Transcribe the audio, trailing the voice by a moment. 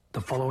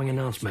The following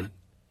announcement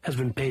has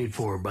been paid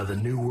for by the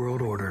New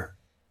World Order.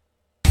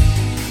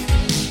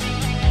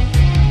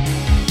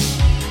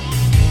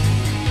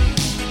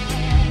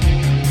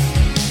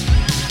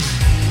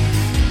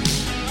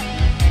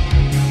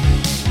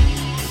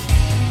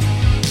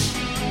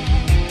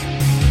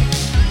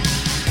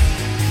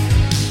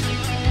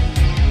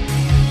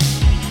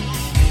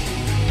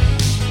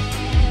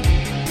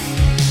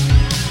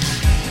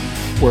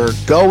 We're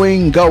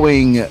going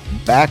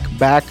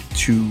back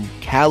to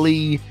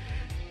Cali.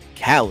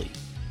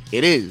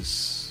 It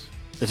is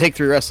the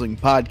Take-3 Wrestling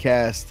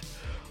Podcast.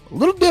 A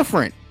little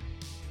different.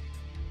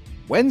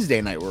 Wednesday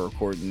night we're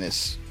recording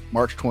this,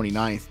 March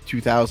 29th,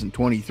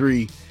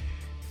 2023.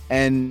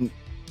 And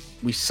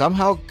we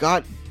somehow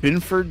got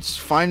Binford's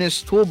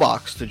finest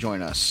toolbox to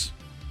join us.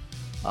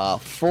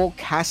 Full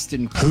cast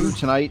and crew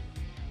tonight.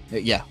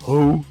 Yeah,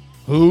 who?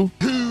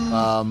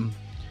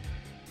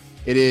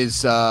 It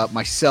is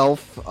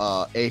myself,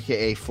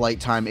 aka Flight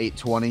Time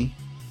 820.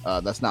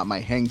 That's not my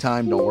hang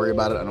time. Don't worry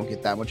about it. I don't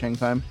get that much hang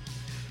time.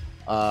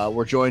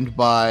 We're joined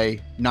by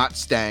not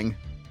Stang,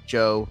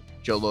 Joe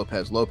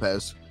Lopez.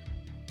 What's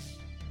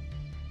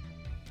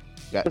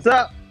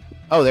up?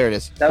 Oh, there it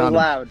is. That was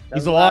loud.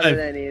 He's alive. Louder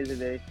than he is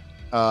today.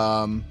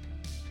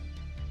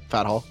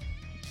 Fat Hall.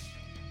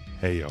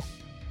 Hey yo.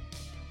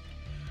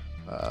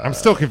 I'm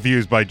still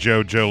confused by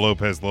Joe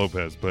Lopez,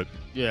 but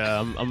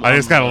yeah,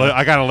 I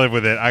gotta live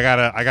with it. I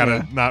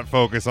gotta not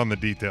focus on the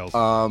details.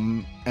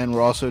 And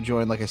we're also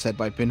joined, like I said,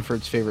 by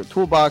Binford's favorite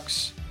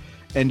toolbox,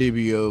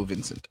 NWO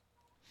Vincent.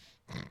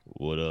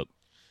 What up?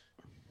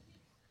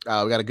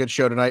 We got a good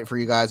show tonight for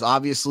you guys.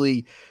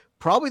 Obviously,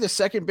 probably the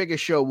second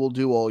biggest show we'll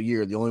do all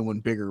year. The only one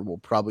bigger will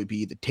probably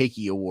be the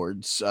Takey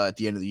Awards at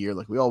the end of the year,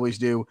 like we always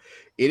do.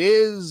 It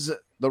is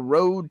the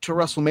road to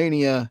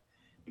WrestleMania,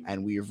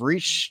 and we have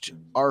reached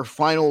our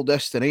final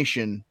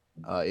destination.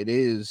 It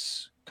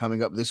is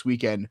coming up this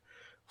weekend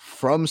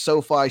from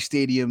SoFi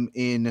Stadium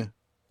in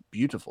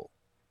beautiful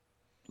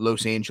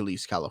Los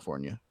Angeles,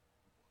 California.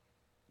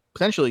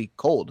 Potentially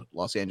cold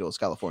Los Angeles,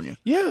 California.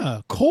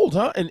 Yeah, cold,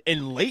 huh?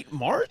 In late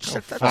March?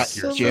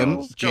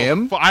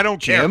 Jim, I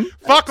don't care. Jim?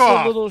 Fuck That's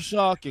off. a little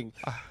shocking.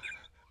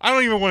 I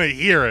don't even want to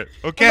hear it,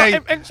 okay?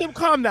 And Jim,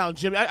 calm down,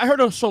 Jim. I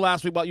heard a show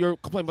last week about your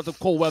complaint about the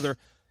cold weather.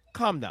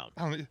 Calm down.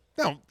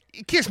 No,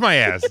 kiss my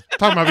ass.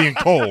 Talking about being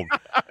cold.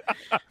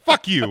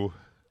 Fuck you.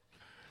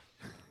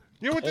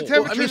 You know what the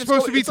temperature is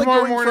supposed to be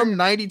tomorrow morning? From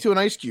 90 to an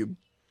ice cube.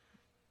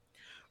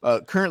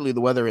 Currently,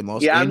 the weather in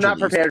Los Angeles. Yeah, I'm not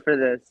prepared for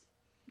this.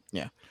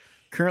 Yeah.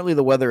 Currently,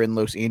 the weather in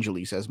Los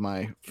Angeles, as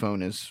my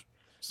phone is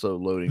slow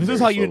loading. This is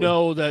how you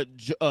know that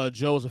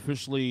Joe is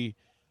officially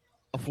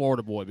a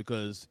Florida boy,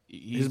 because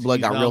his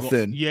blood got real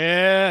thin.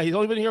 Yeah, he's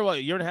only been here, what,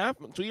 a year and a half,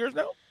 2 years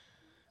now?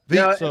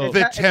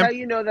 It's how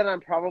you know that I'm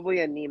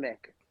probably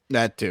anemic.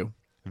 That too.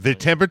 The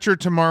temperature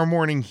tomorrow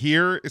morning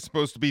here is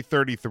supposed to be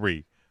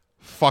 33.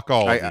 Fuck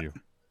all of you.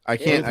 I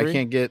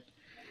can't get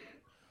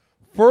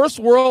first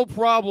world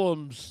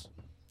problems.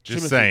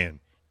 Just saying.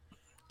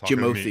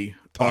 Jimothy.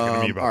 Talking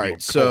to me about all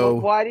right, so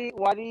why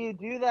do you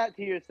do that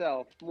to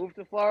yourself? Move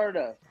to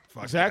Florida.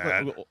 Exactly.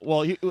 That.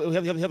 Well, we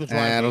have to drive.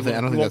 I don't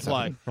think that's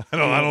fly. I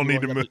don't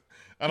need to move.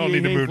 I don't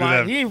need to move to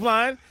that. He ain't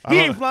flying. He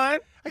ain't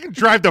flying. I can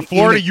drive to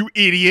Florida, you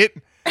idiot.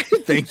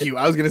 Thank you.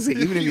 I was gonna say,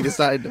 even if you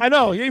decide, I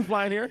know he ain't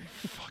flying here.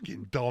 Fucking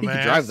he dumbass.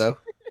 can drive though.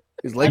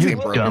 His legs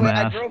ain't broken.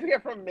 I drove here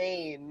from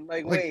Maine.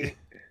 Wait.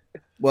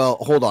 Well,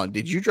 hold on.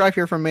 Did you drive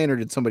here from Maine, or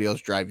did somebody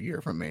else drive you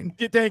here from Maine?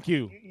 Yeah, thank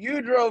you.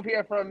 You drove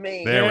here from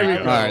Maine. There we go.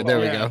 All right, there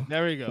we go.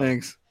 There we go.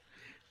 Thanks.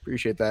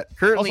 Appreciate that.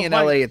 Currently Also, in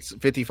Mike, LA, it's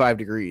 55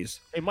 degrees.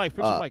 Hey, Mike,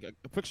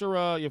 picture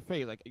your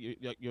face, like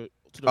your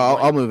to the I'll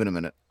right. move in a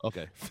minute.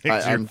 Okay.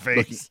 Fix your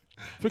face.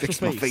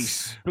 Fix my your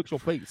face. Fix your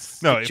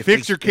face. No, Fix your fix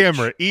face, your bitch.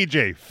 camera.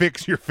 EJ,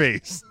 fix your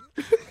face.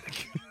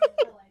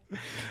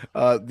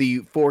 The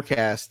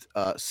forecast: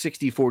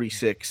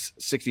 60-46,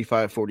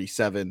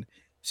 65-47,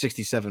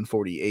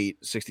 67-48,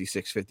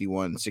 66-51,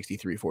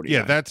 63-49.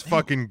 Yeah, that's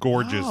fucking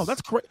gorgeous. Oh,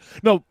 that's great.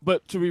 No,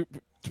 but to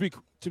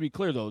be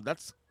clear though,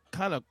 that's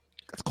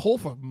cold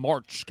for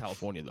March,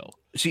 California though.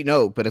 See,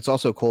 no, but it's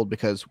also cold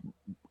because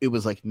it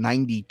was like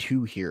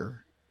 92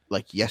 here,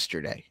 like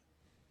yesterday.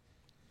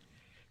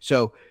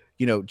 So,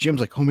 Jim's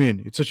like, "Oh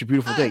man, it's such a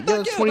beautiful day."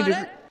 Yeah, it's 20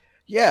 degrees.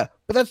 Yeah,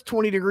 but that's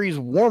 20 degrees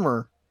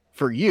warmer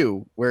for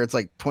you, where it's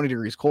like 20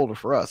 degrees colder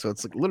for us. So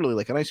it's like literally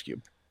like an ice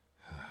cube.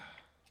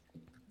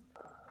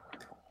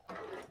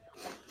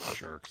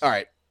 Jerks. All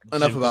right,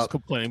 enough Jim about was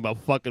complaining about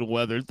fucking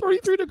weather.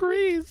 33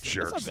 degrees.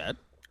 Jerks. That's not bad.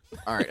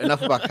 All right,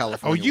 enough about Oh,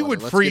 California. you weather.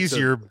 would Let's freeze get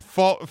to- your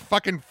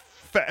fucking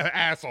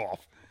ass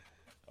off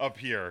up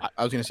here.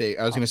 I was gonna say,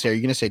 are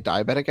you gonna say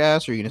diabetic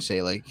ass, or are you gonna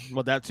say like?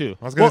 Well, that too.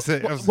 I was gonna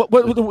say.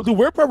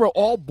 We're probably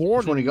all born.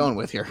 Which one are you going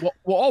with here?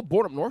 We're all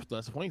born up north.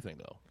 That's the funny thing,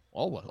 though.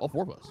 All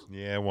four of us.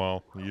 Yeah,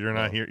 well, you're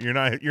not here.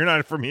 You're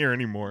not from here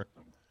anymore.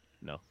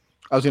 No.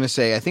 I was gonna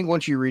say, I think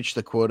once you reach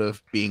the quota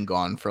of being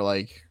gone for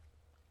like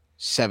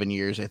 7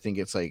 years, I think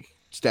it's like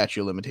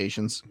statute of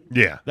limitations.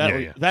 Yeah, That or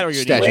you're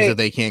Statutes anemic. that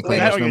they can't claim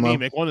That us or no you're more.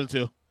 anemic. One of the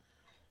two.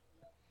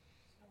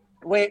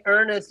 Wait,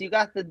 Ernest, you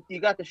got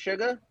the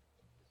sugar?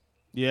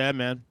 Yeah,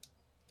 man.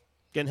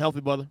 Getting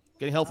healthy, brother.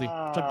 Getting healthy.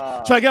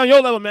 Try to get on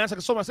your level, man, so I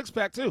can show my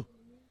six-pack, too.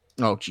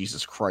 Oh,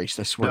 Jesus Christ.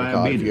 I swear to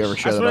God, if you ever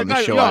show that on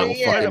the show, yo, I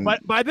will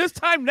fucking... By this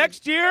time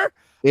next year,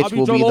 It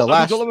will be the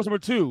last... Joe Lover's number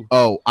 2.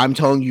 Oh, I'm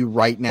telling you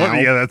right now. Oh,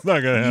 yeah, that's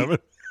not going to happen.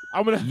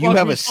 I'm gonna you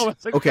have a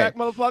six-pack,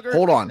 motherfucker.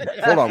 Hold on.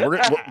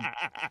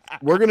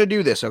 We're gonna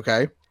do this,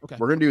 okay? Okay.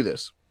 We're gonna do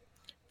this.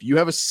 If you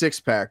have a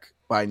 6-pack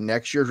by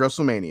next year's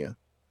WrestleMania,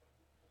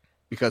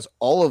 because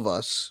all of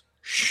us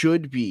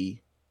should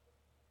be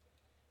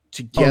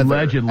together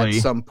allegedly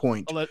at some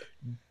point.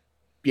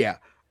 Yeah,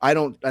 I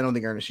don't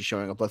think Ernest is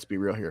showing up. Let's be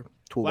real here.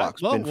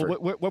 Toolbox. Well,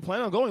 we're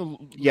planning on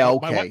going. Yeah,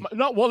 okay.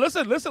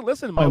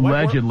 Listen. My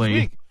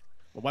allegedly.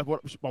 My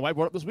wife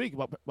brought up this week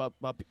about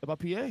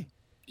PA.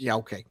 Yeah,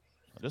 okay.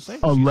 I'm just saying.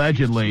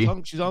 Allegedly.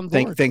 She's on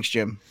board. Thanks,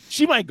 Jim.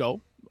 She might go.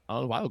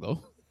 A while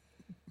ago.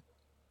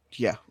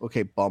 Yeah,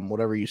 okay, bum,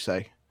 whatever you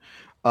say.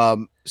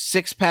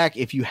 6-pack,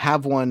 if you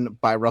have one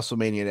by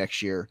WrestleMania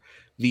next year,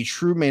 the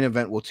true main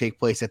event will take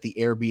place at the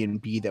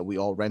Airbnb that we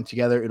all rent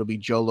together. It'll be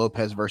Joe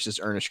Lopez versus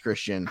Ernest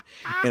Christian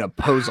in a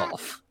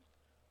pose-off.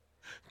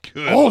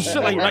 Good. Oh shit!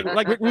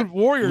 Like Rick Rude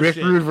Warrior. Rick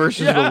Rude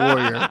versus the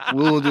Warrior.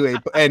 We will do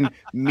and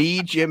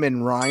me, Jim,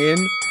 and Ryan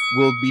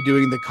will be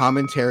doing the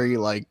commentary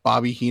like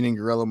Bobby Heenan,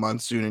 Gorilla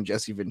Monsoon, and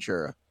Jesse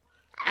Ventura.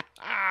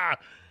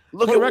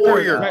 Look at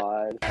Warrior.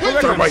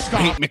 Thermite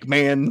Paint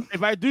McMahon.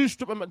 If I do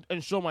strip them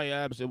and show my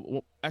abs, it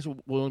will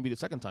only be the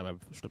second time I've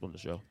stripped on the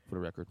show. For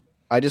the record,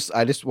 I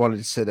just wanted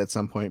to sit at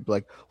some point, be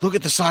like, look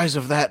at the size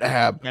of that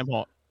ab.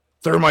 Hot.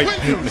 Thermite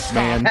Paint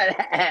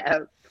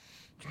McMahon.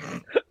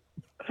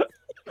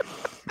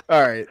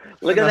 All right.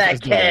 Look at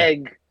that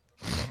keg.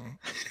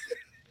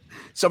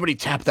 Somebody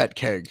tap that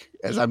keg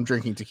as I'm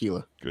drinking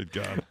tequila. Good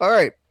God. All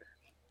right.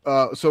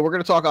 So we're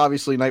going to talk,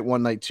 obviously, night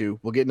 1, night 2.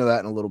 We'll get into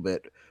that in a little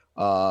bit.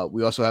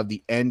 We also have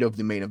the end of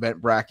the main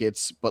event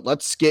brackets, but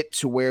let's get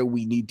to where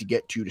we need to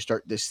get to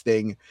start this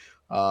thing.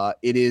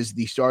 It is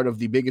the start of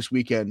the biggest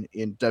weekend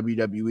in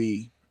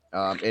WWE,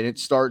 and it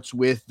starts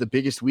with the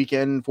biggest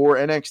weekend for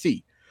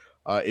NXT.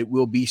 It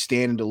will be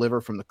Stand and Deliver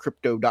from the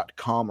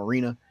Crypto.com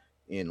arena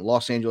in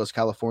Los Angeles,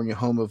 California,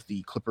 home of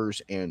the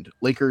Clippers and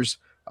Lakers.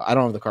 I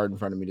don't have the card in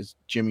front of me. Does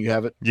Jim, you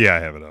have it? Yeah, I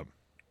have it up.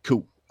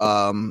 Cool.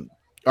 All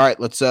right,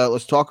 let's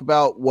talk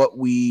about what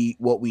we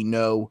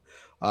know.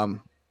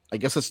 I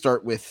guess let's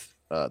start with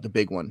the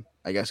big one,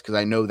 I guess, because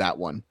I know that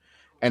one.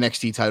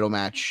 NXT title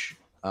match,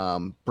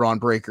 Braun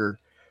Breaker,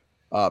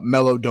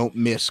 Mello Don't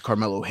Miss,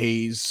 Carmelo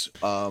Hayes.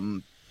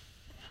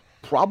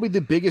 Probably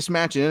the biggest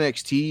match in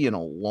NXT in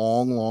a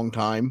long, long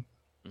time.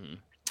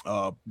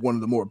 One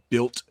of the more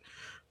built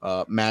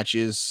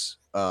matches,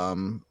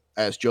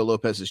 as Joe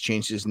Lopez has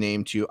changed his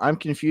name to I'm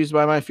confused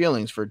by my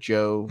feelings for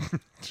Joe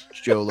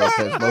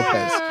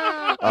Lopez.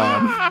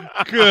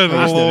 Good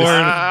Lord.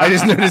 I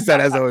just noticed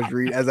that as I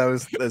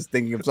was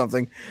thinking of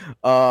something.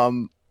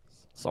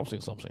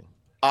 Something.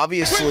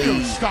 Obviously,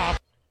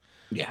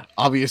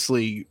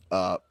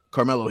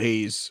 Carmelo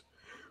Hayes,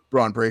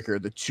 Braun Breaker,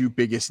 the two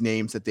biggest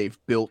names that they've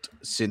built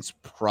since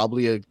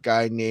probably a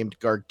guy named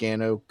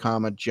Gargano,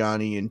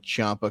 Johnny, and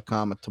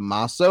Ciampa,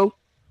 Tommaso.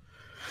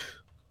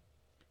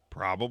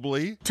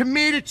 Probably.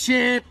 Tomato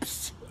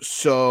chips.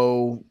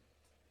 So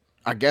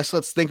I guess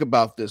let's think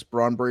about this.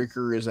 Braun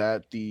Breaker is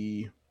at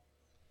the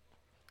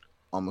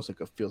almost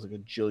like feels like a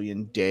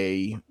jillion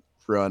day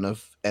run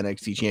of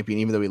NXT champion,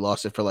 even though he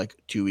lost it for like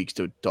 2 weeks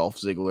to Dolph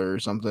Ziggler or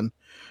something.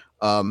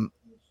 I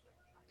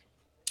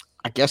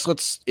guess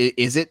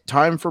is it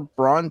time for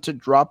Braun to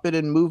drop it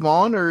and move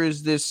on, or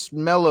is this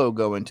Mello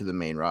go into the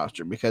main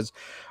roster? Because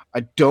I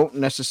don't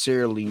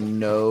necessarily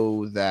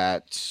know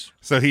that.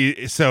 So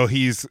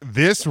he's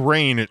this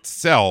reign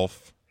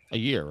itself a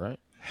year, right?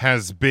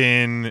 Has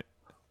been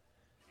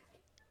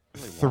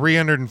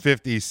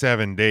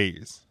 357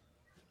 days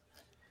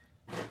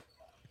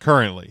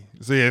currently.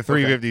 So yeah,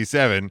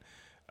 357.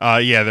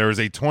 Okay. There was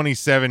a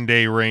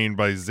 27-day reign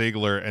by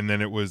Ziggler, and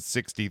then it was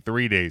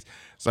 63 days.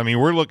 So I mean,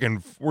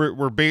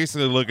 we're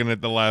basically looking at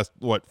the last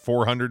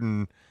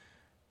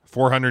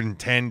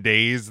 410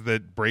 days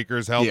that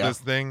Breaker's held this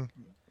thing.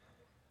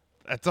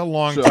 That's a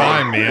long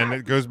time, man.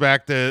 It goes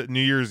back to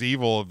New Year's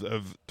Evil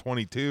of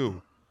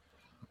 22.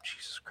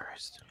 Jesus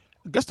Christ.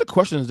 I guess the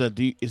question is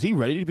is he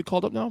ready to be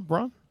called up now,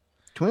 Braun?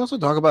 Can we also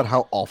talk about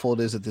how awful it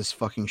is that this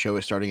fucking show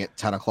is starting at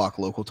 10 o'clock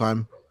local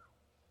time?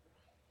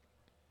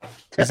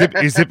 Is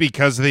it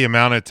because of the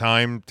amount of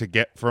time to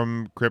get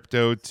from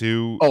Crypto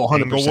to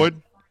 100%.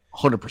 Inglewood?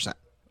 100%.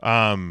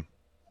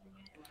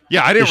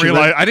 Yeah, I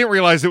didn't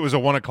realize it was a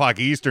 1 o'clock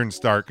Eastern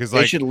start because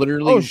they should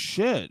literally. Oh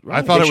shit! Right.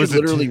 I thought it was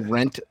literally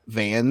rent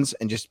vans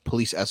and just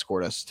police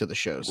escort us to the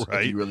shows.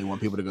 Right. If you really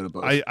want people to go to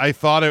both. I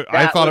thought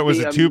it was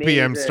a 2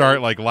 p.m. start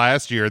like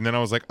last year, and then I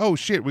was like, oh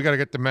shit, we got to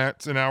get to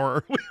Matt's an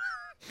hour early.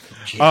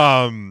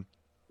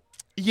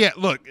 Yeah.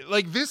 Look,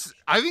 like this.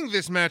 I think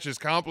this match is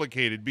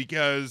complicated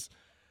because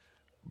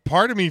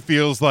part of me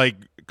feels like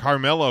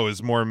Carmelo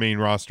is more main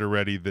roster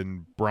ready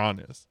than Braun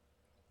is.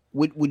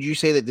 Would you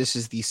say that this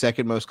is the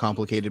second most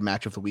complicated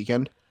match of the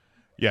weekend?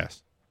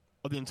 Yes.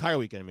 Of the entire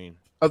weekend, I mean.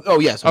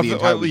 Yes, of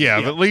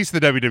at least the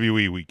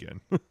WWE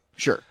weekend.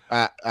 Sure.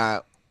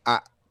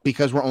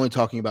 Because we're only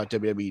talking about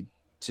WWE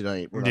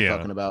tonight, we're not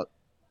talking about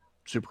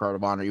Supercard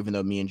of Honor, even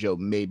though me and Joe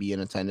may be in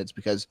attendance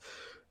because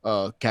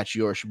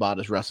Katsuyori Shibata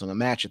is wrestling a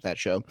match at that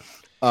show.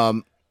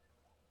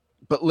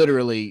 But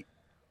literally,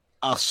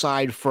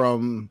 aside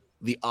from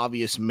the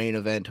obvious main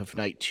event of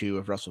night 2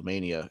 of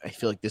WrestleMania, I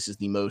feel like this is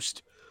the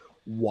most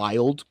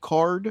wild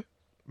card.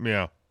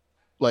 Yeah.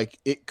 Like,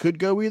 it could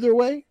go either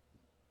way.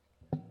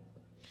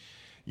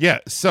 Yeah,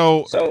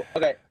 so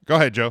okay. Go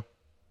ahead, Joe. Okay,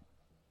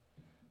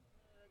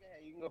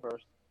 you can go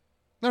first.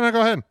 No,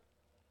 go ahead.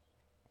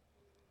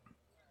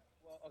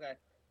 Well, okay.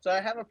 So I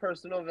have a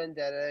personal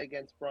vendetta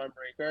against Braun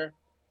Breaker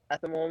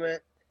at the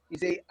moment. You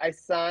see, I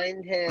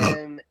signed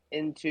him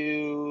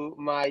into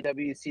my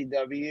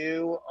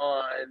WCW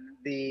on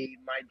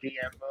my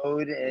GM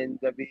mode in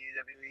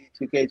WWE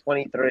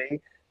 2K23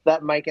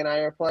 that Mike and I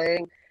are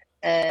playing.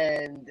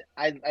 And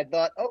I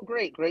thought, oh,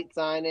 great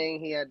signing.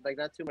 He had like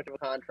not too much of a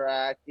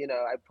contract. You know,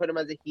 I put him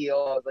as a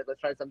heel. I was like, let's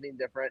try something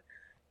different.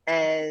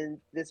 And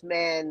this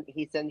man,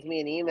 he sends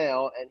me an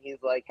email and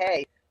he's like,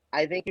 hey,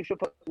 I think you should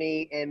put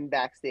me in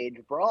backstage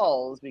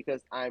brawls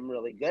because I'm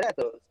really good at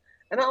those.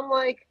 And I'm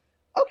like,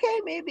 okay,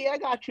 maybe I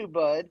got you,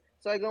 bud.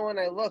 So I go and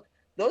I look.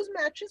 Those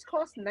matches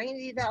cost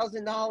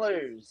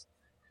 $90,000.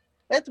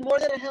 That's more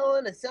than a Hell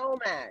in a Cell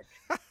match.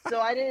 So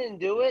I didn't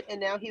do it, and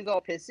now he's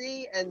all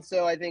pissy, and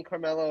so I think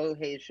Carmelo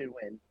Hayes should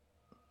win.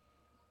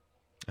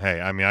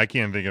 Hey, I mean, I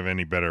can't think of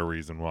any better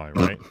reason why,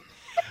 right?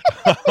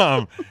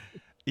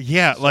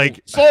 Yeah,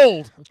 like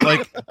sold.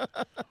 Like,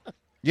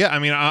 yeah, I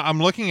mean,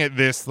 I'm looking at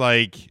this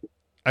like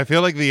I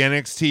feel like the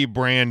NXT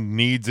brand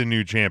needs a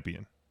new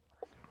champion.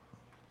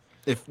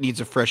 It needs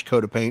a fresh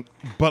coat of paint.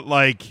 But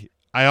like,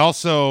 I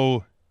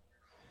also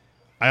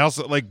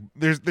like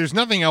there's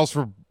nothing else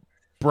for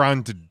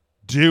Braun to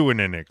do in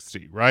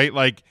NXT, right?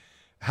 Like,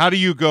 how do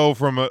you go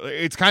from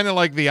it's kind of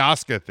like the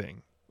Asuka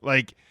thing.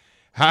 Like,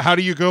 how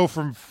do you go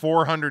from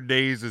 400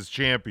 days as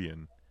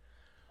champion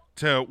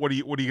to are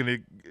you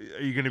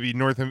going to be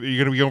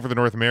going for the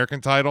North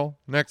American title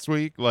next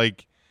week?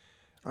 Like,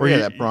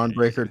 that Braun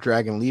Breaker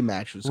Dragon Lee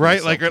match was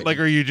right. Like,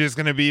 are you just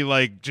going to be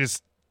like,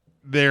 just,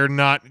 they're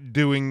not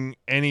doing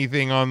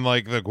anything on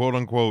like the quote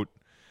unquote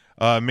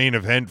main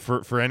event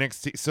for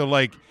NXT. So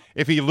like,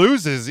 if he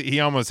loses,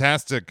 he almost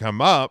has to come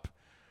up.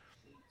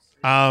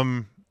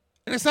 And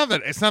it's not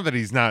that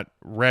he's not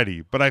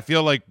ready, but I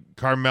feel like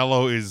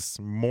Carmelo is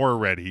more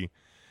ready.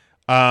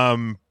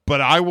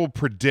 But I will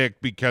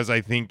predict, because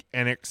I think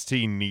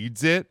NXT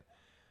needs it,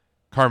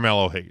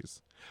 Carmelo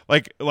Hayes.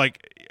 Like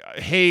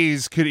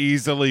Hayes could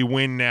easily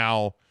win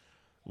now,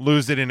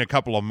 lose it in a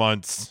couple of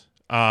months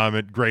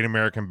at Great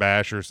American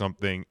Bash or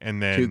something,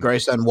 and then to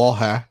Grayson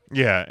Walha.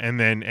 Yeah, and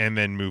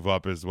then move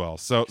up as well.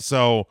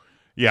 So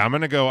yeah, I'm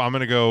gonna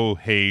go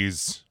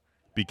Hayes,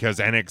 because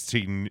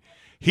NXT,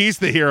 he's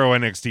the hero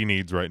NXT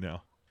needs right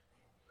now.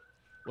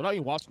 Without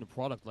you watching the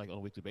product like on a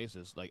weekly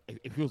basis, like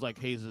it feels like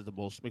Hayes is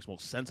makes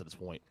most sense at this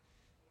point.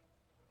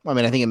 I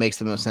mean, I think it makes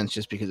the most sense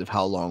just because of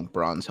how long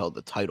Braun's held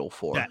the title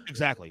for. Yeah,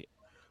 exactly.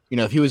 You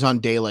know, if he was on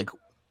day like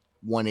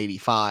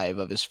 185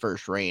 of his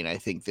first reign, I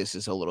think this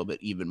is a little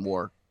bit even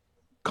more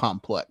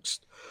complex.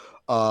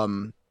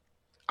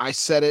 I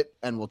said it,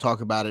 and we'll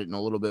talk about it in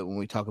a little bit when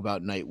we talk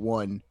about night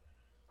 1.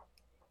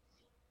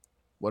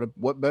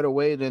 What better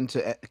way than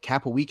to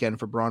cap a weekend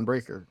for Braun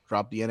Breaker?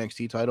 Drop the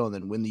NXT title and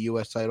then win the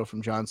US title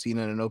from John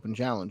Cena in an open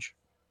challenge.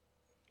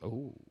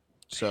 Oh.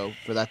 So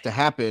for that to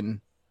happen,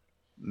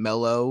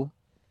 Melo,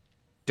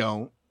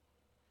 don't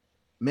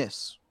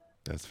miss.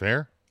 That's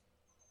fair.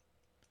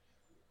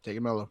 Take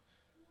it, Melo.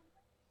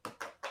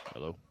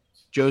 Hello.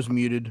 Joe's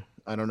muted.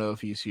 I don't know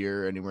if he's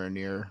here anywhere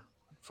near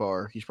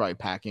far. He's probably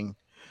packing.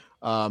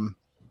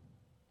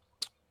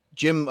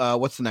 Jim,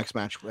 what's the next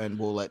match? And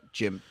we'll let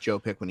Joe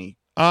pick when he.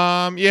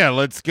 Yeah,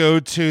 let's go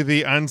to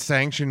the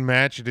unsanctioned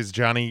match. It is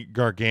Johnny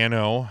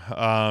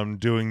Gargano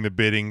doing the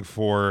bidding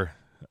for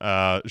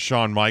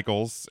Shawn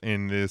Michaels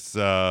in this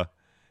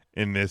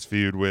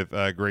feud with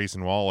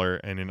Grayson Waller,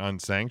 in an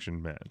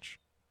unsanctioned match.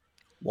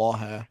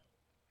 Waller.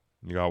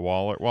 You got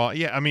Waller. Well,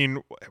 yeah, I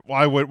mean,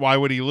 why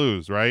would he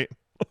lose, right?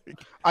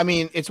 I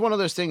mean, it's one of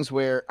those things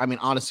where, I mean,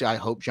 honestly, I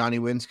hope Johnny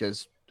wins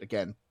because,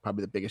 again,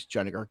 probably the biggest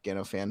Johnny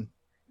Gargano fan,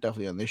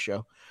 definitely on this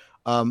show.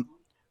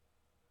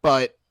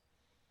 But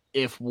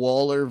if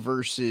Waller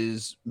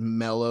versus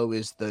Melo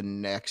is the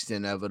next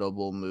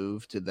inevitable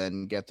move to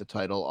then get the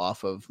title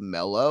off of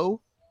Melo,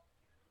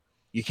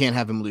 you can't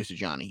have him lose to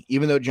Johnny,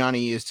 even though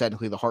Johnny is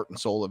technically the heart and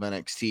soul of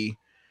NXT.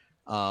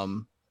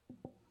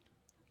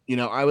 You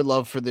know, I would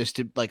love for this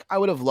to, like, I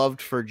would have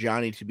loved for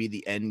Johnny to be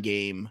the end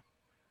game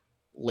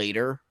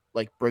later,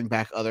 like bring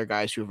back other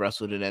guys who have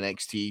wrestled in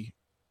NXT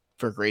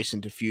for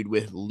Grayson to feud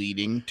with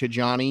leading to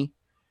Johnny.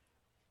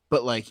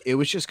 But like, it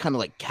was just kind of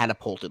like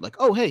catapulted, like,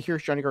 oh, hey,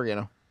 here's Johnny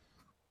Gargano.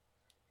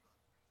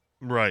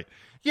 Right.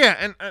 Yeah.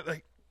 And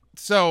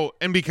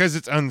and because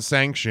it's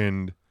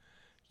unsanctioned,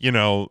 you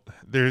know,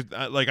 there's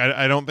like,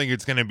 I don't think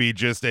it's going to be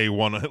just a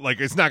one, like,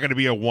 it's not going to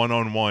be a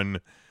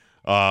one-on-one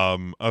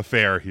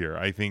affair here.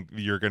 I think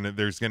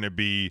there's gonna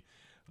be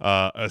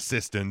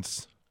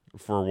assistance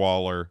for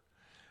Waller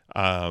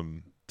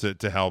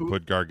to help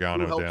put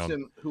Gargano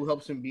down. Who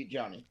helps him beat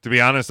Johnny? To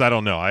be honest, I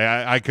don't know.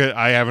 I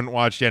haven't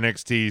watched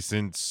NXT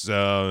since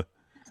I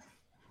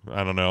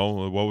don't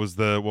know what was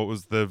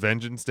the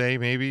Vengeance Day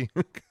maybe.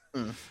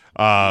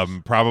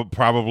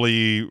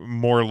 Probably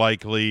more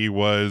likely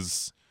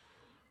was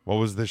what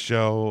was the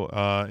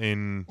show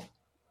in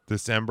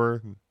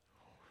December?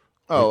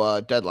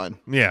 Deadline.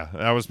 Yeah,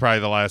 that was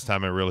probably the last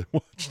time I really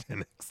watched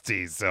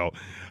NXT. So,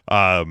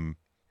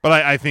 but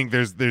I think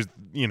there's there's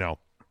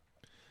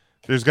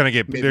gonna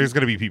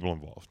be people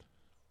involved.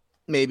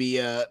 Maybe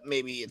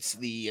it's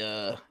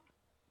the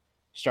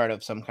start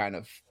of some kind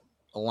of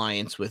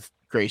alliance with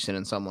Grayson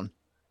and someone.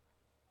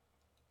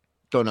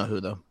 Don't know who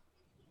though.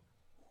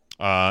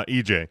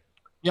 EJ.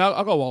 Yeah,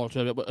 I'll go Waller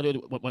too. But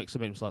what makes a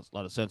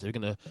lot of sense. If you're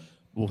gonna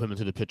move him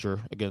into the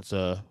picture against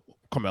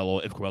Carmelo,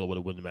 if Carmelo would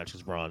have won the match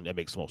against Braun, that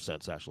makes the most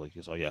sense actually.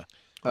 So yeah,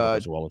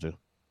 Waller too.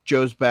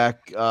 Joe's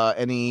back.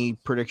 Any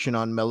prediction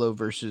on Mello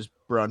versus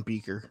Braun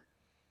Beaker?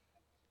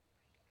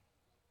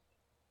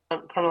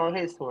 Carmelo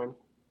Hayes to win.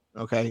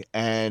 Okay,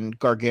 and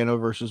Gargano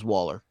versus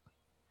Waller.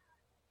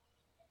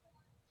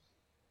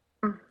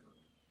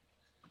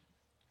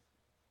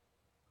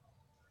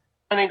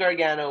 I think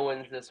Gargano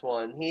wins this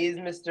one. He's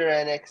Mr.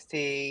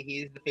 NXT.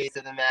 He's the face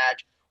of the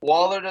match.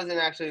 Waller doesn't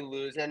actually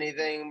lose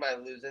anything by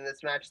losing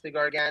this match to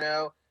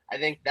Gargano. I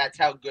think that's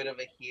how good of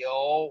a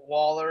heel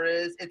Waller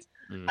is.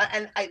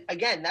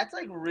 Again, that's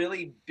like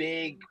really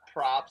big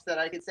props that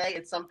I could say.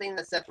 It's something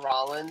that Seth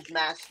Rollins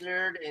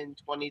mastered in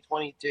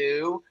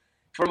 2022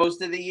 for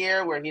most of the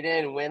year, where he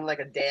didn't win like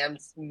a damn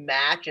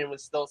match and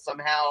was still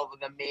somehow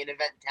the main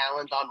event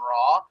talent on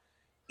Raw.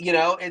 You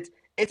know, it's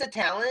a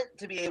talent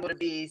to be able to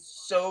be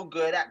so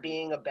good at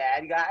being a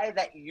bad guy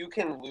that you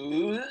can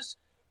lose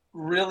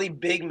really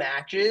big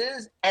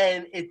matches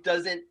and it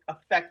doesn't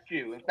affect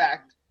you. In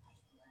fact,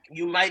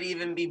 you might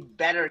even be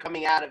better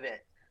coming out of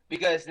it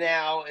because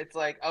now it's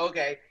like,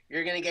 okay,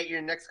 you're going to get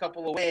your next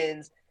couple of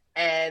wins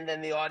and then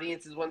the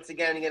audience is once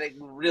again going to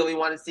really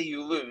want to see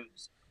you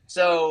lose.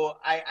 So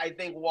I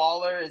think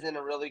Waller is in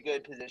a really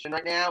good position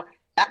right now.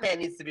 That man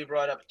needs to be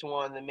brought up to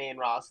one of the main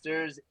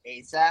rosters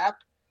ASAP,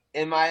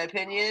 in my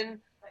opinion.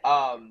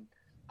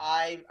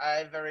 I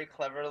very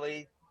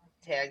cleverly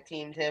tag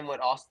teamed him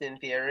with Austin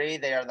Theory.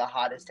 They are the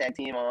hottest tag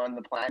team on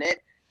the planet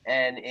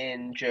and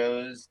in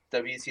Joe's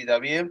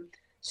WCW.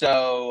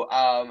 So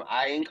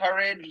I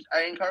encourage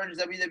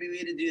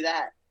WWE to do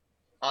that,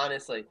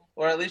 honestly,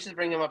 or at least just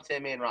bring him up to the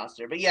main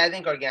roster. But yeah, I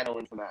think Gargano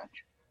wins the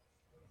match.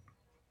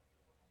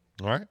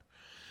 All right.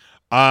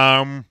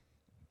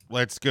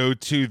 Let's go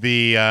to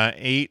the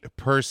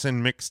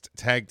 8-person mixed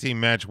tag team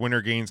match.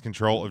 Winner gains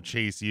control of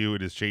Chase U.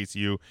 It is Chase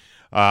U.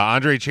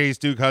 Andre Chase,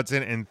 Duke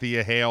Hudson, and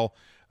Thea Hale,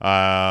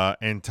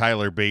 and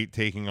Tyler Bate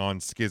taking on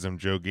Schism,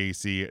 Joe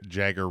Gacy,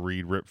 Jagger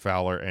Reed, Rip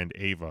Fowler, and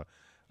Ava.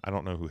 I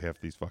don't know who half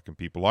these fucking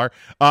people are.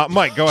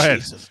 Mike, go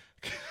ahead.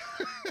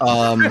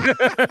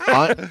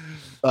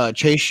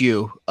 Chase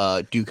U,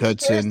 Duke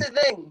Hudson. Here's the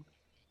thing.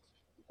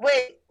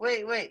 Wait.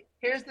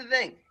 Here's the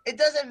thing. It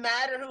doesn't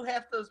matter who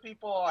half those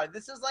people are.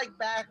 This is like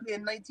back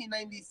in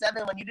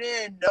 1997 when you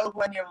didn't know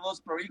who any of Los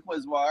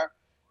Boricuas were.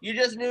 You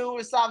just knew it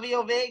was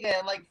Savio Vega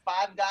and like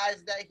 5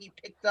 guys that he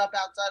picked up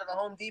outside of a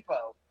Home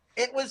Depot.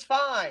 It was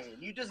fine.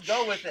 You just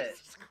go with it.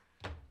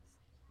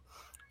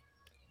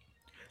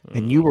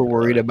 And you were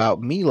worried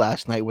about me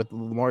last night with the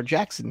Lamar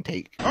Jackson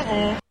take.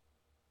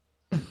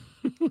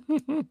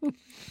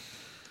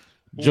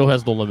 Joe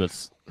has no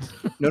limits.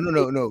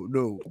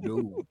 No.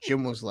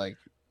 Jim was like,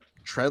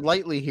 tread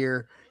lightly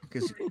here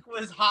because It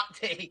was hot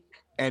take.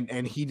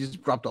 and he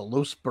just dropped a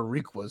Los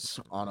Boricuas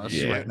on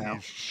us right now.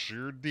 You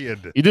sure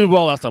did. You did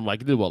well last time,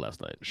 Mike. You did well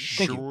last night.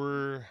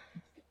 Sure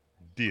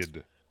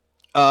did.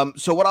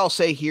 So what I'll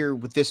say here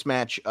with this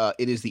match,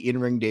 it is the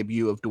in-ring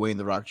debut of Dwayne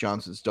 "The Rock"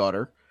 Johnson's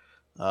daughter,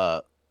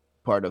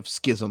 part of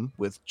Schism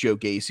with Joe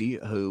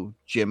Gacy, who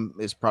Jim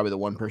is probably the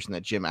one person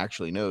that Jim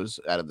actually knows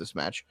out of this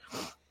match.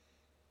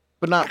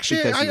 But not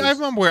Actually, because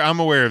I'm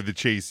aware of the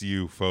Chase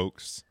U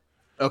folks.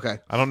 Okay.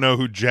 I don't know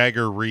who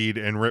Jagger Reed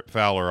and Rip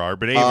Fowler are,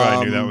 but Ava,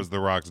 I knew that was The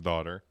Rock's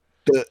daughter.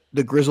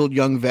 The grizzled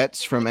young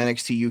vets from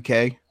NXT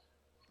UK.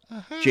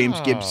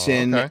 James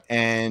Gibson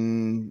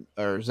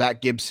or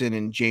Zach Gibson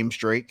and James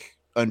Drake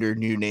under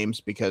new names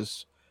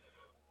because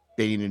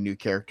they needed new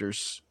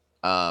characters.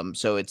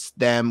 So it's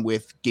them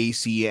with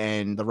Gacy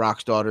and The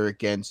Rock's daughter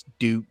against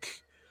Duke,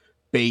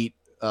 Bate,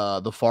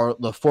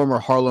 the former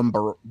Harlem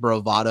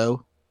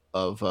Bravado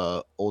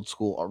of old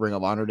school Ring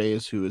of Honor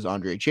days, who is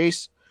Andre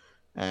Chase.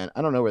 And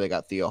I don't know where they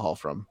got Theo Hall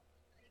from.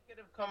 You could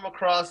have come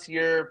across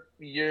your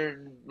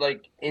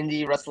like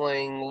indie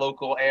wrestling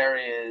local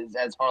areas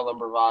as Harlem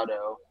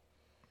Bravado.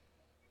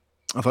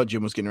 I thought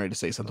Jim was getting ready to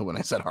say something when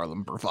I said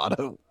Harlem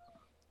Bravado.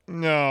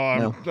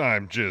 No,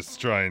 I'm just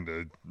trying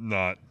to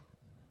not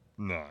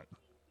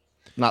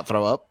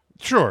throw up.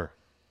 Sure.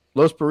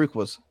 Los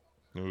Boricuas.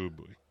 Oh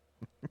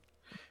boy.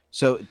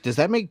 So does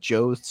that make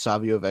Joe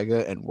Savio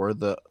Vega and we're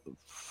the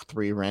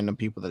 3 random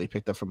people that he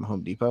picked up from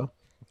Home Depot.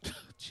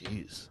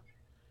 Jeez.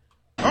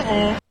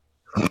 I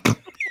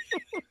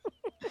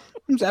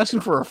was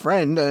asking for a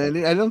friend.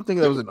 I don't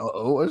think that was an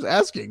uh-oh. I was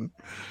asking.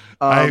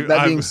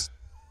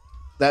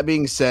 That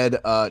being said,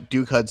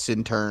 Duke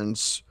Hudson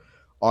turns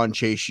on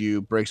Chase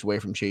U, breaks away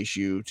from Chase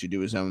U to do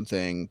his own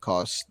thing,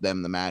 costs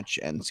them the match,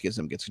 and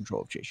Schism gets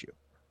control of Chase U.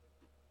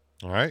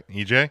 All right,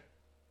 EJ.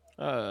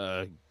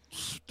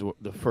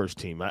 The first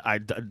team.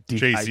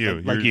 Chase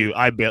U. Like you.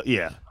 I bet.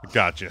 Yeah.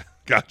 Gotcha.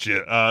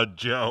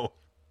 Joe.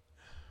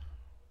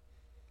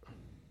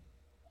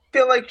 I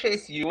feel like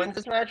Chase U wins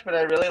this match, but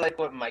I really like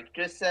what Mike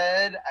just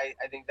said.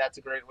 I think that's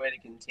a great way to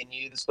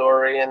continue the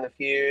story and the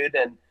feud.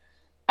 And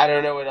I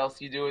don't know what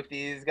else you do with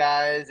these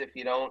guys if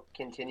you don't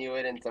continue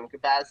it in some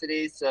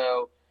capacity.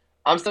 So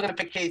I'm still going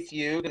to pick Chase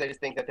U because I just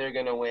think that they're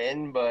going to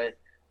win. But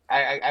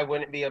I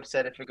wouldn't be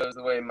upset if it goes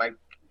the way Mike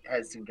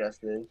has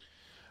suggested.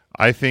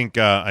 I think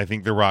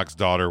The Rock's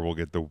daughter will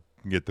get the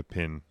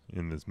pin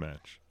in this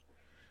match.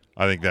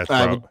 I think that's.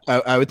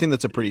 I would think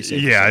that's a pretty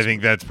safe. Yeah, I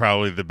think that's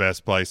probably the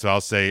best play. So I'll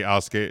say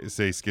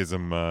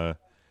Schism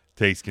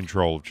takes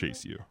control of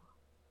Chase U.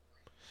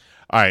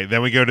 All right,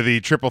 then we go to the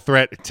triple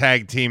threat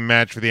tag team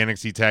match for the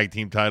NXT tag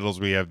team titles.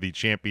 We have the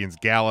champions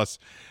Gallus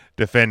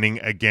defending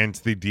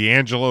against the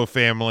D'Angelo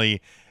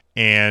family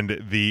and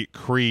the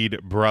Creed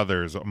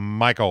brothers.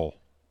 Michael.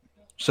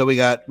 So we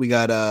got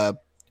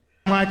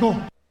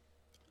Michael.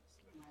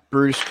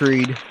 Brutus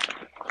Creed,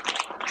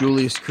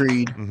 Julius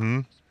Creed,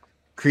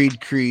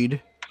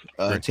 Creed,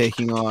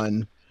 taking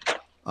on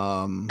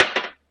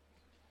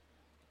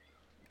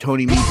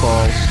Tony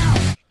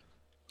Meatballs.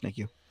 Thank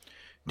you.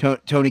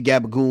 Tony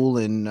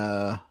Gabagool and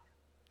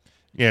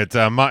it's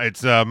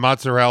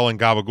Mozzarella and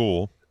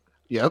Gabagool.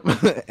 Yep,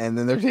 and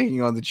then they're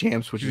taking on the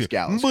champs, which is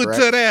Gallus.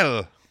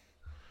 Mozzarella.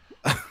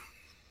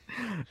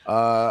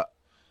 I'm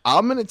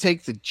gonna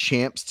take the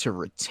champs to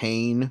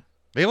retain.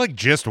 They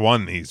just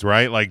won these,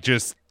 right? Like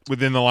just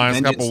within the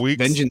last couple weeks.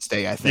 Vengeance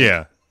Day, I think.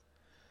 Yeah.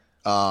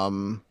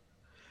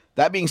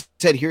 That being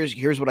said,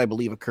 here's what I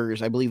believe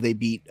occurs. I believe they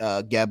beat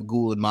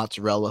Gabagool and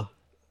Mozzarella.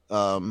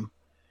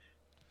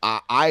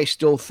 I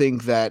still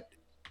think that,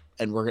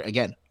 and we're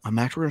again a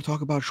match we're going to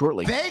talk about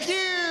shortly. Thank you.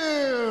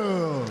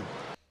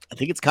 I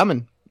think it's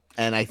coming,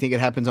 and I think it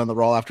happens on the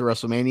Raw after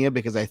WrestleMania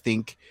because I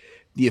think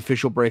the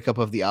official breakup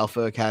of the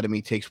Alpha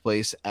Academy takes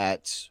place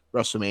at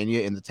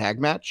WrestleMania in the tag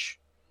match.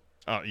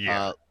 Oh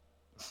yeah.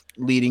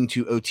 Leading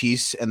to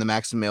Otis and the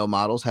Maxim Male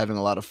Models having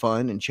a lot of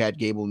fun, and Chad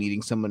Gable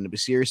needing someone to be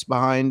serious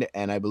behind,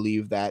 and I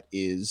believe that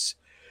is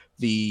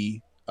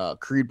the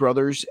Creed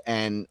brothers.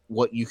 And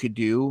what you could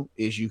do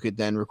is you could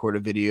then record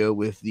a video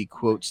with the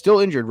quote still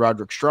injured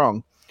Roderick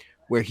Strong,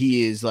 where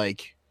he is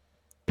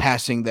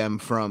passing them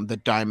from the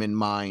Diamond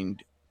Mine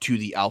to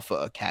the Alpha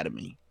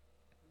Academy,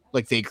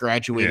 like they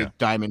graduated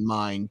Diamond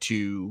Mine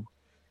to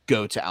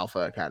go to Alpha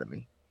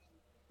Academy.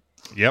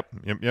 Yep.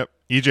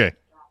 EJ.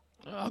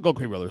 I'll go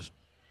Creed brothers.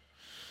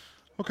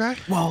 Okay.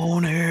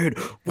 Wanted.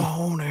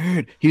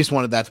 He just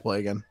wanted that to play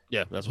again.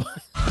 Yeah, that's why.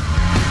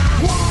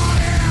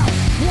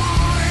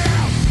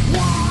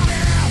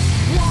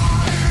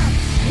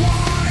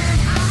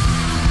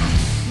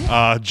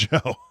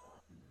 Joe.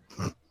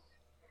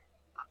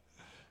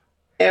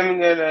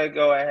 I'm gonna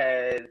go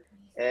ahead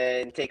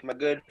and take my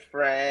good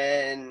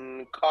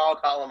friend Carl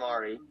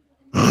Calamari.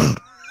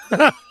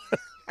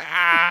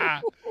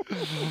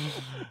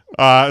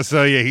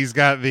 So yeah, he's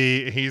got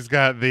the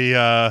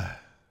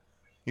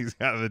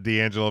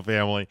D'Angelo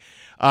family.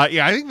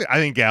 I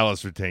think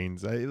Gallus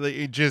retains.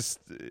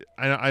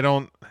 I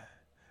don't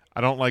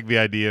like the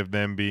idea of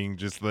them being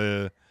just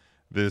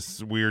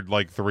this weird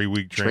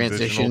 3-week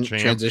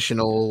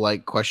transitional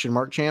question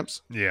mark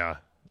champs. Yeah.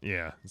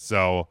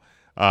 So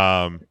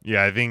I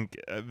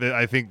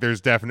think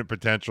there's definite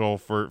potential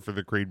for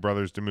the Creed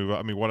brothers to move up.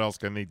 I mean, what else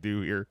can they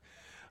do here?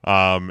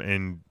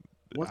 And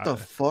what the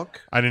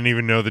fuck? I didn't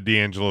even know the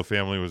D'Angelo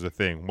family was a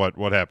thing.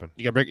 What happened?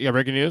 You got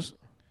breaking news?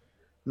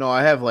 No,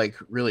 I have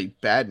really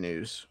bad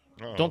news.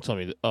 Uh-oh. Don't tell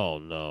me that. Oh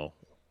no!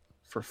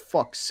 For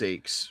fuck's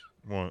sakes!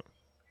 What?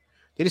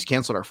 They just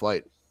canceled our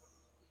flight.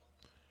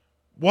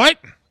 What?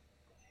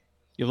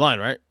 You're lying,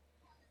 right?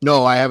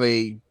 No, I have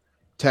a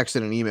text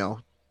and an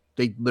email.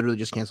 They literally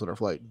just canceled our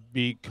flight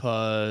because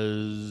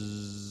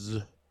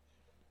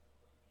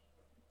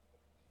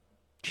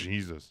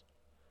Jesus.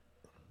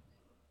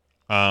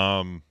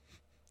 Do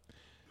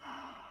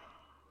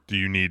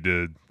you need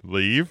to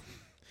leave?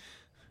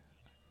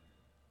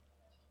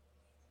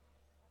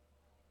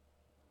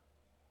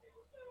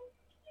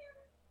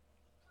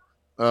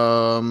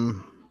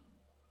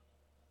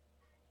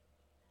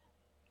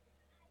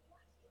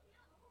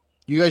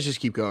 You guys just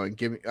keep going.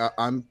 Give me.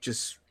 I'm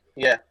just.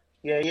 Yeah.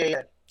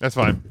 That's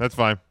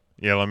fine.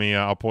 Yeah, let me.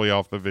 I'll pull you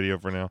off the video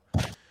for now.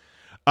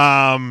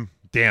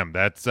 Damn,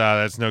 that's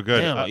no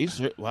good.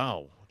 Damn,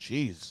 wow,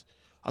 jeez.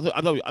 I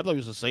thought he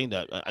was just saying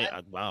that.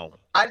 Wow.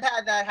 I've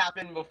had that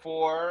happen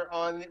before.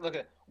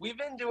 We've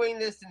been doing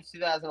this since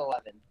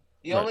 2011.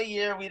 The only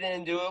year we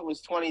didn't do it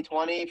was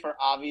 2020 for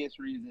obvious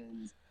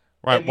reasons.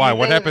 Right? Why?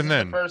 What happened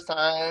then? The first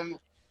time.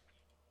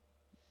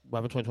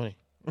 What happened 2020?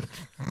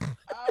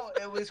 Oh,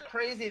 it was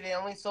crazy. They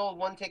only sold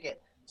one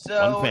ticket. One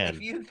So fan.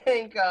 if you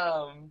think,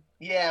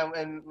 yeah,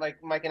 and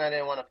like Mike and I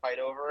didn't want to fight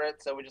over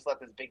it, so we just let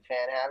this big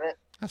fan have it.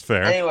 That's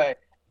fair. Anyway,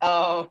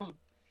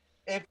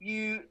 if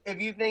you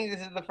think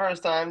this is the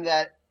first time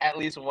that at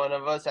least one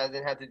of us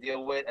hasn't had to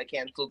deal with a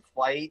canceled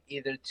flight,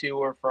 either to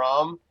or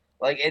from,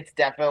 like it's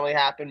definitely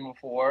happened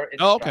before.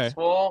 It's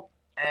stressful,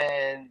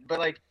 but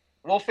like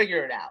we'll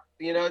figure it out.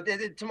 You know,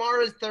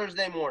 tomorrow is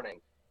Thursday morning.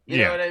 You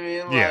know what I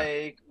mean? Yeah.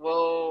 Like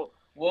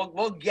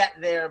we'll get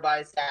there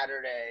by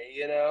Saturday.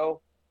 You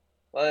know,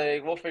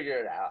 like we'll figure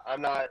it out.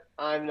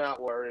 I'm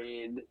not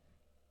worried.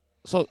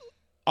 So,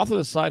 off to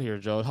the side here,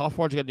 Joe. How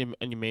far did you get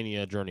in your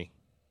Mania journey?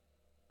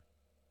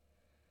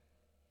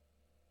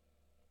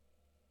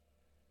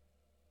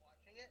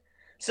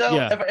 So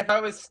Yeah. if I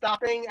was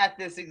stopping at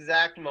this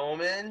exact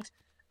moment,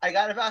 I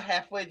got about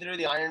halfway through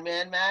the Iron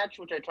Man match,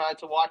 which I tried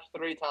to watch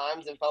 3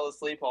 times and fell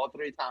asleep all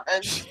 3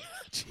 times.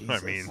 I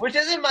mean, which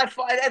isn't my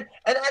fault, and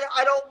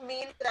I don't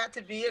mean that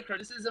to be a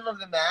criticism of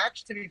the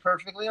match, to be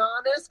perfectly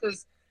honest,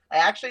 because I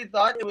actually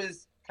thought it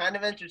was kind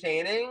of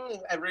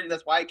entertaining.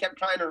 That's why I kept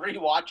trying to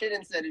rewatch it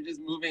instead of just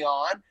moving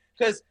on,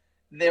 because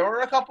there were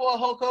a couple of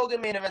Hulk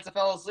Hogan main events I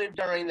fell asleep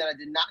during that I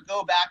did not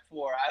go back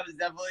for. I was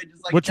definitely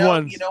just like, which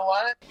ones? You know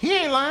what? He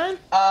ain't lying.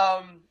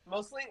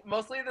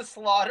 Mostly the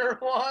Slaughter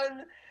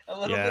one, a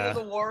little bit of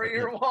the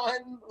Warrior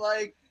one.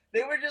 Like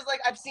they were just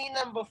like, I've seen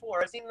them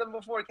before. I've seen them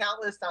before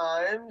countless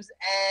times,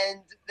 and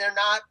they're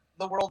not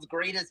the world's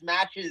greatest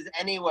matches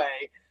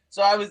anyway.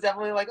 So I was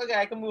definitely like, okay,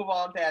 I can move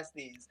on past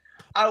these.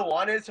 I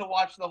wanted to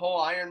watch the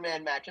whole Iron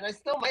Man match, and I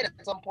still might at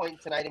some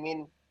point tonight. I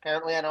mean,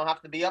 apparently I don't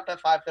have to be up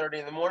at 5:30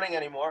 in the morning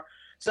anymore.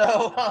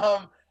 So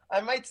I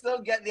might still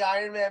get the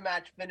Iron Man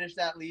match finished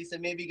at least,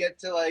 and maybe get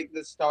to like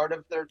the start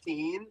of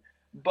 13.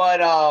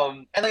 But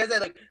and like I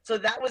said, like so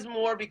that was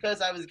more because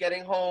I was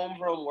getting home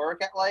from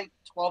work at like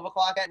 12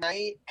 o'clock at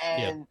night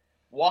and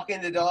walking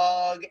the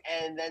dog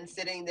and then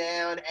sitting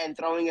down and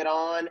throwing it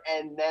on,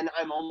 and then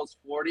I'm almost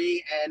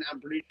 40 and I'm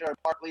pretty sure I'm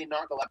partly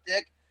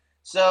narcoleptic,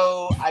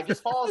 so I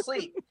just fall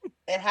asleep.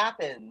 It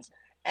happens.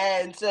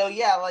 And so,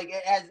 yeah, like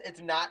it's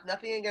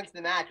nothing against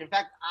the match. In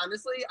fact,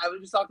 honestly, I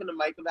was just talking to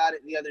Mike about it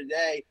the other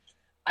day.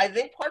 I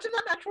think parts of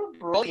that match were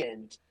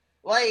brilliant.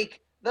 Like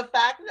the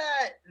fact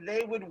that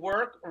they would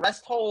work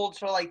rest holds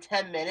for like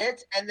 10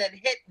 minutes and then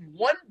hit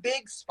one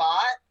big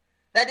spot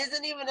that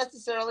isn't even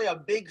necessarily a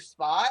big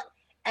spot.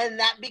 And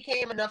that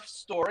became enough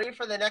story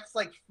for the next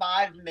like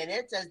 5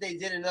 minutes as they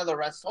did another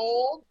rest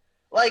hold.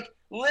 Like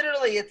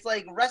literally, it's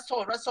like rest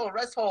hold, rest hold,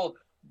 rest hold.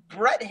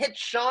 Brett hits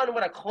Sean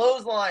with a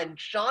clothesline.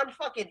 Sean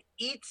fucking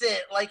eats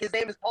it like his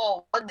name is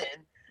Paul London.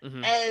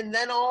 Mm-hmm. And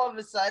then all of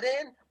a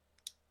sudden,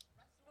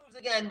 moves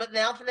again. But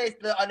now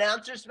the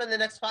announcers spend the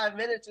next 5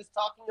 minutes just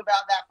talking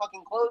about that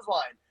fucking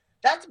clothesline.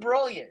 That's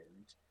brilliant.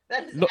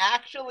 That is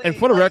actually. And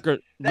for the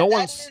record, no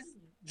one's is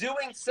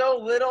doing so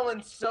little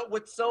and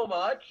with so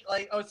much.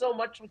 Like so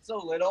much with so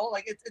little.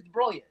 Like it's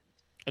brilliant.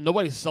 And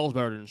nobody sells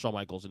better than Shawn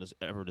Michaels in this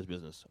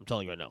business. I'm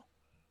telling you right now.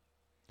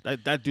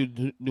 That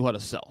dude knew how to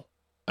sell.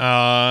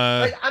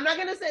 Like, I'm not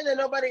gonna say that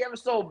nobody ever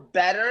sold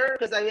better,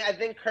 because I mean I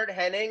think Kurt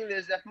Hennig.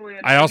 There's definitely.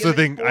 I also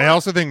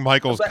think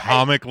Michaels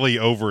comically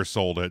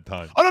oversold at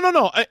times. Oh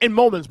no, in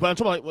moments. But I'm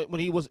talking about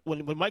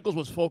when Michaels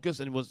was focused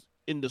and was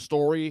in the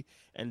story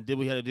and did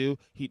what he had to do.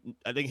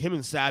 I think him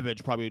and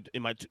Savage probably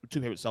in my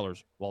two favorite sellers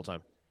of all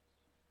time.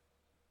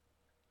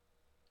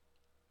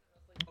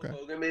 Okay.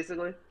 Hogan,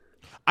 basically.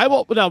 I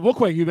will now real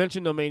quick. You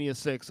mentioned the Mania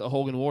 6, a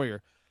Hogan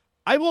Warrior.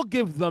 I will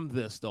give them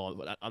this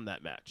though on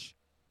that match.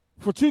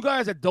 For two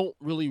guys that don't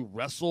really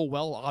wrestle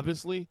well,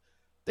 obviously,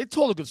 they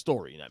told a good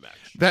story in that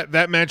match.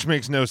 That match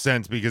makes no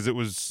sense because it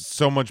was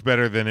so much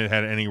better than it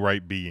had any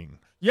right being.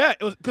 Yeah,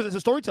 it was because it's a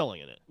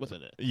storytelling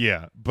within it.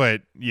 Yeah,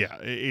 but yeah,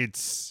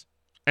 it's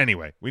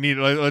anyway.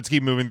 Let's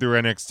keep moving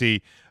through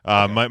NXT.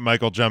 Okay.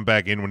 Michael jump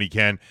back in when he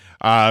can.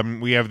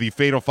 We have the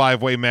Fatal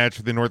 5-Way match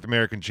for the North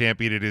American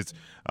Champion. It is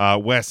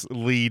Wes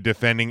Lee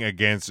defending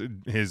against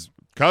his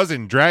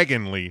cousin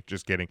Dragon Lee.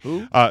 Just kidding.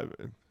 Who?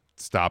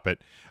 Stop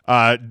it.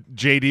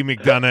 JD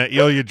McDonough,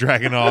 Ilya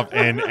Dragunov,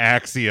 and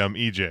Axiom.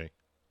 EJ.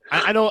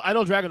 I know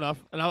Dragunov,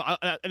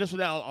 and just for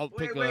that, I'll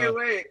pick.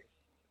 Wait.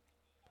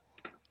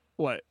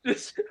 What?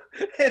 If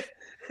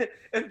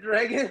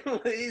Dragon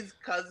Lee's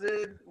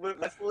cousin with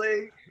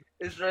Wesley,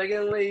 is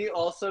Dragon Lee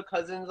also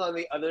cousins on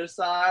the other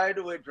side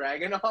with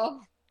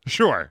Dragunov?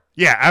 Sure.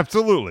 Yeah,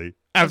 absolutely.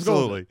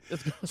 Absolutely.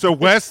 So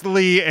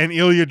Wesley and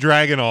Ilya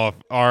Dragunov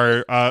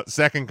are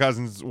second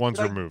cousins once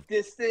removed.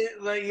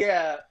 Distant,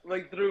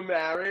 like through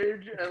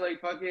marriage, and like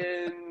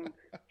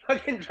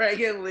fucking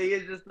Dragon Lee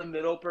is just the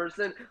middle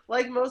person,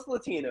 like most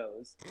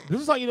Latinos.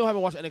 This is how you know I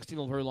haven't watched NXT in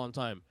a very long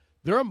time.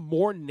 There are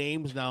more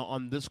names now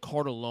on this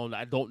card alone that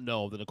I don't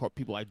know than the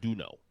people I do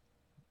know.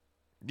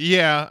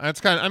 Yeah,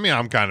 that's kind of. I mean,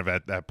 I'm kind of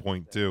at that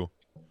point too.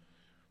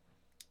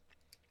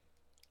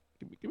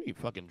 Give me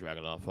fucking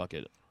Dragunov. Fuck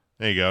it.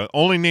 There you go.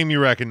 Only name you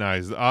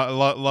recognize.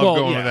 Love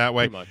going that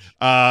way.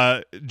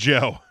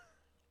 Joe.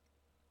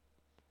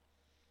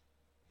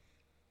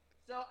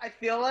 So I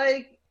feel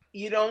like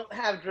you don't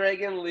have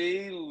Dragon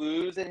Lee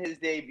lose in his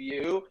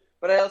debut,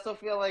 but I also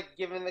feel like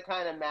given the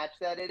kind of match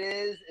that it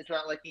is, it's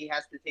not like he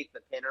has to take the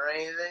pin or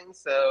anything.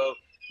 So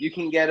you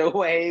can get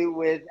away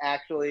with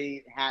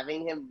actually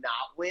having him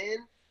not win.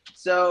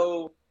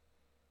 So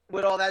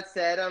with all that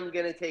said, I'm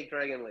going to take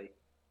Dragon Lee.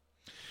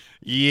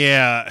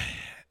 Yeah.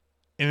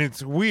 And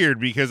it's weird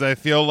because I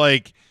feel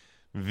like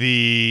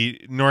the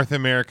North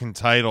American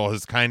title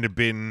has kind of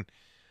been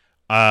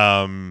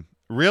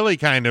really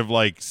kind of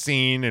like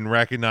seen and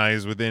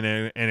recognized within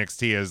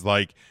NXT as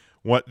like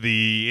what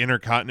the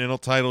Intercontinental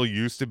title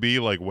used to be,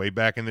 like way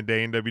back in the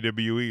day in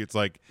WWE. It's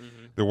like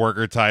the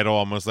worker title,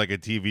 almost like a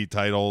TV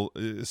title,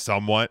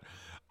 somewhat.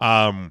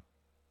 So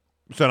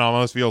it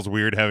almost feels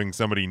weird having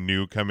somebody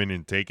new come in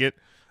and take it.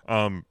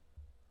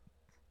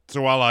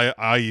 So while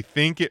I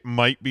think it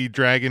might be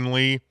Dragon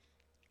Lee,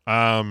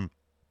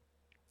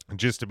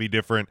 just to be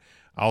different,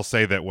 I'll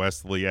say that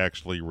Wesley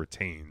actually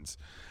retains.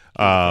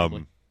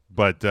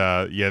 But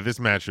yeah, this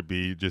match should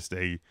be just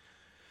a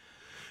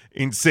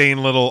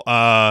insane little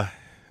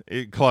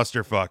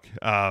clusterfuck.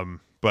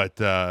 But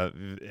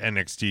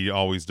NXT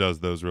always does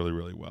those really,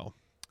 really well.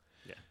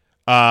 Yeah.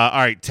 All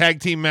right, tag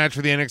team match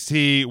for the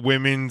NXT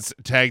women's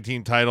tag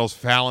team titles.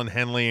 Fallon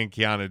Henley and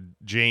Kiana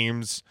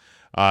James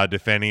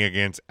defending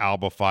against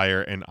Alba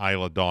Fire and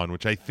Isla Dawn,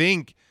 which I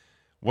think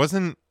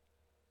weren't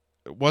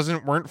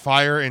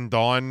Fire and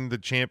Dawn the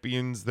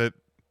champions that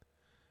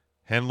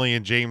Henley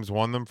and James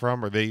won them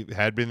from, or they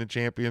had been the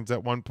champions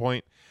at one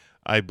point,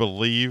 I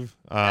believe.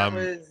 That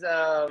was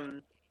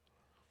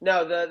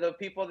no, the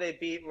people they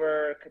beat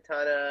were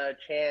Katana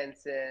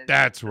Chance and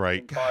that's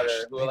right. Carter,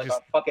 Gosh, who are like a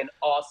fucking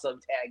awesome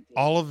tag team.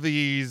 All of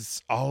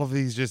these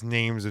just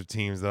names of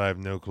teams that I have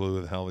no clue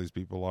who the hell these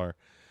people are.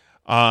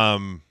 Let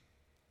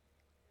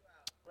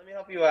me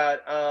help you out.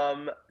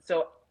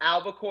 So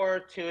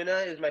albacore tuna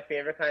is my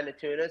favorite kind of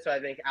tuna, so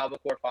I think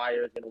albacore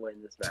Fire is going to win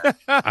this match.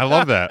 I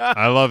love that.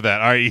 I love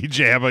that. All right,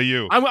 EJ, how about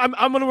you? I'm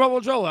going to roll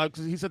with Joe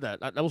because he said that.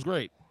 That was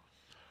great.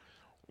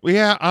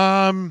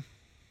 Yeah.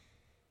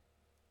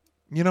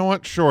 You know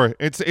what? Sure.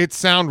 It's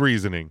sound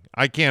reasoning.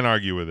 I can't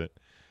argue with it.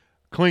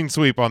 Clean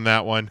sweep on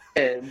that one.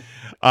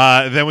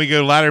 Then we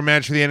go ladder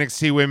match for the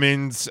NXT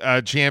Women's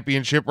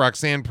Championship.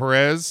 Roxanne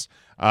Perez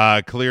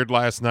cleared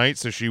last night,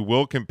 so she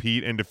will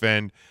compete and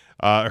defend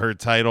her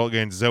title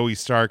against Zoe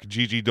Stark,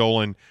 Gigi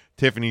Dolan,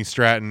 Tiffany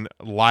Stratton,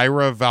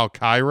 Lyra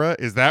Valkyra.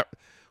 Is that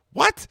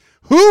what?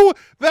 Who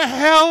the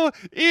hell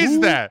is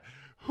that?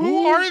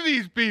 Who are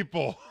these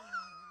people?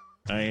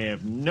 I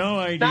have no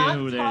idea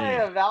who that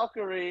Taya is.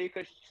 Valkyrie,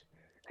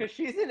 because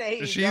she's in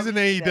AEW. She's in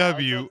now,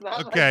 AEW. so it's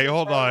not Okay, like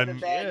hold she's on. throwing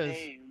a bad Yes.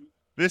 name.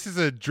 This is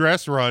a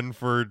dress run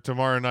for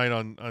tomorrow night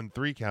on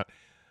 3 Count.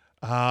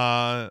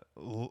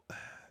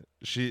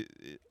 She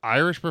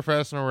Irish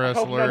professional I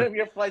hope none wrestler, of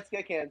your flights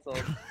get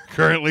canceled.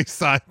 currently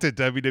signed to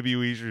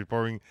WWE. She's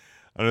performing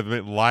under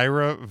the name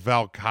Lyra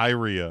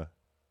Valkyria.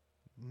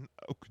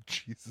 Oh,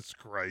 Jesus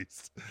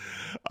Christ!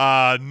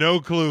 No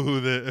clue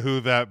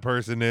who that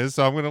person is.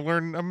 So I'm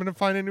gonna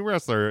find a new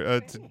wrestler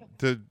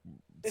to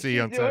Is see she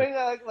on doing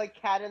Sunday. a like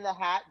Cat in the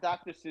Hat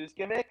Dr. Seuss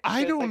gimmick?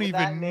 I Because, don't like, with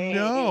that even name-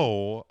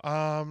 know.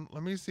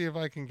 Let me see if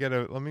I can get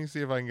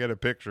a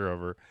picture of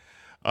her.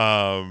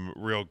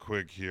 Real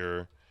quick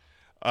here.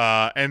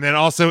 And then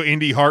also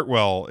Indy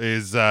Hartwell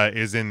is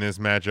in this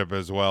matchup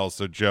as well.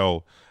 So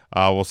Joe,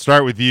 we'll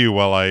start with you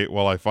while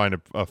I find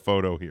a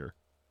photo here.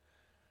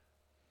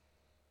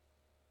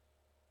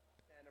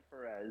 Santa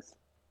Perez.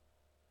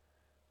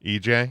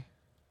 EJ.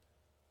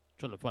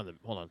 Trying to find them.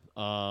 Hold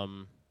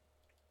on.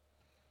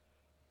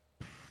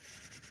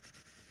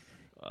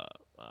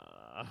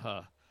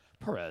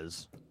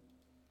 Perez.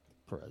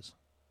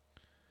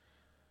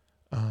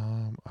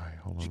 All right,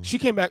 hold on. She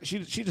came back. She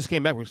just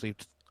came back recently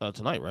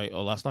tonight, right?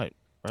 Or last night,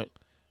 right?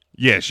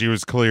 Yeah, she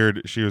was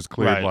cleared. She was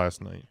cleared Right.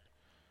 last night.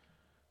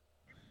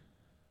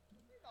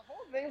 The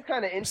whole thing's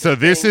kind of interesting. So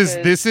this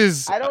because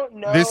is I don't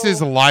know. this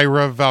is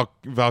Lyra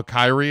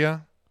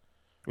Valkyria.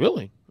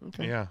 Really?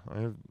 Okay. Yeah,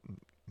 I have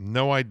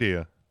no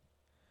idea.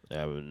 I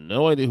have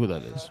no idea who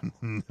that is.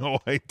 No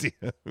idea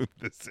who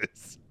this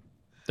is.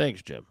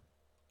 Thanks, Jim.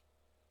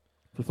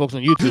 For folks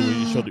on YouTube,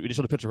 we just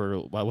showed a picture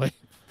of her, by the way.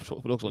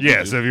 For folks on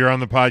Yeah, YouTube. so if you're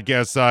on the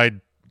podcast side,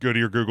 go to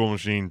your Google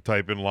machine,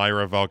 type in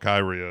Lyra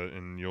Valkyria,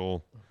 and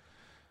you'll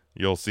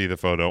see the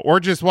photo. Or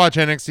just watch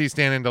NXT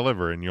Stand and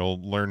Deliver, and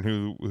you'll learn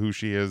who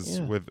she is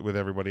Yeah. with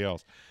everybody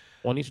else.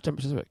 1 Eastern,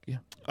 10 Pacific.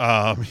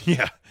 Yeah.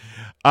 Yeah.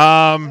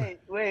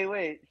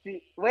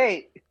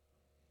 Wait.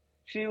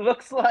 She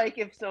looks like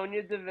if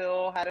Sonya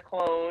Deville had a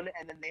clone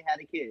and then they had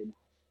a kid.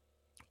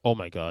 Oh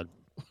my God.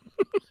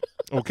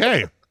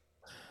 Okay.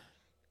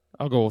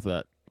 I'll go with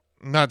that.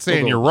 I'm not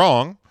saying go you're with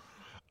wrong.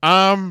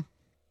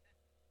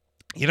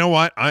 You know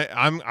what?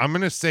 I'm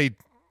gonna say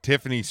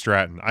Tiffany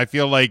Stratton. I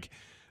feel like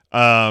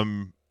all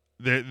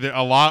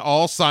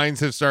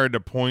signs have started to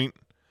point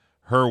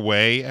her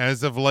way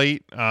as of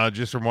late,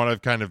 just from what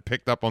I've kind of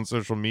picked up on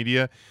social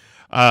media.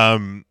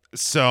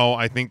 So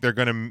I think they're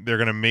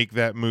gonna make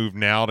that move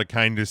now to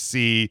kind of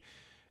see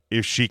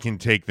if she can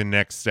take the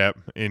next step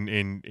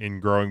in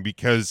growing,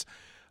 because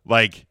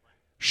like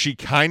she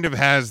kind of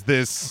has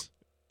this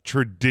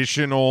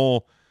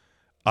traditional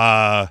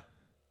like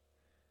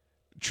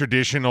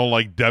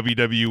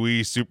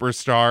WWE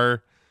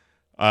superstar,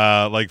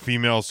 like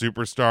female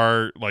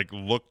superstar, like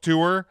look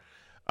to her.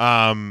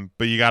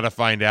 But you got to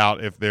find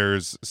out if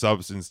there's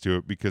substance to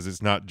it, because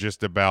it's not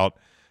just about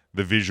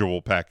the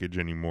visual package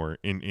anymore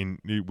with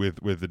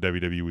the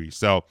WWE.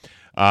 So,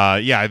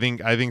 yeah, I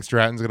think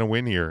Stratton's going to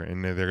win here,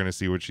 and they're going to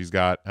see what she's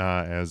got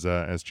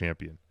as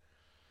champion.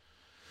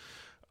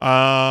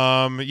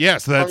 Yeah,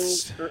 so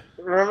that's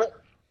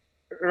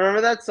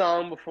remember that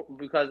song before,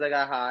 Because I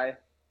Got High?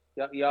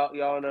 Y'all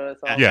know that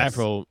song? Yes.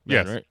 Afro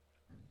Yes. Man, right?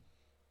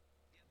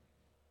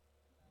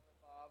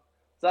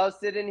 So I was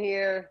sitting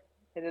here,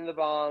 hitting the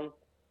bong,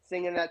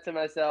 singing that to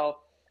myself,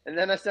 and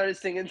then I started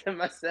singing to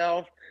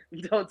myself,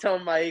 Don't Tell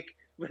Mike,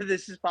 but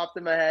this just popped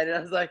in my head, and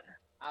I was like,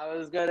 I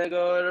was going to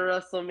go to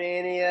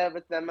WrestleMania,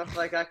 but then my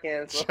flight got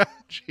canceled.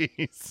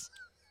 jeez.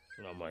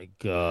 Oh my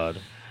God.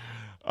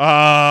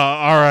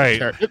 All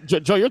right.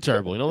 Joe, you're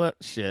terrible. You know that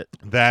shit.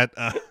 That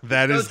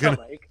is Don't tell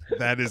gonna Mike.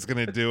 that is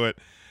gonna do it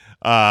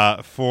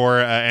for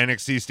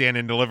NXT Stand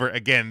and Deliver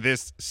again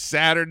this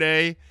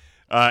Saturday,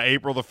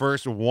 April the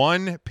 1st,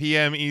 1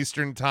 p.m.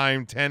 Eastern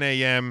Time, 10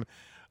 a.m.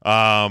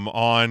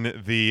 On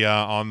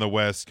the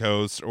West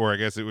Coast, or I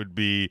guess it would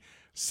be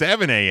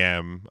 7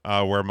 a.m.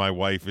 Where my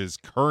wife is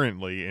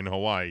currently in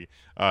Hawaii.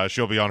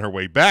 She'll be on her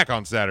way back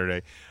on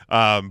Saturday,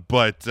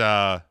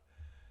 but.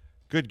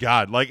 Good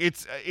God. Like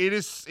it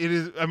is,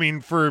 I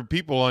mean, for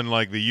people in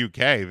like the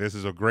UK, this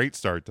is a great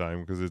start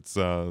time because it's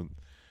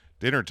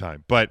dinner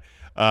time. But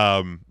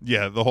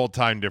yeah, the whole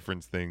time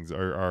difference things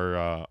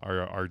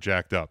are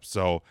jacked up.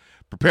 So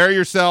prepare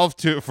yourself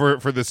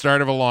for the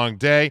start of a long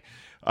day.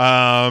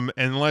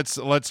 And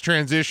let's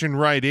transition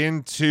right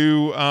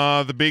into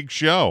the big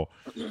show.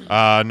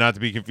 Not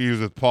to be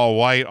confused with Paul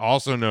White,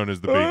 also known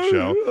as the Big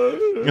Show.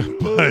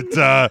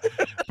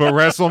 but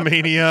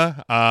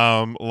WrestleMania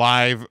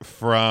live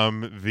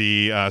from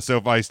the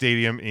SoFi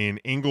Stadium in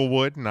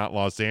Inglewood, not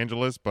Los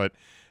Angeles, but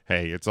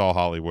hey, it's all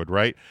Hollywood,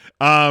 right?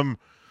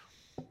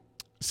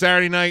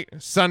 Saturday night,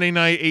 Sunday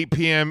night, 8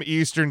 p.m.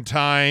 Eastern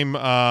Time,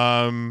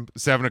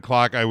 7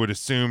 o'clock, I would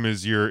assume,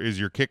 is your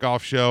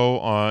kickoff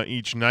show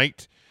each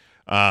night.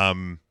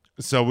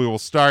 So we will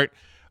start.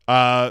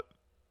 I'm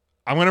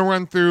going to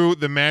run through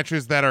the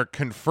matches that are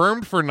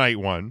confirmed for night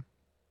one,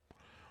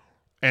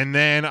 and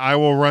then I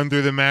will run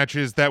through the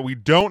matches that we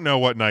don't know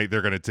what night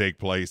they're going to take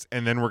place,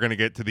 and then we're going to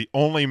get to the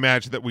only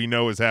match that we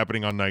know is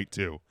happening on night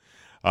two.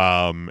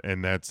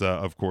 And that's,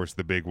 of course,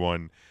 the big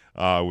one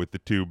with the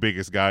two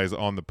biggest guys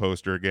on the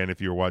poster, again,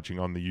 if you're watching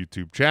on the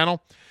YouTube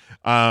channel.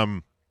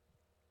 But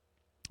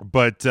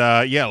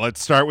yeah,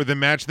 let's start with the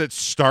match that's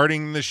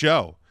starting the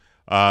show.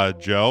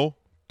 Joe,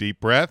 deep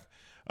breath.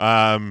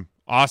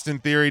 Austin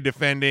Theory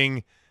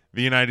defending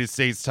the United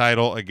States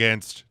title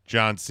against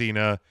John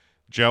Cena.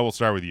 Joe, we'll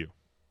start with you.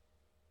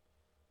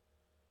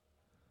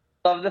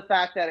 Love the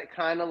fact that it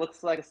kind of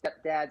looks like a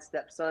stepdad,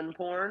 stepson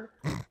porn.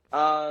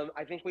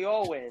 I think we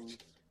all win, is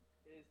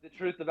the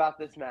truth about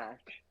this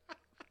match.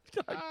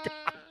 God,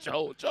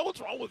 Joe,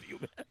 what's wrong with you,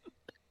 man?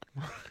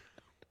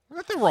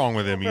 Nothing wrong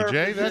with him,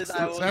 EJ.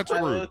 That's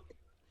rude.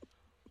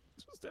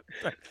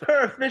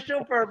 For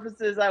official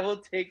purposes, I will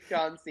take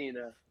John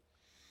Cena.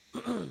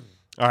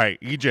 All right,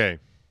 EJ.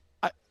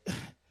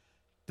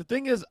 The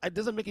thing is, it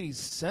doesn't make any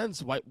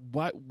sense.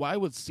 Why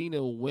would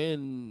Cena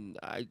win?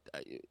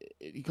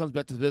 He comes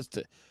back to this.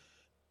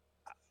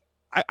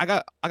 I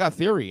got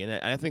Theory,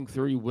 and I think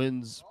Theory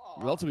wins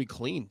relatively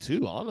clean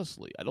too.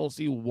 Honestly, I don't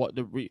see what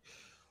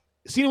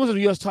Cena wins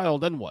the U.S. title.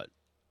 Then what?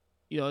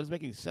 You know, it doesn't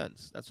make any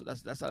sense.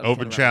 That's not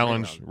open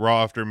challenge.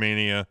 Raw after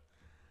Mania.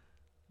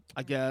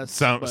 I guess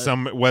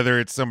some whether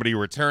it's somebody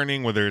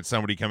returning, whether it's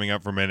somebody coming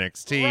up from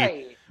NXT,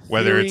 right.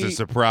 whether Theory, it's a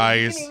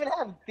surprise. You can even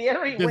have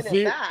Theory win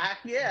it back.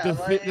 Yeah,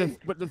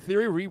 but the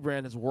Theory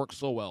rebrand has worked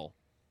so well.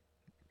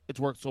 It's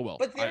worked so well.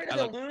 But Theory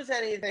doesn't lose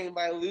anything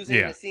by losing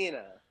to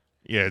Cena.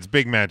 Yeah, it's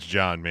big match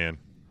John, man.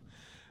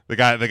 The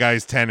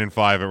guy's 10-5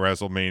 at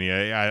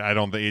WrestleMania. I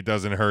don't think it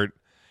doesn't hurt.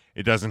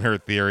 It doesn't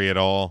hurt Theory at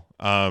all.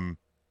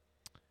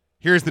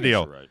 Here's the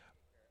deal. Right.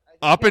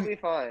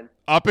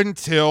 Up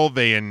until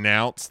they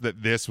announced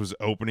that this was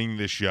opening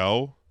the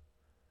show,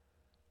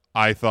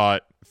 I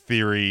thought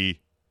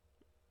Theory,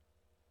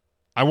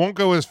 I won't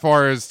go as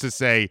far as to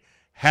say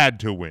had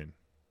to win,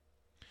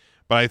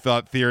 but I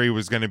thought Theory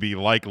was going to be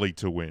likely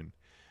to win.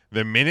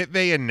 The minute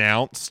they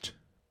announced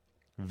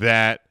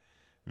that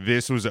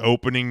this was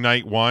opening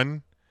night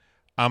one,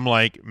 I'm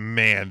like,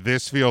 man,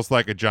 this feels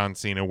like a John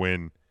Cena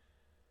win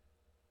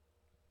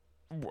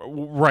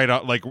right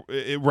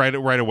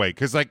away.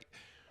 Because, like,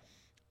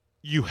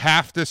 you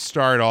have to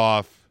start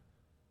off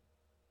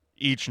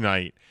each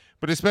night,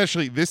 but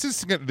especially this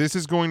is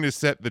going to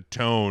set the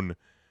tone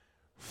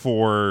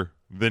for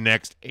the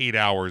next 8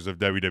 hours of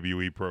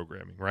WWE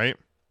programming, right?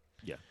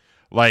 Yeah.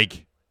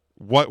 Like,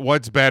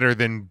 what's better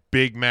than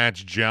Big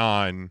Match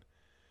John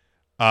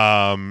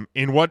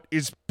in what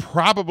is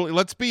probably,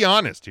 let's be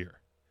honest here,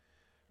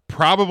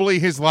 probably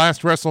his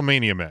last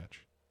WrestleMania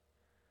match.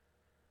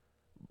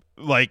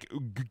 like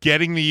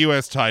getting the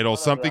U.S. title,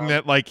 something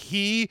know. that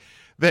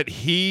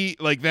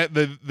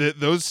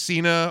those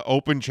Cena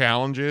Open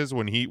challenges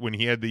when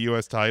he had the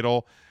U.S.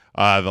 title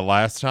the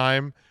last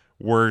time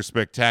were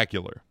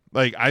spectacular.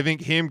 Like, I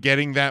think him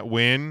getting that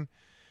win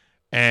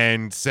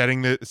and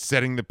setting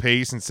the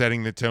pace and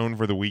setting the tone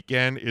for the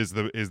weekend is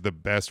the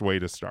best way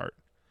to start.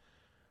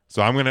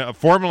 So I'm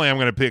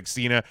gonna pick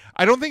Cena.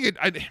 I don't think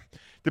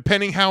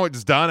depending how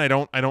it's done, I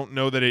don't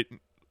know that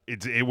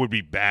it would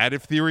be bad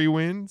if Theory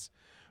wins,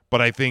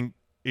 but I think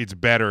it's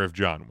better if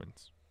John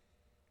wins.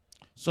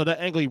 So that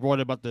angle you brought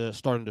about the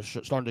starting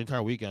the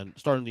entire weekend,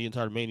 starting the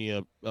entire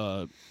Mania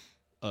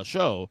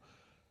show,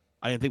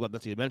 I didn't think about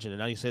that till you mentioned it.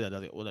 Now you say that,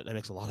 that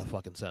makes a lot of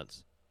fucking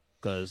sense.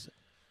 Because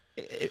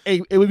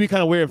it would be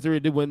kind of weird if Theory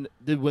did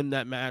win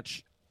that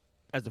match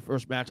as the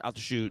first match out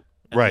the shoot,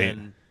 and right?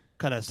 Then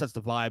kind of sets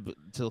the vibe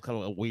to kind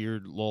of a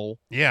weird lull.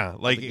 Yeah,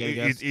 like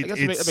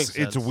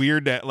it's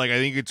weird that I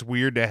think it's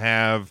weird to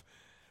have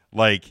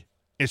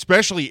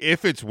especially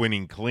if it's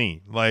winning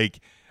clean, like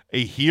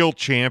a heel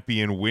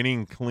champion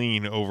winning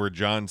clean over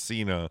John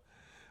Cena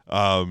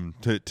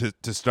to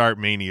start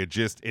Mania.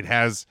 Just it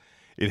has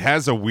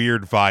a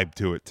weird vibe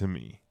to it to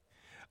me.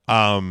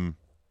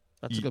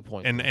 That's a good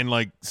point. And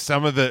like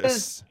some of the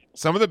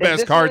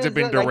best cards have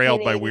been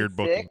derailed by weird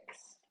booking.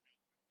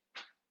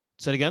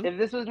 Say it again? If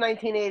this was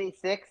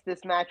 1986,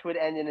 this match would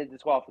end in a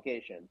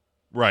disqualification.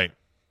 Right.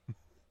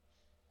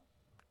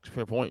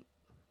 Fair point.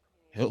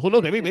 Who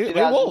knows? Maybe it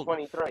will.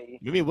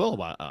 Maybe it will,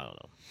 but I don't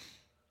know.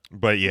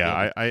 But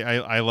yeah,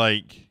 I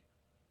like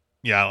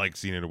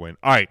Cena to win.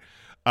 All right.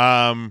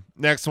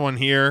 Next one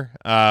here.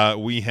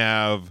 We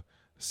have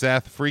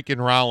Seth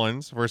freaking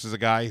Rollins versus a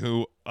guy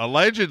who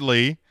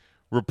reportedly,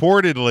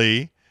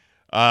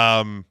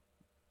 right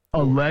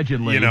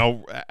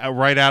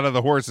out of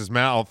the horse's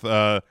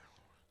mouth,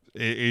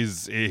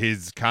 is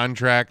his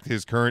contract,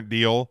 his current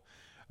deal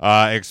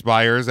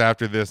expires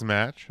after this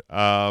match.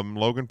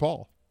 Logan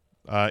Paul,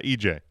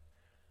 EJ.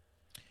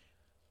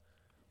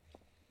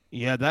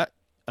 Yeah,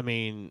 are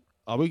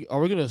we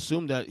going to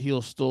assume that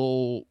he'll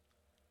still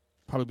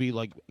probably be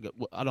I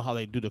don't know how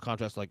they do the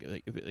contracts like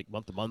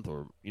month to month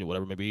or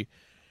whatever it may be,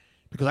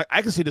 because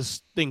I can see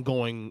this thing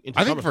going into.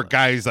 I think for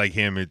guys like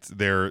him, it's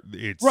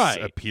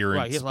right, appearance.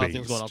 Right, he has a lot of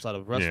things going outside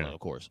of wrestling, of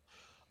course.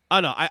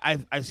 I know.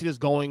 I see this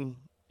going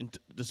into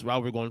this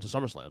route. We're going into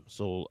SummerSlam,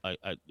 so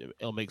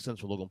it'll make sense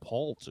for Logan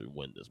Paul to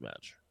win this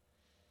match.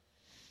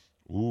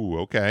 Ooh,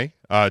 okay.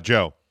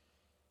 Joe.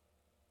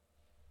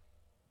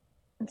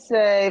 I'd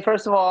say,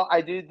 first of all, I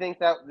do think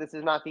that this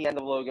is not the end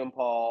of Logan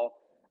Paul.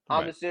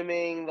 I'm Right.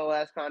 assuming the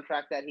last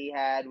contract that he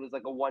had was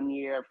like a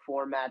 1-year,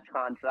 4-match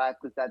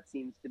contract, because that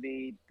seems to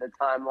be the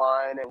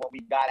timeline and what we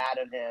got out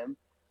of him.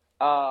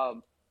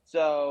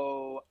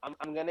 So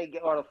I'm going to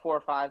get, or the 4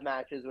 or 5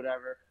 matches,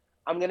 whatever.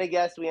 I'm going to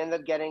guess we end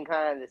up getting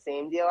kind of the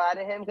same deal out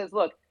of him, because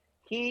look,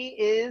 he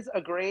is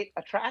a great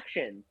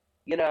attraction,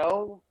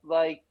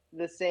 like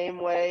the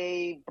same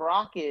way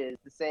Brock is,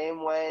 the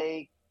same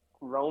way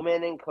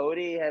Roman and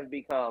Cody have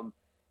become.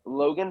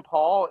 Logan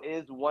Paul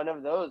is one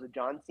of those.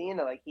 John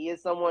Cena, he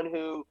is someone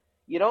who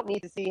you don't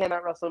need to see him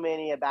at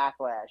WrestleMania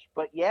Backlash,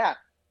 but yeah,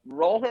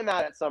 roll him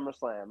out at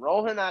SummerSlam,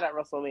 roll him out at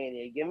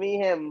WrestleMania. Give me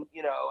him,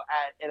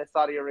 in a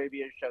Saudi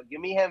Arabia show.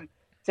 Give me him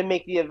to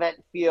make the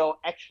event feel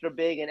extra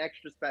big and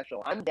extra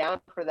special. I'm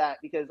down for that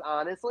because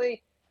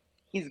honestly,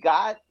 he's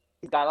got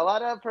a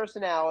lot of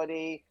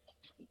personality.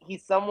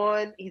 He's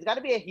got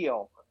to be a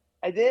heel.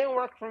 It didn't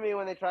work for me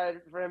when they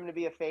tried for him to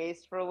be a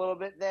face for a little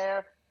bit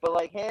there.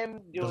 But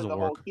him doing the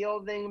whole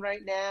heel thing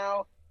right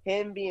now,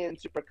 him being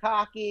super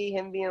cocky,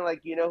 him being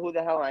who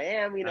the hell I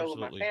am, who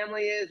my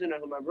family is, who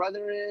my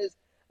brother is,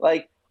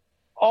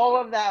 all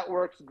of that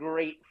works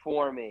great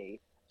for me.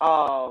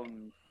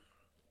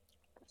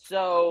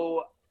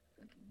 So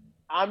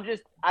I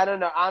don't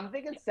know. I'm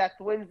thinking Seth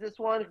wins this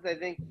one because I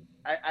think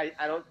I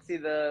don't see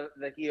the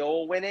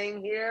heel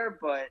winning here,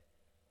 but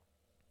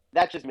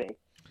that's just me.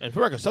 And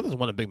for record, Seth hasn't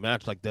won a big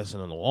match like this in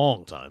a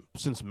long time.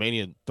 Since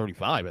Mania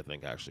 35, I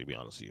think, actually, to be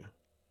honest with you.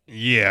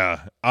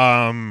 Yeah.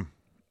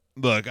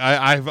 Look,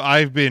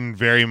 I've been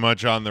very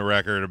much on the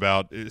record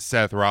about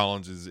Seth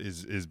Rollins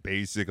is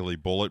basically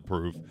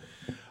bulletproof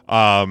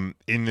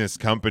in this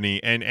company.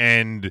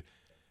 And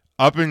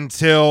up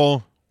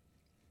until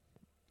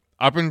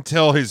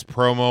his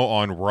promo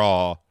on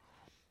Raw,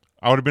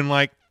 I would have been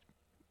like,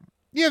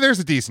 yeah, there's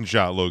a decent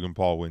shot Logan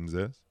Paul wins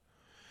this.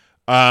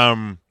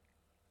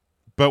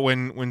 But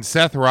when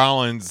Seth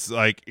Rollins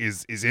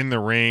is in the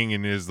ring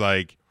and is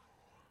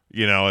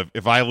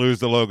if I lose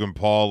to Logan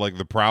Paul,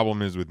 the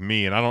problem is with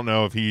me, and I don't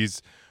know if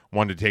he's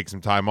wanted to take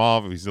some time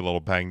off, if he's a little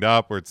banged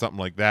up or it's something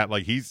like that.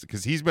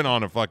 Because he's been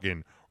on a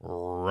fucking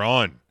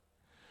run.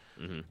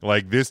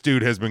 Mm-hmm. This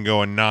dude has been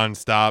going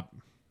nonstop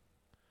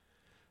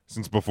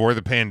since before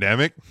the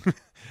pandemic.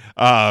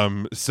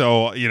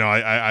 So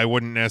I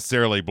wouldn't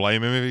necessarily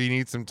blame him if he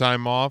needs some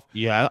time off.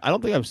 Yeah, I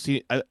don't think I've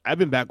seen. I've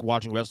been back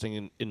watching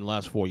wrestling in the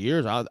last 4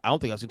 years. I don't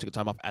think I've seen him take a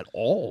time off at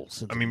all.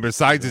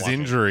 Besides his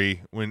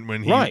injury when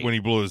he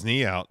blew his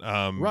knee out,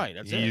 right.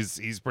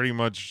 He's pretty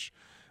much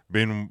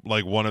been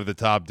like one of the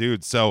top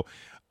dudes. So,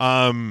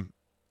 and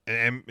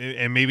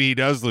maybe he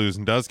does lose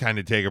and does kind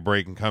of take a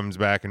break and comes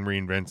back and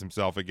reinvents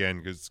himself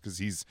again because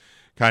he's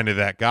kind of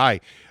that guy.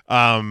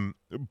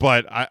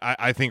 But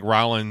I think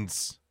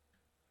Rollins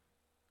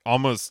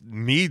almost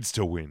needs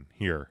to win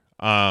here.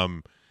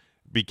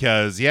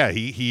 Because he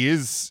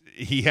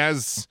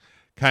has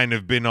kind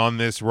of been on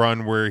this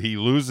run where he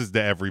loses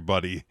to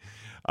everybody.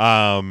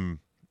 And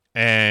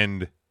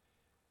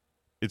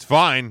it's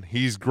fine.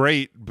 He's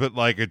great, but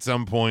like at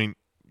some point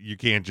you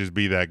can't just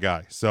be that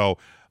guy. So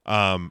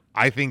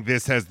I think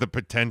this has the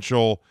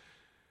potential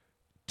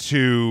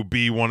to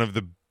be one of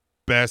the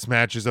best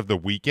matches of the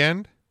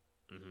weekend.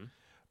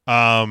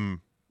 Mm-hmm.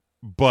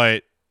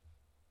 But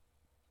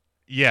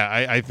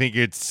yeah, I think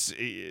it's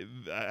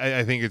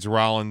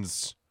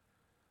Rollins.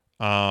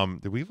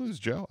 Did we lose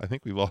Joe? I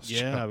think we lost Joe.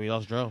 Yeah, we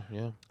lost Joe.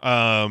 Yeah.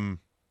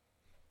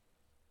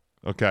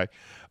 Okay.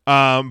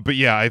 But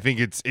yeah, I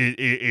think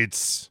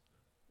it's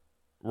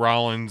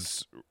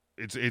Rollins.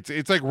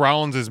 It's like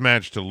Rollins'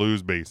 match to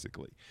lose,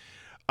 basically.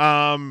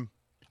 I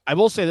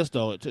will say this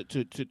though,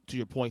 to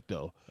your point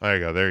though. There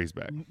you go. There he's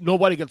back.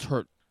 Nobody gets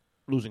hurt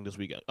losing this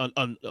weekend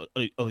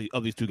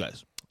of these two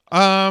guys.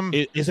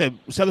 It's a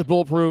Seth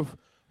bulletproof.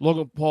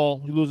 Logan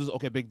Paul, he loses.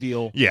 Okay, big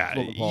deal.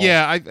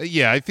 Yeah,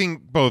 I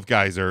think both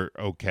guys are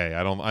okay.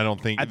 I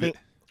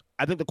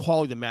think the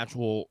quality of the match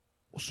will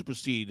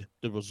supersede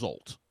the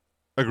result.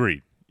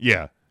 Agreed.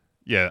 Yeah.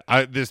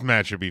 This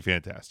match should be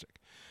fantastic.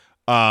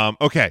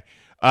 Okay.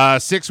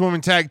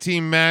 6-woman tag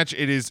team match.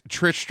 It is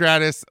Trish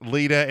Stratus,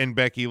 Lita, and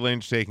Becky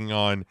Lynch taking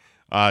on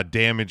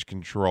Damage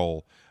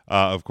Control.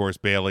 Of course,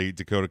 Bayley,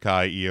 Dakota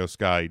Kai, Io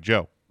Sky,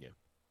 Joe.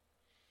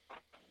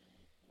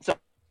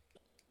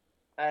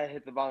 I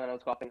hit the bong and I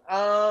was coughing.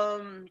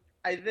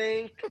 I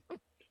think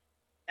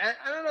I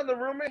don't know. The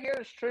rumor here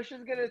is Trish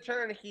is gonna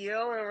turn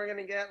heel and we're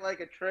gonna get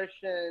like a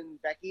Trish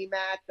and Becky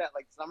match at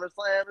like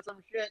SummerSlam or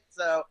some shit.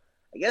 So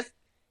I guess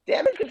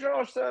Damage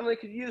Control certainly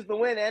could use the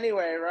win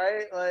anyway,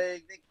 right?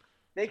 Like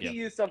they could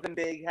use something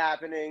big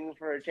happening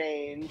for a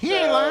change. He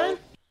ain't lying.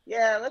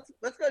 Yeah,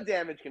 let's go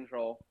Damage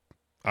Control.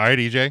 All right,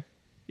 EJ.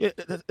 Yeah,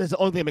 that's the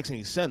only thing that makes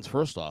any sense.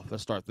 First off,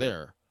 let's start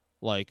there.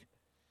 Like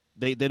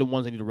they're the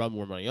ones that need to run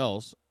more than anybody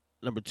else.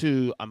 Number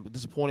two, I'm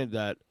disappointed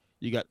that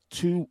you got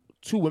two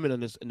women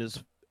in this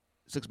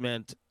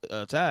 6-man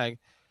tag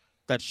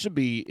that should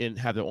be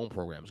have their own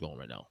programs going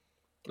right now.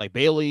 Like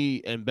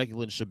Bayley and Becky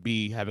Lynch should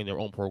be having their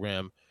own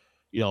program,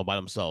 by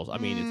themselves. I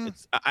mean,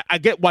 I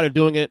get why they're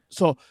doing it.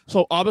 So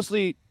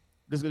obviously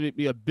there's going to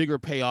be a bigger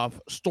payoff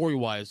story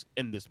wise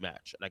in this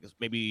match. And I guess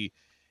maybe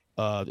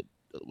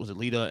was it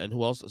Lita and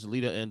who else? Was it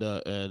Lita and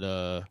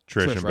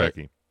Trish and right?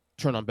 Becky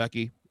turn on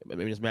Becky?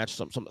 Maybe this match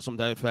some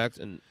that effect,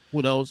 and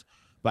who knows.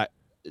 But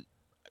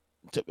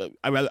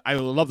I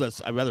love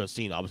this. I'd rather have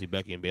seen obviously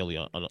Becky and Bayley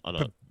on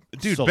a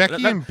dude. So,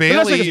 Becky and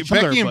Bayley.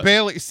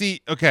 Bayley.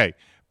 See, okay,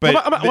 but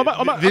I'm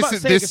not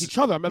saying against each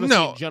other. I'm not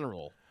saying in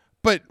general.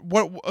 But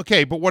what?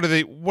 Okay, but what are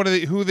they?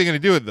 Who are they going to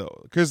do it though?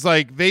 Because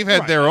like they've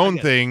had their own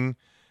thing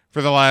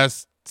for the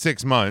last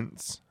 6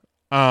 months.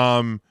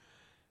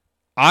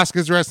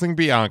 Asuka's wrestling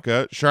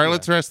Bianca.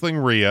 Charlotte's wrestling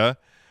Rhea.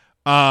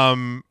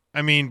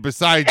 I mean,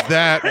 besides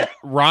that,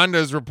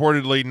 Ronda's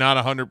reportedly not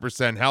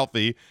 100%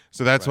 healthy,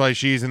 so that's why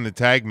she's in the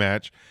tag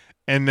match.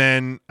 And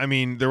then, I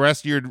mean, the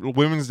rest of your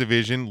women's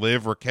division,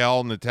 Liv,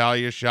 Raquel,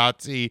 Natalya,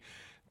 Shotzi,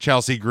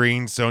 Chelsea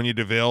Green, Sonya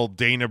Deville,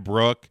 Dana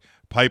Brooke,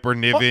 Piper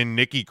Niven,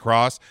 Nikki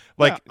Cross.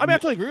 Like, I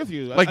totally agree with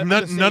you. Like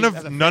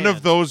none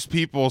of those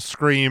people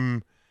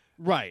scream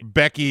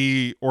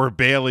Becky or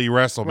Bayley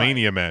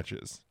WrestleMania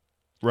matches,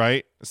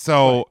 right?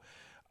 So. Right.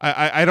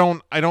 I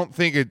don't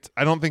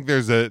think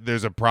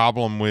there's a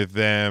problem with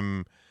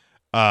them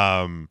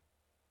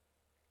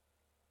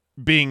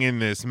being in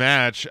this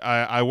match.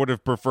 I would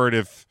have preferred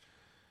if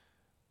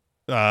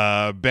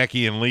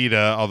Becky and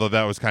Lita, although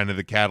that was kind of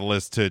the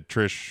catalyst to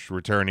Trish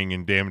returning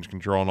and Damage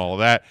Control and all of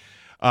that.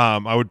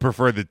 I would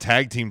prefer the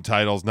tag team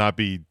titles not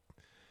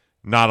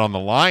on the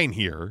line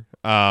here,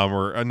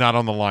 or not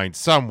on the line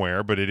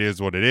somewhere, but it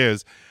is what it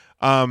is.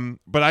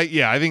 But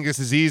I think this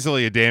is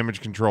easily a Damage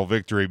Control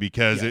victory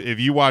because if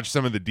you watch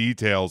some of the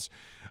details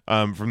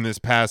from this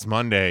past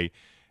Monday,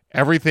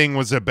 everything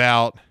was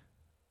about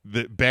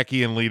the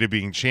Becky and Lita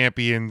being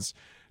champions.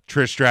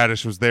 Trish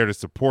Stratus was there to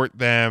support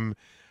them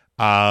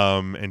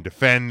and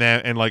defend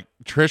them, and like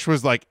Trish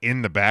was like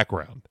in the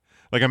background.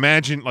 Like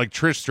imagine like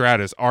Trish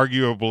Stratus,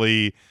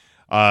 arguably,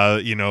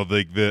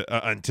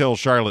 until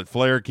Charlotte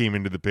Flair came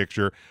into the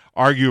picture,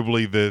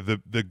 arguably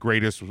the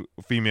greatest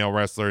female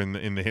wrestler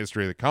in the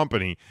history of the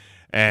company,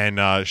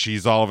 and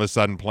she's all of a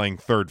sudden playing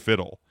third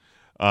fiddle.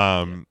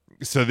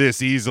 So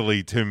this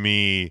easily to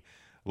me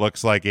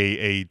looks like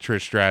a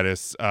Trish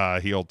Stratus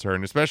heel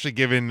turn, especially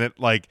given that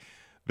like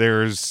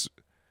there's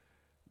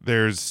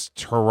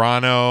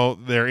Toronto.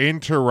 They're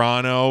in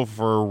Toronto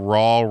for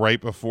Raw right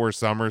before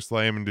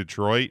SummerSlam in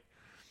Detroit.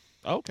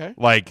 Okay,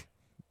 like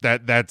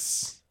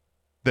that's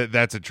a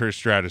Trish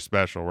Stratus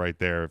special right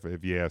there,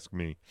 if you ask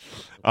me.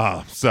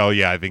 So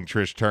yeah, I think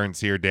Trish turns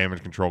here.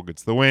 Damage Control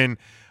gets the win.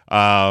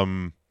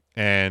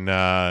 And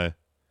yeah,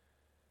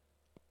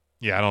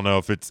 I don't know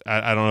if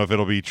I don't know if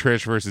it'll be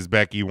Trish versus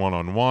Becky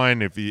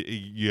 1-on-1. If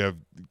you have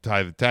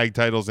the tag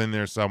titles in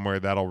there somewhere,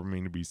 that'll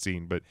remain to be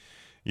seen. But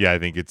yeah, I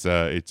think it's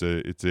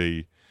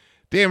a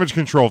damage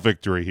control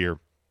victory here.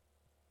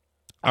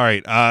 All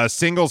right,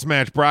 singles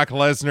match: Brock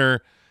Lesnar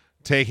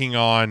taking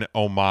on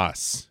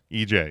Omos.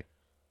 EJ.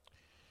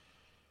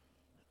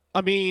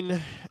 I mean,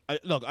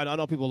 look, I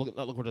know people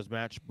look for this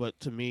match, but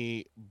to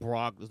me,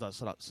 Brock does not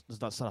set up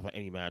for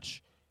any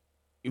match.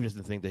 Even just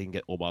to think they can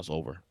get Omos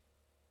over.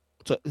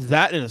 So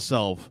that in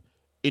itself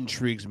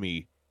intrigues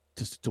me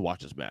to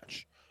watch this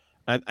match,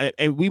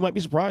 and we might be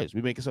surprised.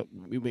 We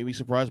may be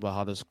surprised about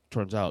how this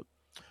turns out.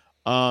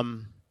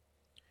 Omos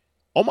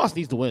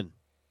needs to win.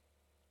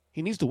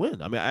 He needs to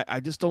win. I mean, I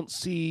just don't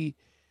see.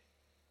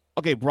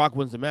 Okay, Brock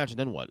wins the match, and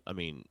then what? I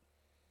mean,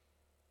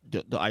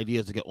 the idea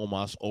is to get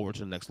Omos over to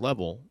the next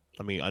level.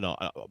 I mean, I know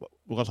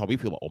that's how we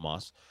feel about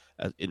Omos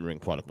as in-ring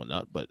product and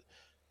whatnot, but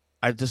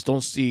I just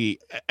don't see.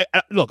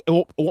 Look, it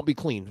won't be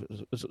clean.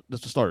 Just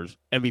the starters.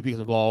 MVP gets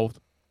involved.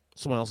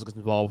 Someone else gets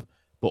involved,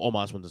 but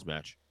Omos wins this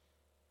match.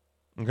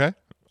 Okay,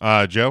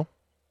 Joe.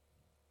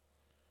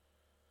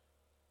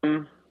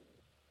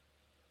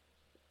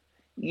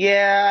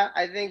 Yeah,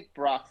 I think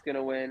Brock's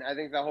gonna win. I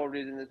think the whole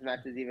reason this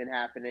match is even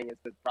happening is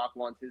because Brock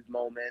wants his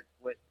moment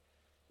with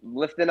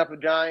lifting up a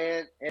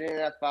giant, hitting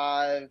it at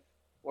 5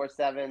 or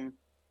 7.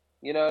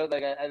 You know,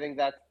 like I think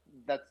that's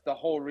the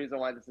whole reason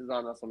why this is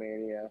on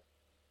WrestleMania.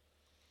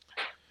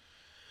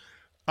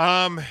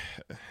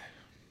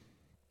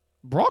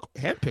 Brock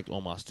handpicked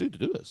Omos too to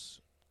do this.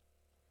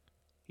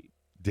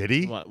 Did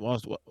he? From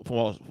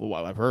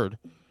what I've heard,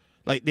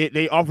 like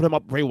they offered him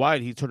up Bray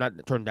Wyatt, he turned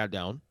that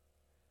down.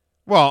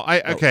 Well,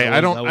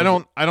 I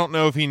don't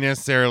know if he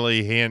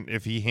necessarily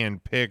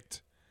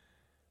handpicked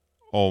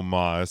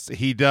Omos.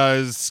 He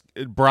does.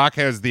 Brock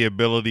has the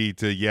ability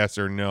to yes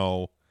or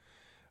no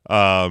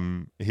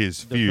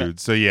his feud.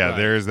 So yeah, right.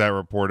 There is that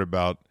report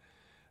about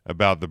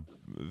the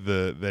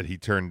that he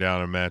turned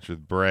down a match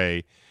with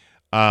Bray.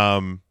 Yeah,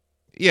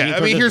 I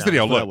mean, here's the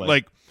deal. Look,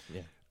 like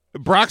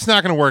Brock's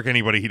not going to work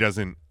anybody he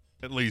doesn't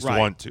at least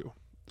want to.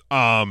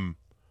 I'm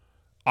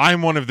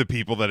one of the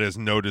people that has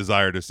no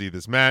desire to see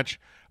this match.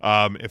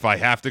 If I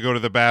have to go to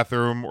the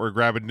bathroom or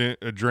grab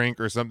a drink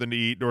or something to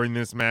eat during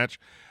this match,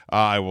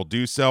 I will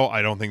do so.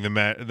 I don't think the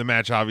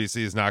match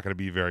obviously is not going to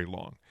be very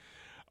long.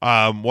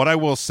 What I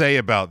will say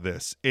about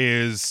this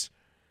is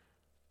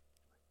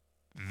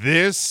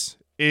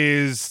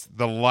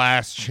the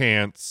last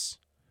chance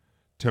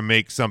to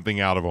make something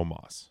out of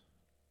Omos.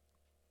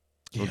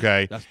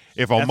 Okay,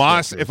 if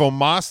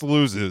Omos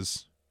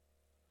loses,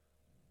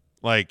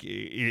 like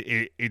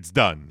it's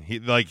done.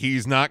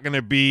 He's not going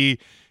to be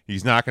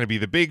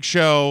the Big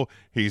Show.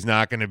 He's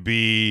not going to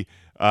be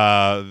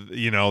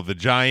the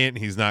Giant.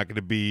 He's not going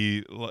to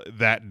be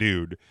that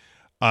dude.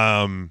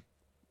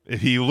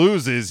 If he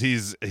loses,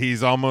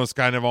 he's almost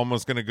going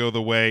to go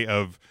the way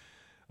of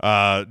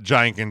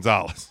Giant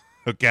Gonzalez.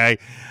 Okay,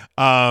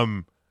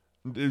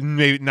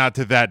 maybe not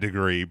to that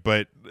degree,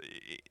 but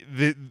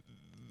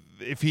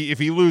if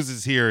he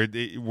loses here,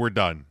 we're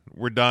done.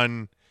 We're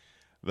done.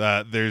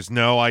 There's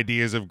no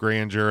ideas of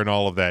grandeur and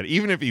all of that.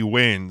 Even if he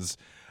wins,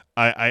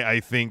 I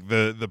think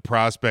the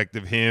prospect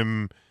of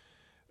him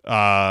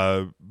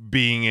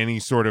being any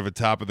sort of a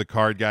top of the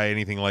card guy,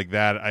 anything like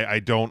that, I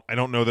don't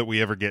know that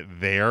we ever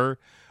get there.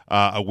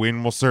 A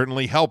win will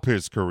certainly help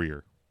his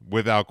career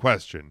without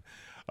question.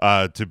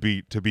 To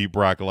beat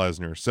Brock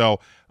Lesnar. So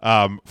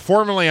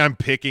formally, I'm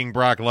picking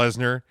Brock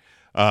Lesnar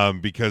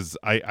because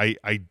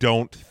I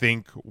don't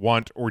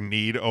want or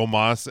need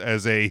Omos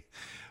as a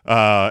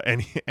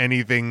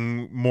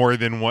anything more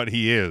than what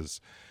he is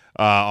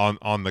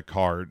on the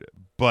card.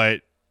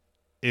 But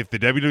if the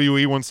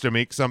WWE wants to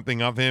make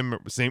something of him,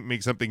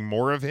 make something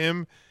more of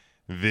him,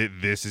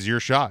 this is your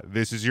shot.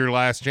 This is your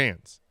last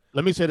chance.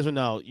 Let me say this right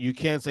now. You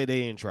can't say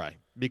they didn't try.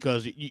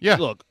 Because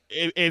look,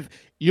 if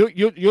you're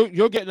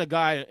getting a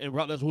guy in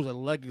Brock Lesnar who's a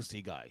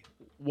legacy guy,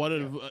 one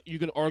of you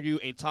can argue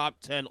a top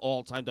 10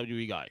 all-time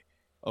WWE guy,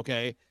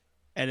 okay,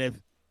 and if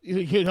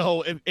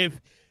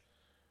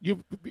you're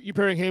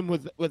pairing him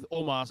with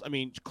Omos, I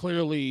mean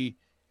clearly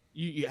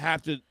you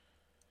have to.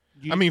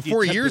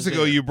 4 years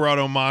ago you brought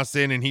Omos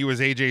in and he was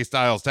AJ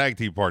Styles tag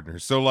team partner,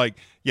 so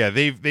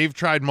they've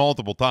tried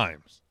multiple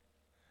times.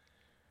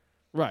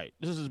 Right.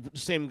 This is the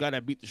same guy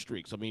that beat the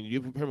Streaks. I mean,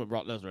 you compare him with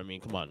Brock Lesnar. I mean,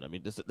 come on. I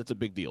mean, that's a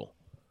big deal.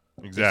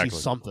 Exactly.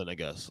 Something, I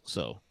guess.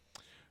 So,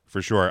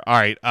 for sure. All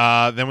right.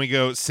 Then we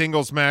go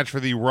singles match for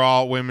the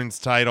Raw Women's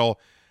title.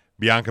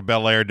 Bianca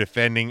Belair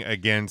defending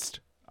against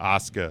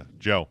Asuka.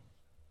 Joe.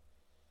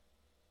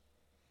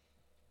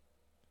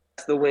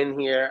 That's the win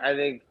here. I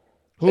think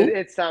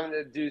it's time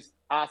to do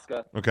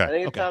Asuka. Okay. I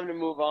think it's time to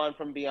move on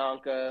from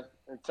Bianca.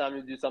 It's time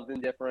to do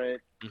something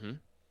different. Mm-hmm.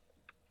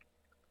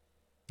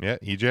 Yeah,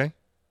 EJ?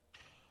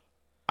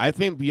 I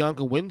think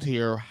Bianca wins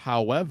here.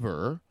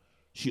 However,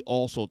 she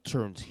also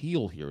turns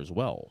heel here as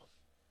well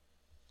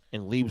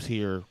and leaves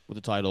here with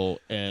the title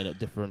and a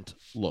different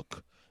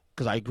look.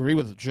 Because I agree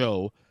with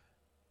Joe,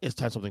 it's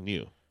time something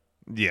new.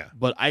 Yeah.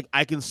 But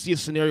I can see a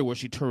scenario where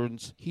she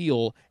turns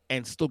heel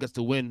and still gets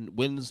to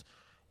wins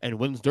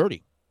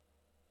dirty.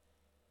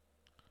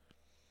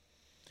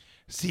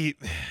 See,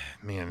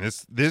 man,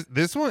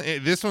 this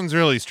one's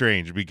really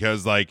strange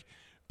because like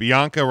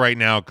Bianca right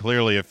now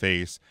clearly a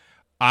face.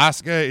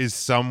 Asuka is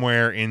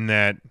somewhere in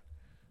that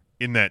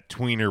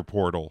tweener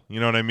portal. You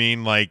know what I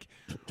mean? Like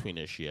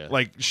Tweenish, yeah.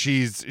 Like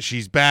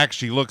she's back.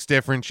 She looks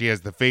different. She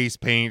has the face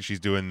paint. She's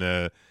doing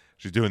the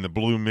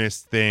blue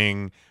mist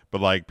thing.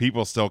 But like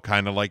people still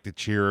kind of like to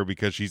cheer her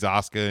because she's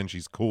Asuka and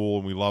she's cool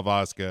and we love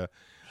Asuka.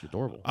 She's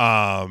adorable.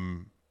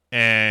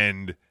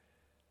 And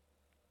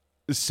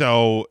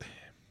so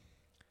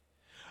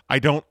I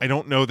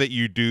don't know that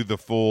you do the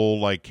full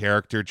like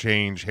character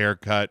change,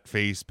 haircut,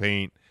 face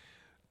paint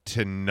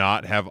to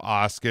not have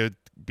Asuka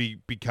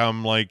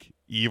become like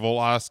evil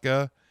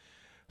Asuka.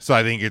 So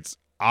I think it's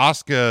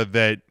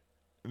Asuka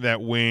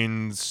that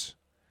wins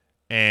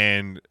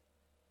and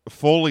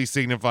fully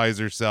signifies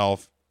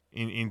herself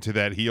into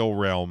that heel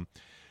realm.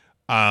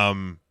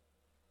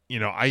 You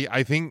know,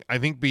 I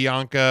think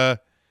Bianca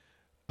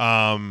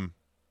can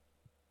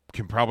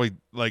probably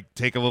like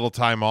take a little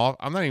time off.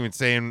 I'm not even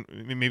saying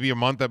maybe a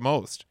month at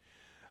most.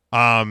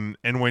 And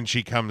when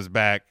she comes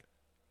back,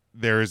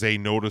 there is a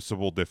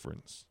noticeable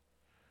difference.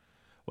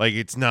 Like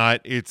it's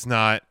not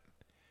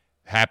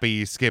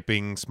happy,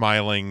 skipping,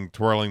 smiling,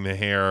 twirling the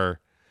hair.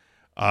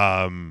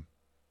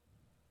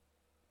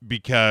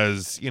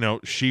 Because, you know,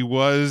 she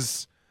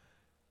was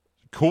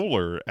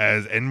cooler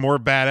and more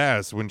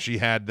badass when she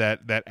had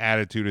that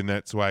attitude and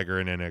that swagger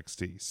in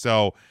NXT.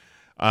 So,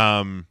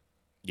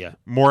 yeah,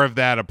 more of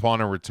that upon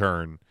a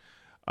return.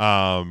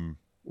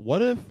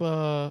 What if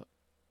we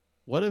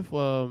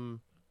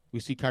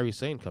see Kairi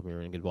Sane come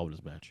here and get involved in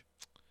this match?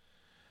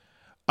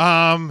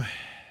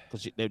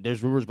 Because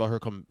there's rumors about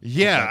her come.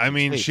 Yeah, I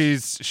mean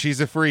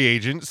she's a free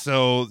agent,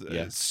 so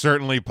it's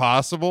certainly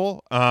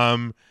possible.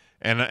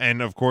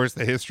 And of course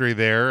the history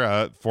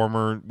there,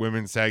 former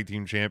women's tag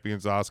team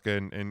champions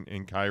Asuka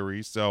and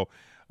Kairi. So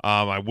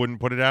I wouldn't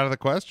put it out of the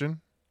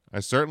question. I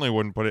certainly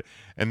wouldn't put it.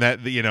 And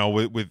that, you know,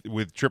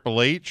 with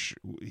Triple H,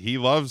 he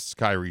loves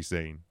Kairi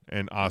Sane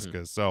and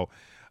Asuka. So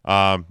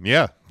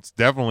yeah, it's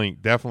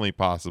definitely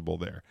possible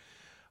there.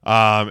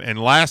 And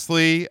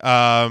lastly,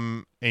 a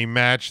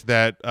match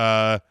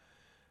that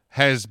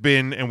has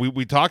been, and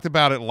we talked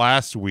about it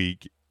last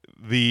week.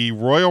 The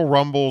Royal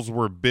Rumbles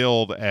were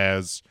billed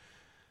as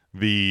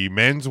the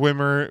men's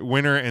winner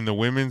and the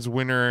women's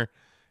winner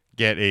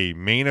get a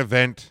main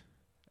event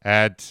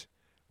at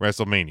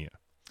WrestleMania.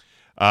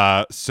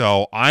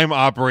 So I'm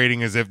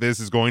operating as if this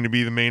is going to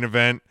be the main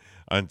event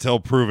until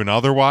proven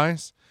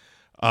otherwise.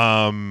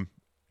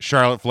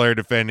 Charlotte Flair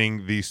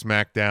defending the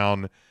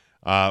SmackDown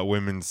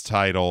women's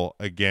title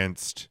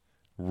against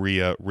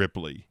Rhea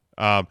Ripley.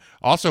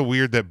 Also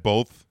weird that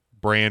both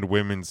brand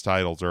women's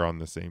titles are on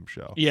the same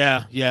show.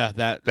 Yeah,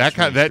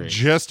 that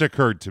just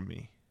occurred to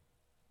me.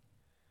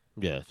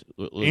 Yeah,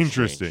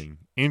 interesting.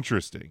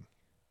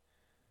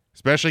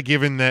 Especially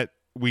given that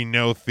we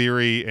know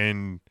Theory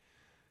and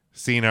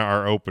Cena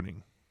are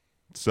opening.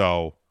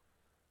 So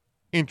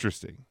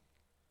interesting.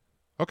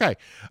 Okay.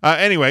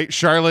 Anyway,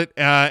 Charlotte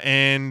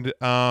and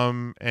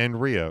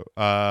Rhea.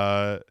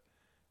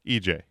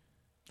 EJ.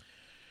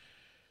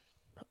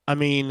 I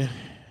mean,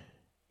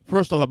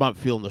 first off, I'm not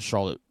feeling the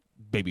Charlotte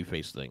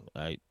babyface thing.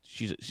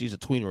 She's a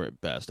tweener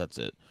at best. That's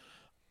it.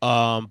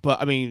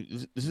 But I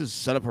mean, this is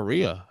set up for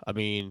Rhea. I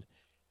mean,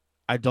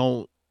 I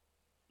don't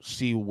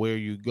see where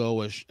you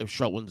go if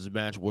Charlotte wins the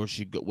match. Where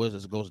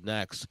this goes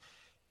next.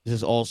 This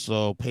is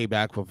also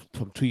payback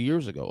from 2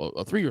 years ago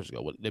or 3 years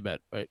ago when they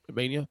met, right?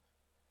 Mania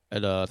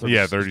at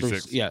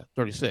 36.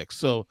 36.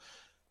 So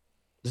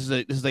this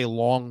is a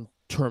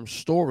long-term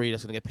story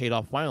that's going to get paid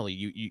off finally.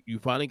 You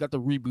finally got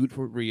the reboot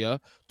for Rhea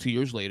 2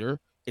 years later.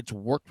 It's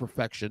worked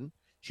perfection.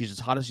 She's as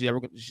hot as she's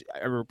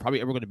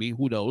probably ever going to be.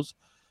 Who knows?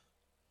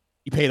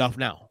 You pay it off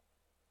now,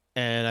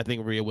 and I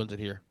think Rhea wins it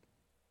here.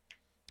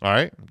 All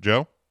right,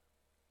 Joe.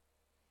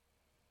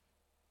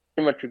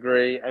 Pretty much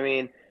agree. I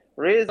mean,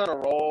 Rhea's on a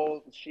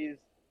roll. She's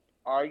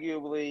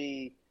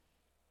arguably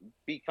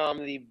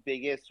become the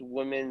biggest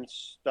women's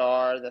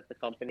star that the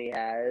company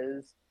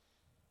has.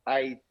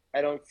 I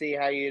don't see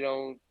how you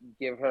don't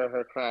give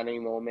her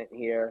crowning moment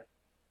here.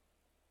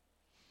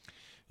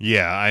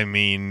 Yeah, I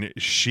mean,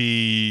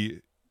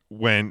 she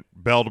went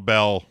bell to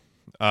bell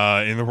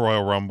in the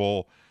Royal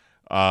Rumble.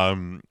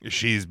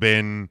 She's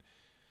been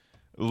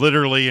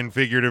literally and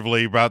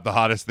figuratively about the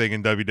hottest thing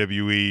in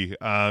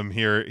WWE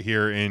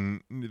here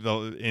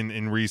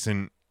in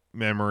recent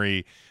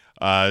memory.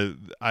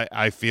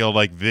 I feel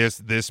like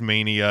this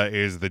Mania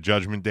is the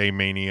Judgment Day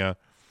Mania.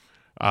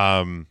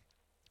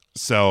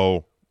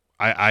 So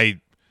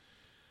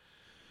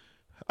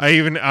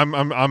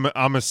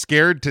I'm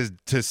scared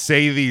to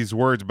say these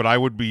words, but I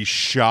would be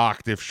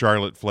shocked if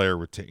Charlotte Flair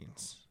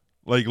retains.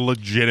 Like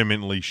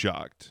legitimately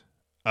shocked.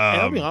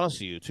 And I'll be honest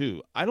with you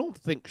too. I don't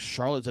think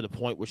Charlotte's at a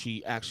point where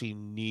she actually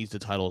needs the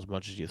title as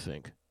much as you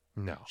think.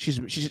 No, she's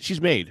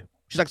made.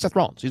 She's like Seth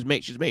Rollins. She's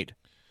made.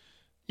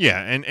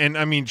 Yeah, and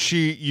I mean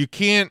you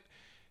can't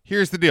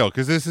here's the deal,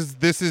 because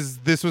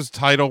this was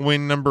title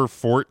win number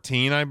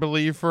 14, I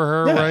believe, for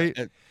her,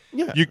 right?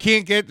 Yeah. You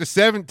can't get to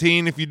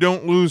 17 if you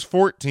don't lose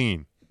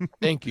 14.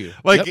 Thank you.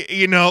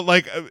 You know,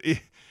 like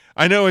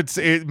I know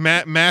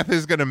math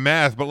is gonna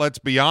math, but let's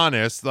be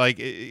honest. Like,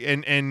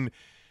 and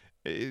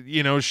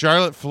you know,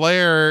 Charlotte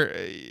Flair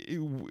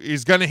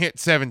is gonna hit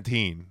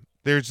 17.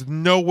 There's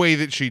no way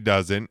that she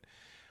doesn't.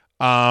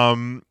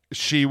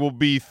 She will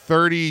be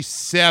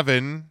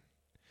 37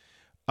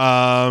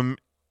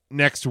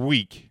 next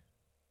week.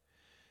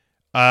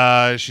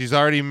 She's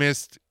already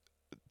missed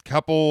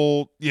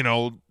couple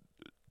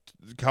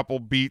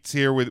beats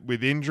here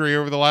with injury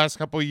over the last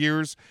couple of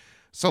years.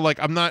 So like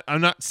I'm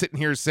not sitting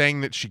here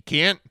saying that she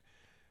can't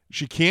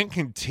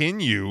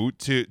continue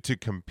to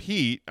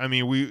compete. I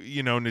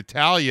mean,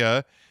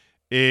 Natalya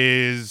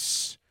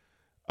is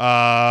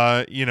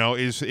 40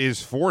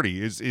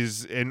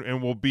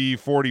 and will be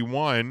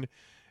 41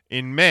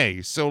 in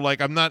May. So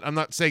like I'm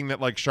not saying that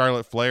like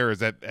Charlotte Flair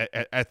is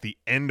at the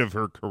end of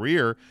her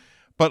career,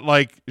 but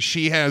like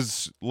she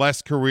has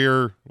less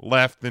career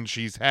left than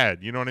she's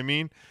had. You know what I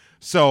mean?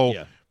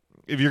 So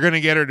if you're going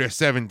to get her to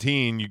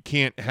 17, you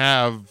can't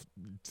have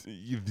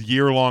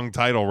year-long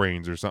title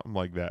reigns or something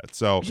like that.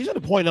 So she's at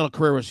a point in her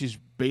career where she's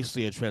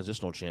basically a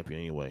transitional champion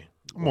anyway.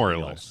 More or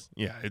less.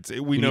 Yeah,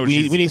 we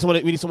need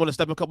someone to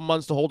step in a couple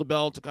months to hold the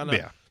belt to kind of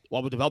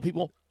while we develop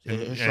people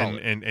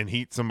and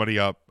heat somebody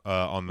up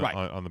on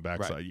the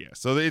backside. Right. Yeah.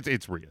 So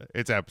it's Rhea.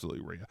 It's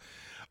absolutely Rhea.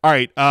 All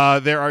right,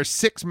 there are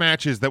 6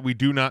 matches that we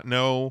do not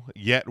know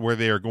yet where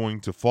they are going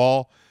to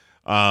fall.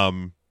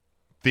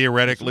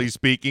 Theoretically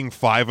speaking,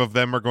 5 of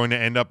them are going to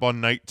end up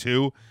on night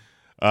 2.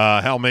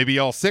 Hell, maybe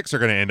all 6 are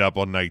going to end up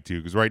on night 2,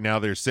 because right now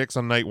there's 6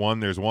 on night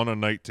 1, there's 1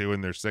 on night 2,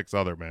 and there's 6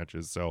 other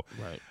matches. So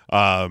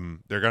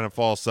they're going to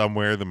fall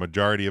somewhere, the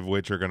majority of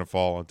which are going to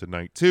fall onto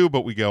night 2,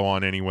 but we go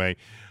on anyway.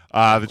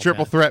 The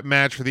triple threat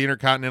match for the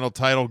Intercontinental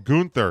title,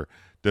 Gunther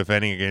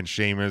defending against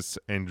Sheamus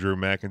and Drew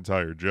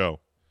McIntyre.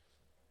 Joe.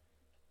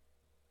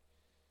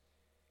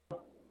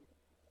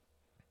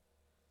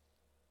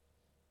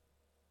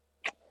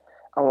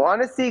 I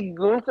want to see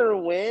Gunther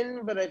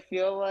win, but I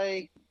feel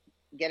like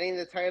getting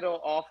the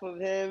title off of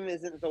him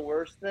isn't the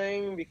worst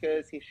thing,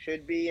 because he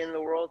should be in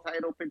the world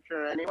title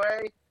picture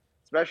anyway,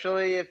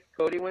 especially if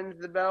Cody wins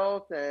the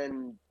belt,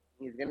 and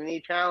he's going to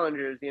need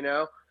challengers, you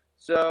know?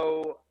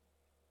 So,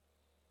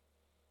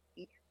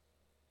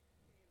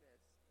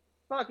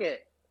 fuck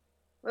it.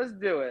 Let's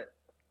do it.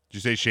 Did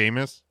you say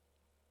Sheamus?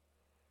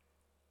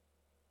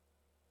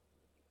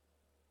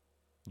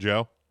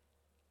 Joe?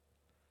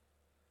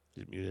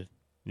 He's muted.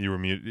 You were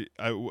muted.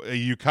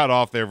 You cut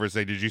off there for a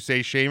second. Did you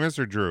say Sheamus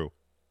or Drew?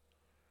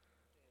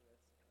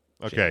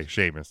 Okay,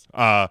 Sheamus.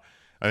 I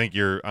think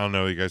I don't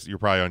know, you guys, you're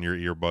probably on your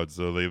earbuds,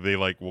 so they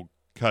like will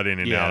cut in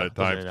and out at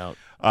times.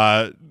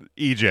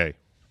 EJ.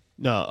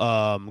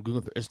 No,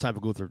 it's time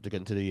for Gunther to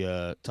get into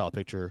the top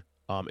picture.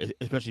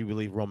 Especially if we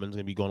believe Roman's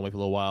going to be going away for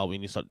a little while. We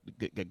need to start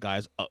get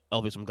guys,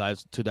 elevate some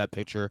guys to that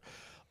picture.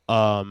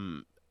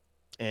 And,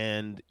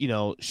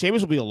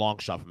 Sheamus will be a long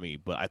shot for me,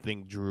 but I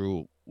think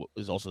Drew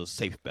is also a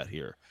safe bet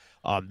here.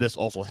 This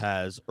also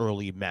has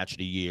early match of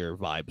the year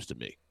vibes to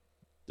me.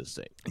 This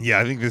thing. Yeah,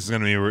 I think this is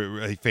going to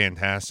be a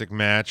fantastic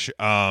match.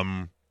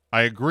 I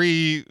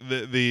agree.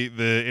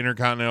 The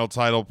Intercontinental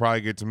title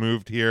probably gets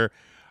moved here,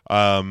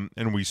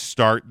 and we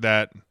start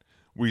that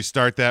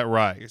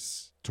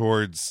rise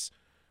towards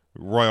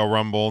Royal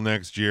Rumble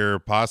next year,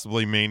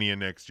 possibly Mania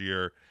next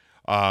year,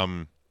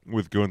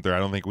 with Gunther. I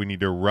don't think we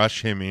need to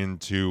rush him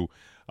into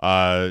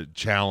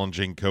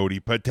challenging Cody.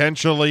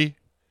 Potentially.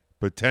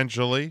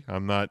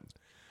 I'm not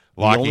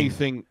locking. The only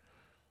thing,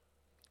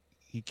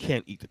 he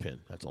can't eat the pin.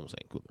 That's all I'm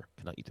saying. Gunther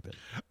cannot eat the pin.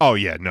 Oh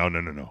yeah,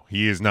 no.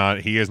 He is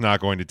not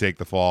going to take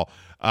the fall.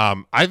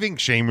 I think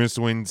Sheamus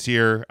wins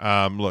here.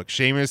 Look,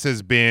 Sheamus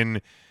has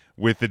been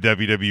with the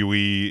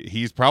WWE.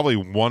 He's probably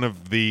one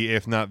of the,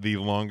 if not the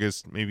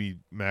longest, maybe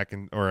not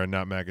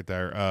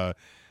McIntyre.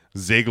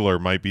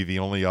 Ziggler might be the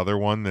only other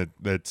one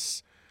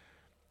that's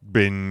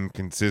been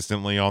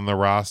consistently on the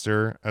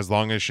roster as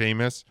long as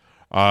Sheamus.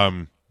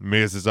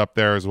 Miz is up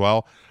there as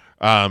well.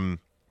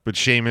 But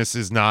Sheamus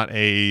is not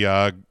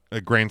a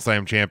Grand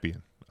Slam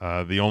champion.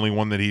 The only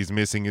one that he's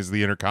missing is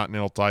the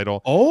Intercontinental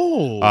title.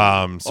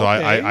 So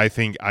okay. I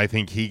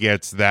think he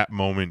gets that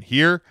moment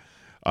here.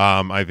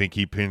 I think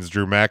he pins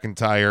Drew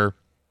McIntyre.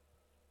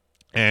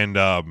 And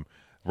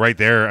right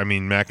there, I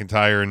mean,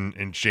 McIntyre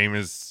and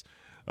Sheamus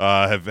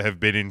have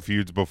been in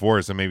feuds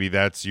before, so maybe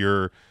that's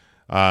your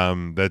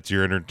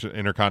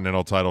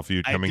Intercontinental title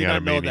feud coming out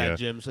of Mania. I did not know that,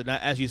 Jim. So now,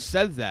 as you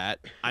said that,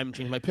 I'm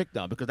changing my pick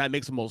now, because that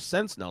makes the most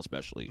sense now,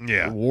 especially.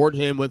 Yeah. Reward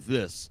him with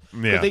this.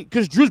 Yeah.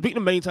 Because Drew's beaten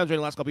him many times during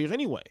the last couple of years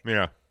anyway.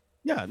 Yeah.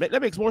 Yeah,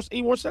 that makes more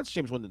sense.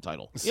 James win the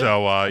title.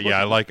 So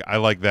I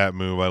like that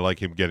move. I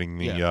like him getting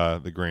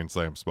the Grand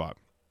Slam spot.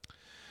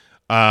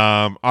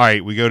 All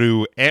right, we go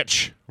to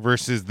Edge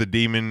versus the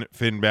Demon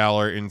Finn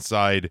Balor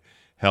inside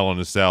Hell in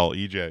a Cell.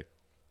 EJ.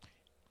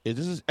 Is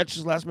this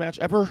Edge's last match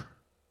ever?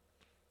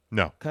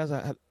 No.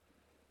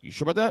 You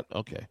sure about that?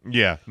 Okay.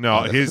 Yeah,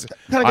 no, his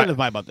kind of getting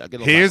the vibe about that.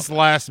 His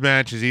last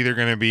match is either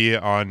going to be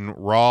on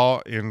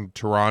Raw in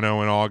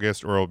Toronto in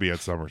August, or it'll be at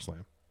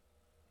SummerSlam.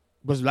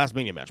 Was the last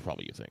Mania match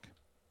probably? You think?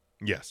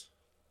 Yes.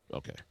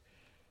 Okay.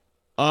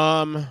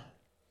 I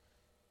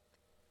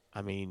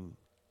mean,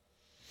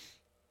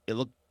 it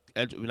looked.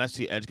 Edge, when I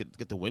see Edge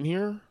get the win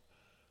here,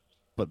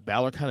 but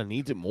Balor kind of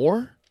needs it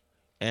more.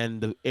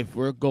 And if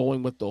we're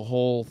going with the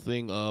whole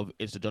thing of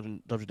it's the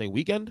Judgment Day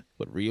weekend,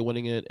 but Rhea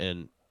winning it,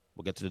 and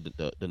we'll get to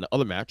the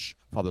other match,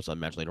 father-son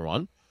match later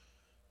on,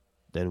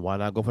 then why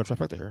not go for a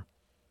trifecta here?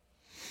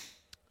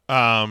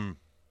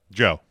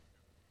 Joe.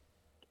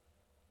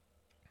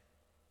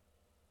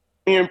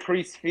 Ian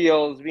Priest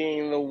feels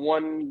being the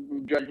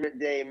one Judgment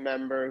Day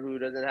member who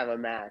doesn't have a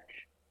match.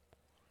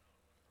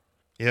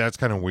 Yeah, that's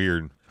kind of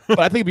weird. But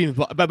I think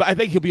but I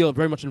think he'll be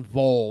very much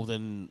involved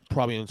in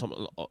probably in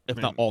some, if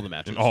not all the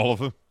matches. In all of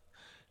them?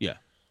 Yeah,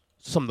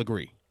 some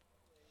degree.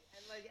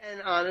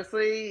 And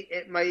honestly,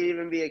 it might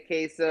even be a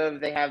case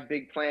of they have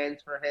big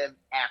plans for him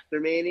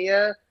after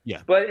Mania.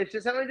 Yeah. But it's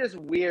just something just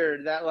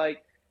weird that,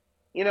 like,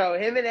 you know,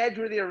 him and Edge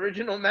were the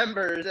original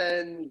members,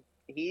 and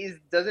he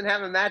doesn't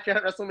have a match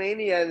at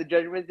WrestleMania, and the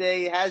Judgment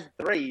Day has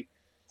 3.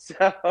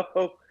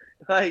 So,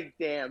 like,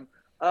 damn.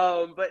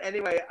 But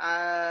anyway,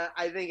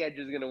 I think Edge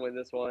is going to win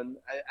this one.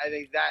 I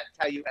think that's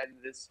how you end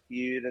this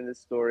feud and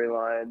this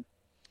storyline.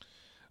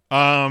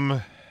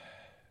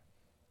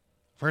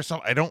 First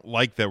off, I don't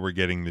like that we're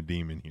getting the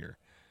Demon here.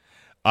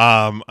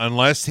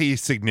 Unless he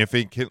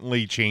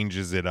significantly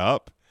changes it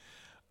up.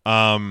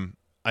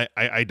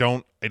 I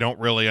don't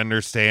really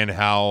understand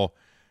how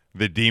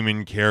the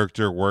Demon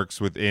character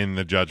works within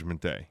the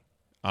Judgment Day.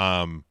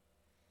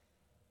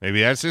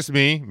 Maybe that's just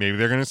me. Maybe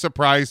they're going to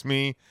surprise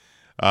me.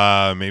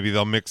 Maybe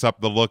they'll mix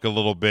up the look a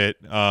little bit.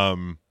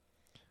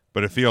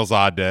 But it feels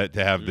odd to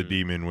have the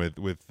Demon with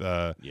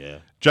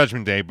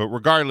Judgment Day. But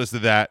regardless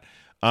of that,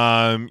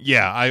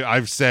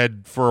 I've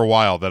said for a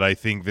while that I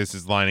think this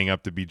is lining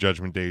up to be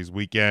Judgment Day's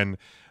weekend.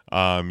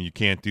 You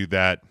can't do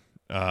that.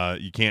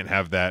 You can't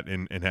have that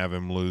and have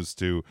him lose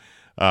to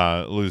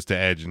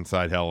Edge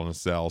inside Hell in a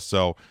Cell.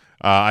 So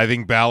I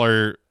think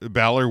Balor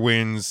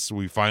wins.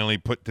 We finally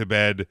put to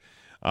bed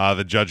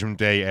the Judgment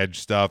Day Edge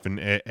stuff, and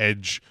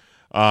Edge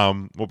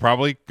will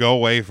probably go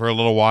away for a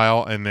little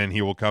while, and then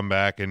he will come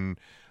back, and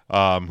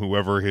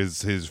whoever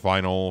his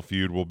final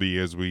feud will be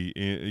as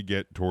we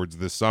get towards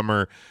this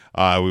summer,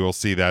 we will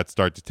see that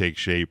start to take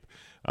shape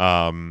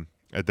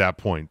at that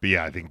point. But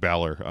yeah, I think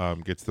Balor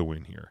gets the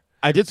win here.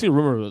 I did see a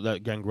rumor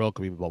that Gangrel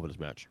could be involved in this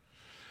match.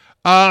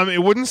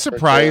 It wouldn't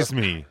surprise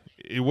me.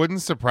 It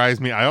wouldn't surprise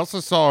me. I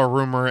also saw a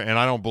rumor, and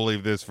I don't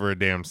believe this for a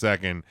damn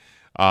second,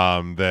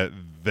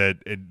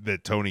 that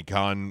Tony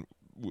Khan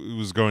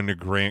was going to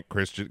grant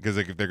Christian, because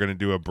like if they're going to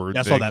do a bird thing,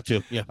 I saw that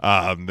too. Yeah.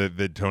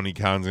 That Tony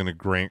Khan's going to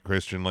grant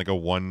Christian like a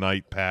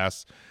one-night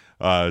pass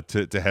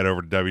to head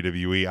over to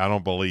WWE. I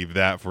don't believe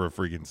that for a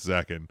freaking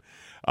second.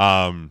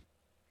 Well,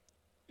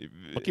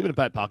 keep it in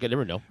back pocket.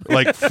 Never know.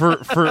 Like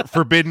for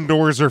forbidden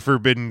doors are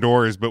forbidden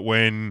doors, but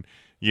when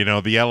the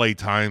LA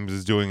Times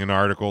is doing an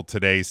article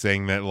today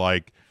saying that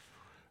like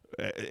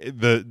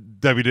the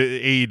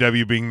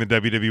AEW being the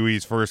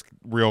WWE's first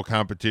real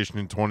competition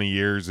in 20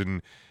 years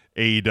and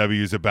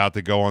AEW is about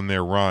to go on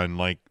their run,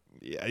 like,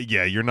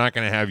 yeah, you're not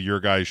going to have your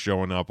guys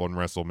showing up on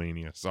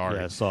WrestleMania. Sorry.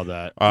 Yeah, I saw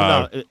that.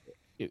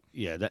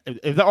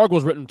 If that article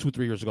was written 2-3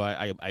 years ago,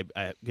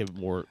 I give it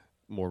more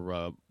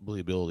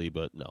believability,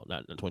 but no,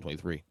 not in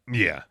 2023.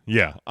 Yeah.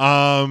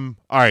 All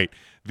right.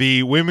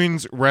 The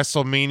Women's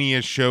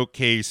WrestleMania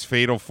Showcase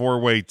Fatal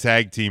 4-Way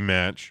Tag Team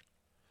match.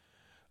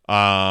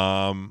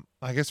 I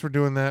guess we're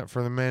doing that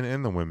for the men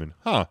and the women.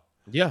 Huh.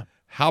 Yeah.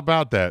 How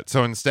about that?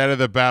 So instead of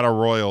the Battle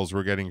Royals,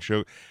 we're getting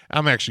show.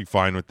 I'm actually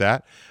fine with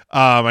that.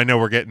 I know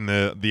we're getting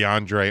the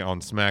Andre on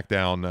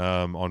SmackDown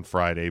on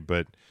Friday,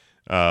 but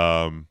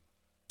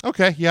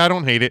okay, yeah, I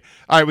don't hate it.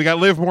 All right, we got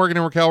Liv Morgan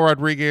and Raquel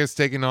Rodriguez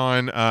taking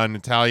on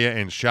Natalya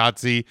and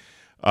Shotzi.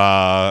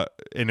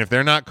 And if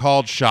they're not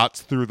called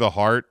Shots Through the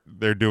Heart,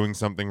 they're doing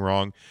something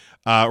wrong.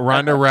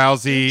 Ronda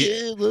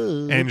Rousey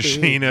and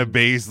Shayna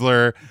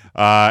Baszler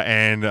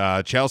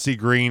and Chelsea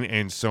Green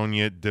and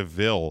Sonya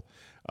Deville.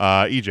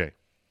 EJ.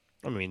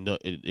 I mean, no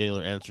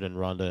other answer than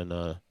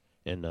Ronda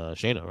and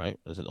Shayna, right?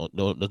 There's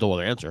no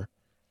other answer.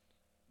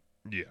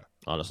 Yeah.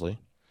 Honestly.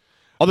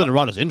 Other than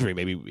Ronda's injury,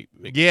 maybe.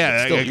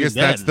 Yeah, I guess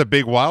that's the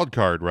big wild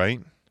card,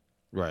 right?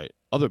 Right.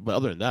 Other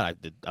than that,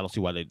 I don't see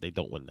why they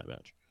don't win that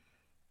match.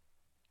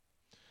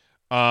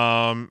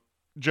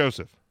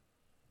 Joseph.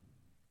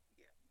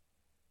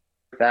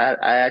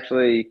 That I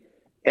actually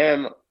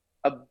am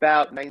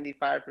about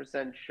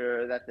 95%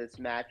 sure that this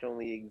match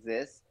only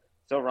exists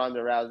so Ronda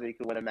Rousey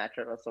could win a match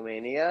at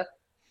WrestleMania.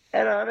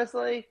 And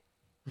honestly,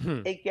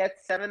 it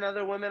gets 7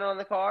 other women on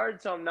the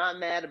card, so I'm not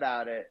mad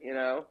about it,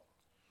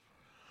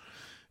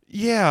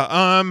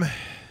 Yeah,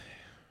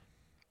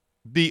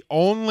 the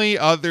only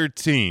other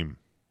team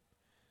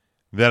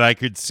that I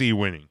could see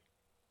winning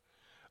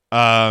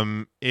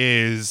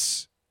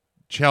is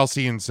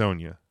Chelsea and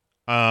Sonya.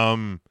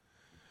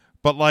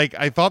 But like,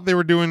 I thought they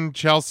were doing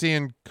Chelsea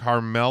and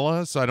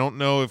Carmella, so I don't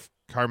know if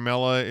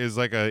Carmella is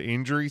like a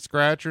injury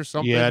scratch or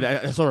something.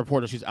 Yeah, I saw a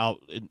report that she's out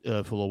for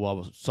a little while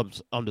with some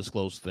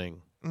undisclosed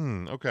thing.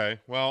 Okay.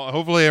 Well,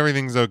 hopefully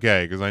everything's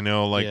okay, because I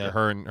know like Yeah.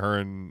 her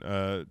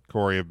and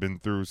Corey have been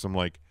through some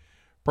like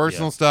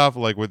personal stuff,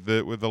 like with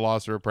the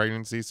loss of her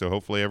pregnancy. So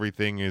hopefully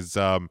everything is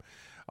on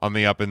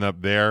the up and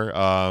up there.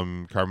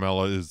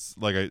 Carmella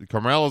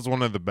is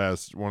one of the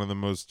best, one of the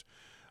most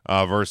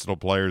versatile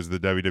players the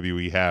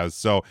WWE has.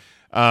 So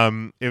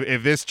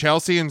if this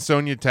Chelsea and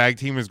Sonya tag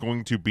team is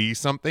going to be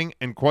something,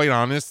 and quite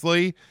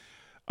honestly,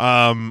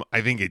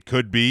 I think it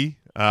could be.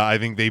 I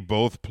think they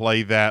both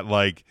play that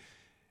like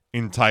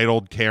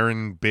entitled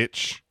Karen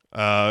bitch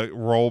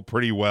role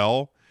pretty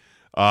well.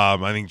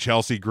 I think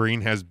Chelsea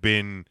Green has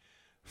been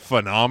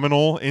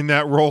phenomenal in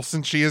that role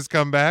since she has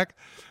come back.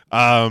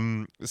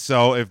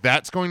 So if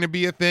that's going to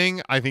be a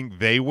thing, I think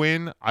they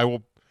win. I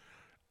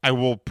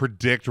will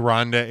predict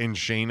Ronda and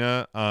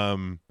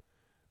Shayna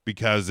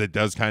because it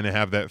does kind of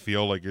have that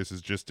feel like this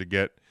is just to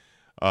get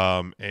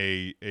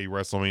a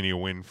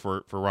WrestleMania win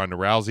for Ronda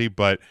Rousey,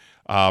 but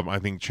I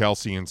think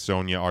Chelsea and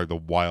Sonya are the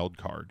wild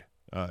card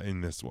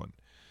in this one.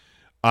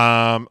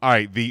 All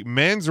right, the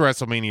men's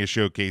WrestleMania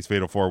Showcase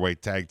Fatal 4-Way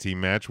Tag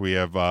Team match. We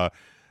have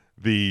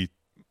the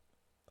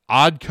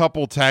odd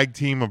couple tag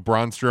team of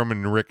Braun Strowman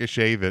and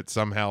Ricochet that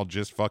somehow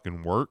just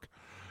fucking work,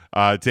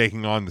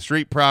 taking on the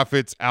Street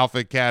Profits, Alpha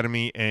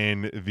Academy,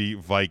 and the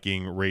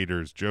Viking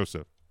Raiders.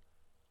 Joseph.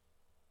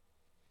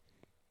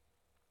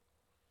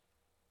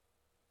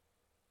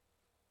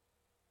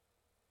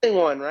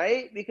 One,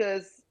 right?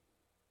 Because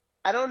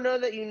I don't know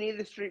that you need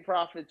the Street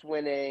Profits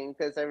winning,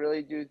 because I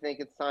really do think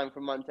it's time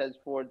for Montez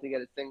Ford to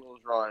get a singles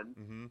run.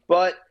 Mm-hmm.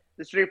 But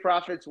the Street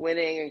Profits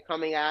winning and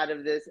coming out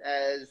of this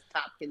as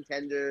top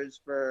contenders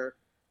for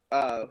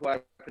who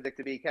I predict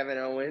to be Kevin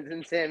Owens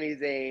and Sami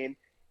Zayn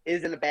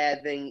isn't a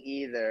bad thing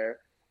either.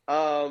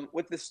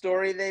 With the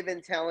story they've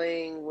been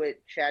telling with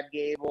Chad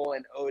Gable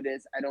and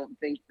Otis, I don't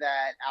think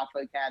that Alpha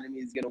Academy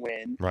is going to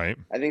win. Right.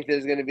 I think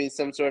there's going to be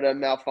some sort of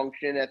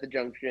malfunction at the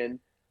junction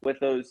with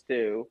those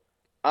two.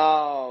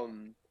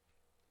 Viking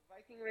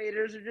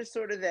Raiders are just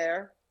sort of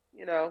there.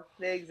 You know,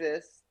 they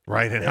exist.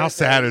 Right, and how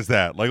sad is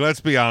that? Like, let's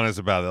be honest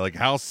about it. Like,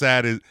 how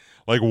sad is,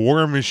 like,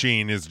 War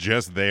Machine is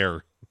just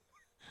there.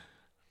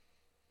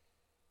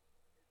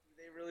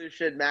 They really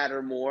should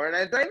matter more. And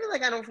I even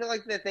like, I don't feel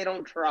like that they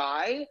don't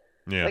try.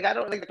 Yeah. Like, I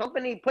don't, like, the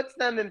company puts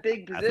them in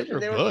big positions.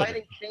 They were good.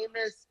 fighting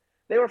Sheamus.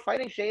 They were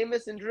fighting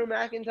Sheamus and Drew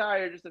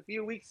McIntyre just a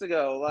few weeks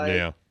ago. Like,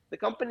 Yeah. the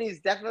company's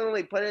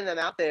definitely putting them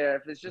out there.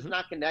 If it's just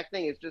not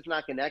connecting, it's just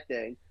not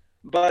connecting.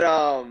 But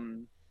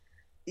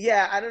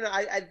yeah, I don't know.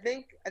 I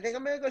think I'm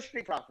gonna go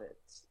Street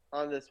Profits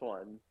on this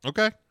one.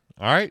 Okay.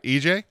 All right,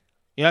 EJ.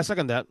 Yeah, I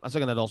second that.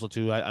 Also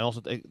too. I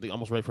also think they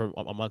almost ready for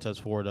a Montez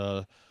Ford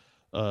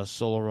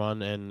solo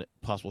run and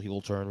possible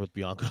heel turn with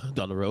Bianca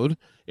down the road.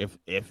 If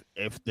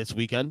this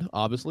weekend,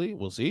 obviously,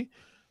 we'll see.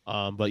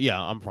 But yeah,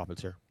 I'm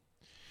Profits here.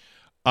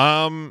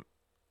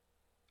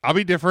 I'll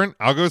be different.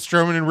 I'll go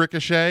Strowman and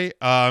Ricochet.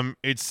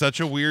 It's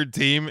such a weird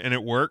team and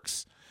it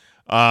works.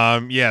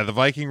 Yeah, the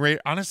Viking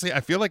Raiders. Honestly,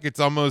 I feel like it's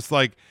almost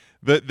like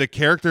the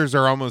characters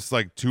are almost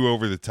like too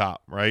over the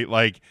top, right?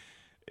 Like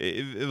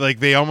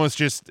they almost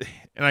just.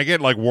 And I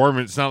get like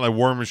It's not like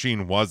War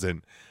Machine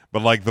wasn't,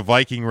 but like the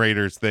Viking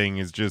Raiders thing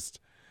is just.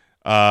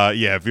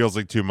 Yeah, it feels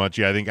like too much.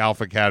 Yeah, I think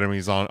Alpha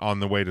Academy's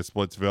on the way to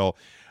Splitsville.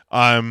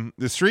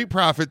 The Street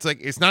Profits, like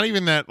it's not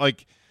even that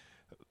like.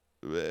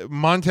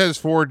 Montez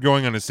Ford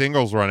going on a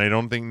singles run, I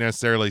don't think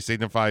necessarily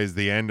signifies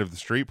the end of the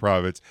Street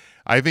Profits.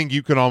 I think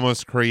you can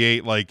almost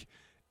create like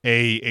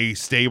a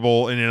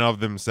stable in and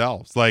of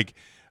themselves. Like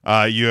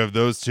you have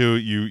those two,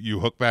 you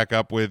hook back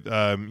up with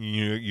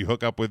you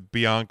hook up with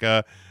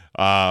Bianca.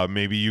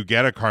 Maybe you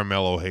get a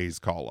Carmelo Hayes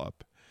call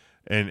up,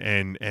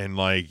 and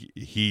like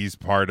he's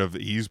part of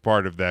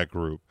that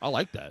group. I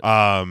like that.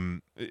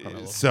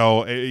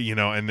 So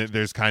and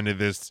there's kind of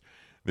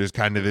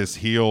this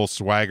heel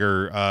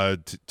swagger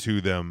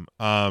to them.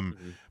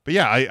 But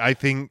yeah, I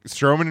think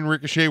Strowman and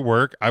Ricochet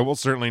work. I will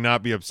certainly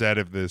not be upset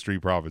if the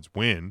Street Profits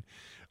win.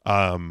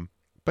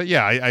 But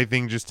yeah, I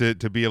think just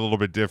to be a little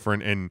bit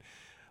different, and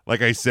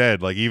like I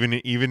said, like even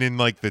in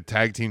like the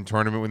tag team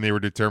tournament when they were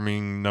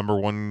determining number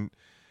one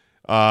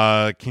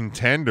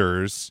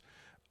contenders,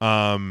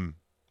 Strowman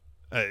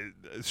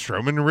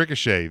and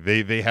Ricochet,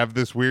 they have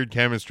this weird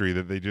chemistry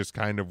that they just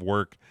kind of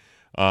work.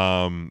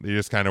 They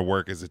just kind of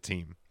work as a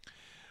team.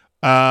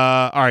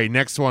 All right,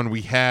 next one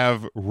we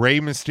have Rey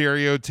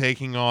Mysterio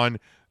taking on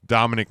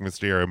Dominic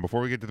Mysterio. And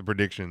before we get to the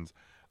predictions,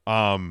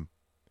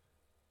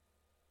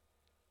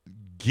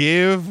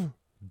 give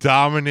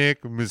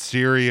Dominic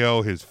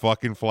Mysterio his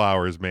fucking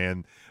flowers,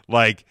 man.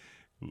 Like,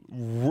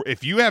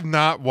 if you have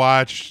not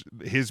watched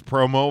his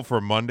promo for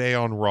Monday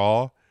on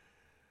Raw,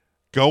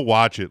 go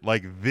watch it.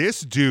 Like,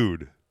 this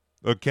dude,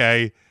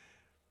 okay,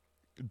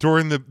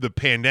 during the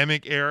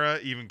pandemic era,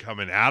 even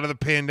coming out of the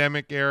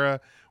pandemic era,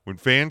 when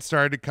fans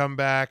started to come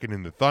back and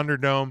in the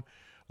Thunderdome,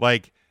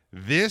 like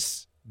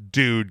this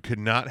dude could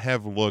not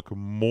have looked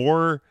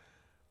more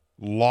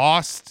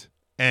lost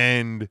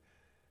and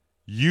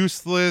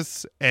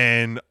useless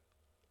and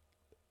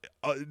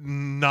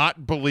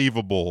not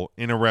believable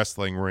in a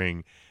wrestling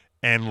ring.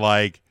 And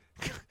like,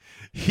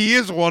 he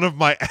is one of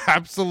my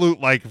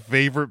absolute like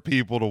favorite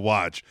people to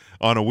watch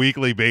on a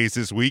weekly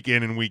basis, week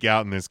in and week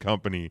out in this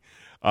company.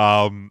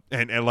 And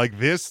like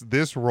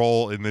this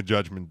role in the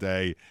Judgment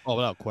Day,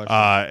 without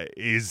question,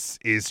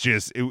 is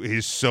just, it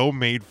is so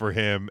made for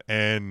him.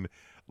 And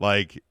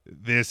like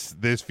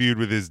this feud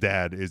with his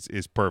dad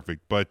is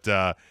perfect. But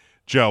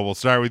Joe, we'll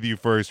start with you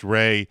first.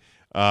 Ray,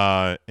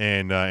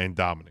 and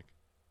Dominic.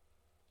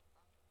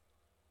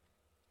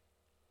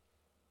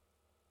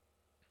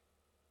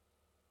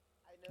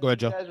 Go ahead,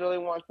 Joe. You guys really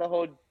want the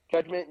whole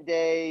Judgment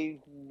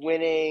Day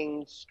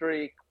winning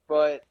streak,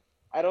 but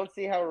I don't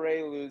see how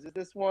Ray loses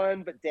this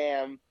one. But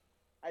damn,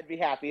 I'd be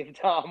happy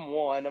if Dom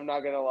won. I'm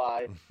not gonna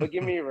lie, but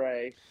give me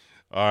Ray.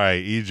 All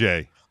right,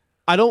 EJ.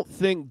 I don't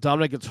think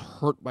Dominic gets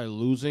hurt by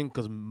losing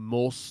because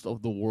most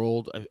of the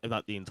world, if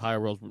not the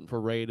entire world, is rooting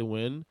for Ray to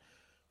win.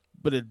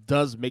 But it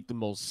does make the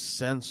most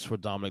sense for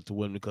Dominic to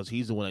win because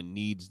he's the one that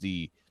needs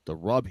the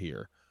rub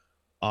here.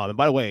 And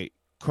by the way,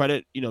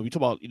 credit, you talk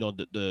about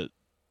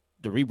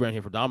the rebrand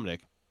here for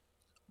Dominic.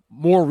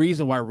 More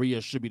reason why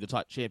Rhea should be the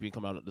top champion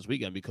coming out this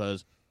weekend,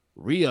 because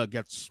Rhea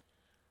gets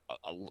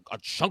a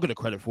chunk of the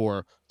credit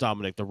for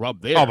Dominic, the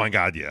rub there. Oh my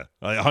God, yeah,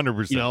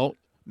 100%.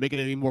 Making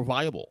it even more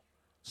viable.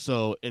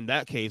 So in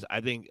that case,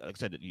 I think, like I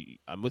said,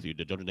 I'm with you.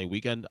 The Judgment Day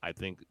weekend, I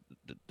think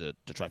the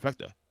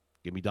trifecta.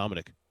 Give me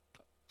Dominic.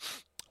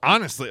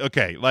 Honestly,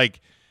 okay,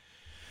 like,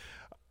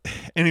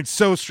 and it's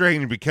so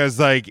strange because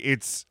like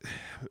it's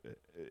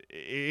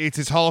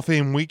his Hall of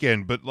Fame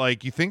weekend, but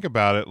like you think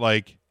about it,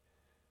 like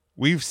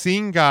we've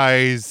seen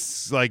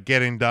guys like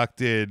get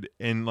inducted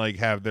and like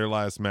have their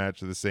last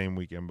match of the same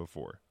weekend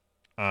before.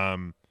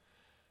 Not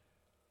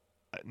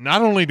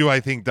only do I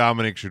think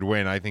Dominic should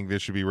win, I think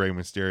this should be Rey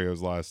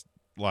Mysterio's last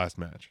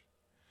match.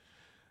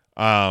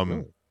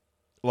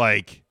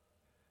 Like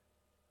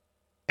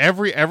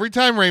every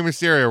time Rey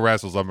Mysterio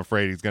wrestles, I'm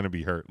afraid he's going to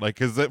be hurt. Like,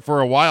 because for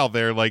a while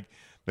there, like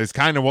that's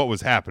kind of what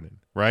was happening,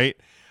 right?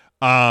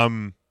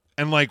 And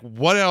like,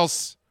 what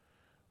else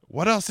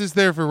is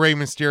there for Rey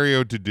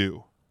Mysterio to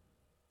do?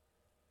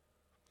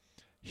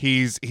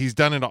 He's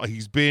done it all.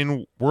 He's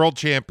been world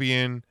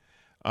champion.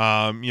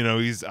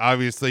 He's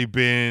obviously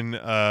been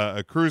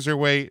a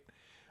cruiserweight.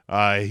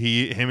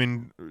 Him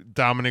and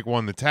Dominic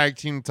won the tag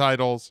team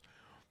titles.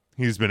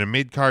 He's been a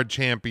mid-card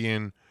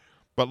champion.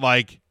 But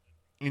like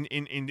in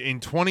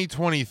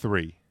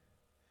 2023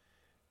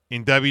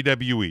 in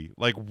WWE,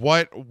 like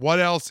what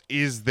else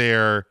is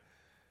there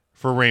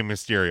for Rey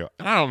Mysterio?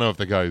 And I don't know if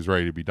the guy is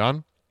ready to be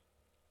done,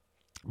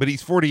 but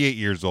he's 48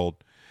 years old.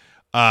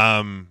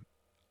 I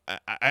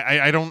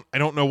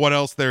don't know what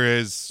else there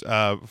is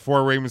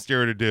for Rey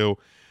Mysterio to do.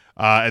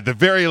 At the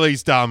very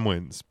least, Dom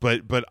wins.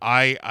 But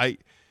I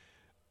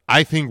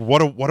think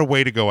what a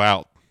way to go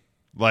out,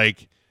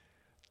 like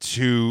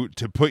to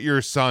put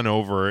your son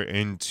over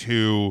and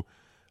to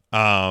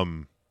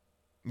to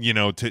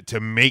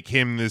make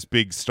him this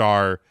big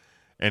star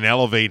and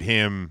elevate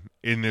him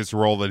in this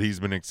role that he's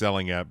been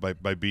excelling at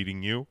by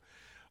beating you.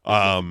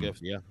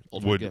 Gift, yeah.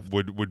 Gift.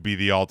 Would be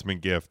the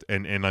ultimate gift.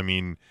 And I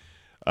mean,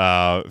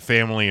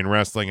 family and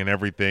wrestling and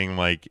everything,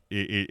 like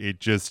it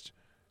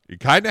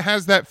kind of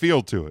has that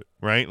feel to it,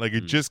 right? Like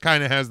it just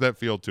kind of has that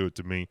feel to it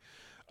to me.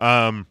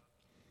 All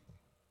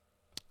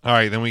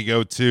right, then we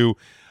go to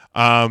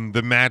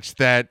the match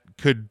that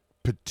could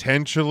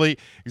potentially,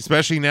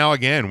 especially now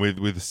again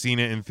with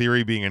Cena in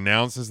theory being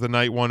announced as the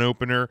night one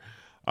opener,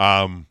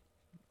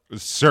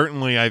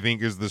 certainly I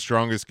think is the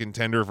strongest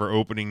contender for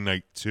opening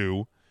night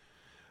 2.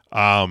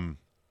 Even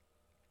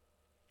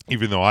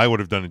though I would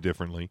have done it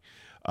differently.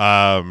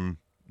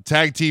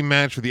 Tag team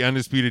match for the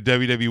undisputed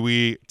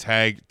WWE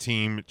Tag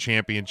Team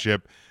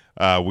Championship.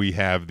 We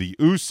have the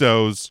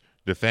Usos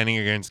defending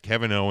against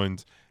Kevin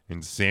Owens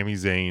and Sami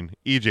Zayn.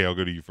 EJ, I'll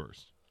go to you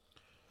first.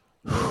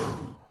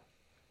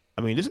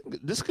 I mean,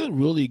 this could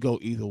really go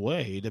either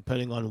way,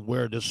 depending on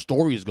where the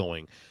story is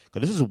going.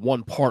 Because this is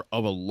one part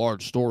of a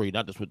large story,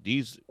 not just with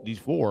these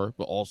four,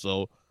 but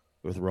also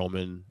with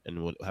Roman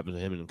and what happens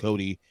to him and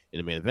Cody in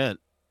the main event.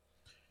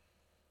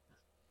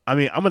 I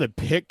mean, I'm gonna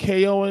pick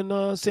KO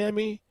and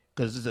Sammy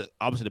because this is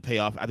obviously the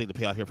payoff. I think the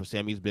payoff here for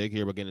Sammy is big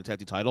here. We're getting a tag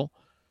team title,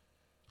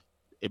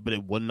 but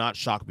it would not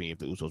shock me if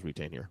the Usos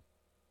retain here.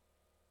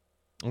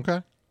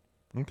 Okay.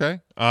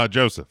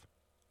 Joseph.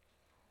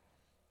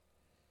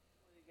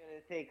 I'm gonna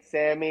take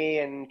Sammy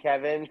and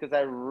Kevin because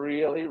I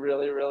really,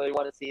 really, really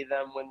want to see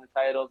them win the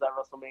titles at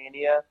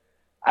WrestleMania.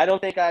 I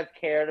don't think I've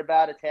cared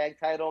about a tag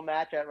title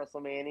match at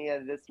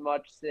WrestleMania this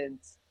much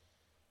since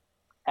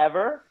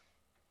ever,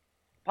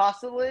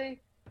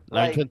 possibly.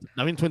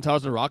 Twin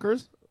Towers and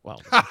Rockers? Wow.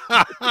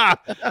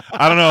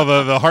 I don't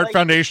know. The Hart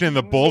Foundation and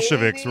the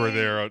Bolsheviks were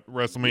there at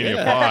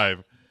WrestleMania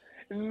 5.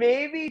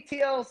 Maybe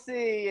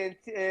TLC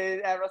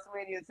at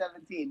WrestleMania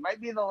 17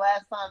 might be the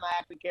last time I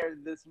actually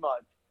cared this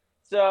much.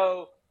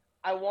 So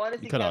I want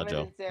to see Kevin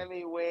and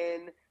Sammy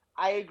win.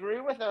 I agree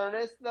with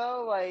Ernest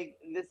though. Like,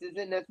 this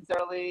isn't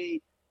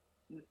necessarily.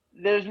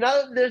 There's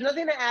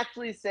nothing to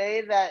actually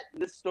say that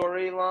the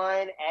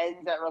storyline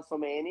ends at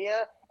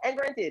WrestleMania. And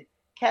granted,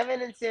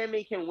 Kevin and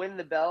Sami can win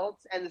the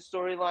belts, and the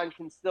storyline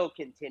can still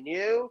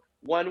continue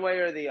one way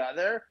or the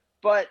other.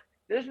 But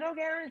there's no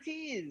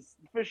guarantees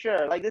for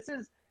sure. Like, this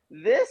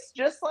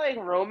just like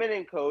Roman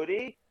and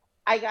Cody.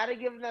 I gotta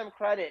give them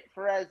credit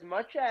for as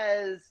much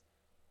as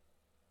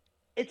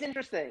it's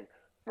interesting.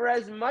 For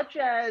as much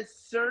as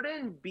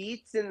certain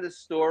beats in the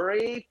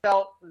story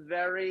felt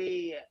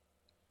very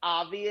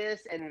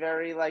obvious and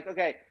very like,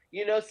 okay,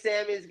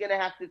 Sammy's going to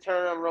have to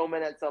turn on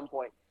Roman at some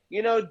point.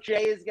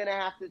 Jay is going to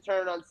have to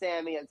turn on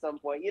Sami at some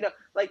point.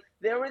 Like,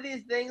 there were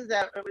these things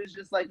that it was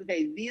just like,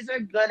 okay, these are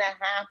going to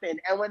happen.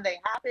 And when they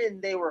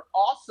happened, they were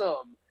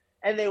awesome.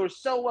 And they were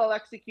so well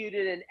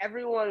executed, and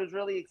everyone was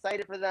really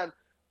excited for them.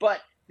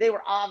 But they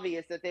were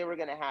obvious that they were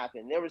going to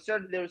happen. There were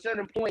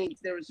certain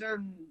points, there were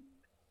certain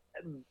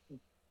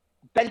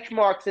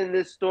benchmarks in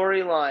this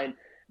storyline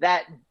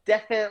that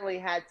definitely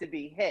had to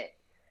be hit.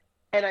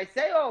 And I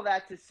say all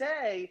that to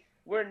say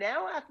we're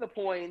now at the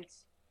point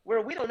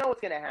where we don't know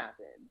what's going to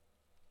happen.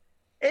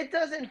 It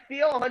doesn't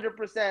feel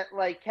 100%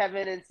 like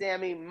Kevin and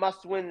Sami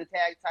must win the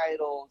tag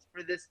titles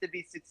for this to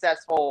be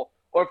successful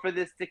or for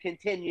this to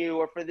continue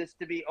or for this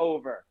to be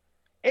over.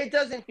 It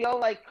doesn't feel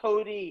like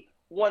Cody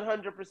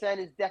 100%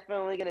 is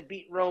definitely going to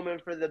beat Roman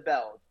for the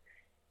belt.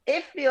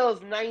 It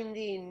feels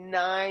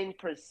 99%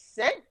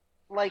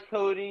 like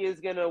Cody is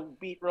going to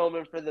beat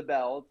Roman for the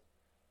belt.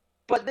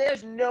 But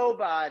there's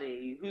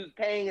nobody who's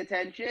paying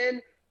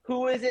attention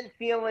who isn't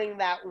feeling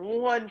that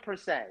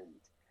 1%,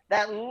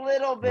 that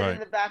little bit in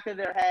the back of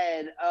their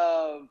head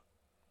of,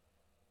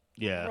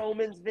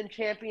 Roman's been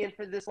champion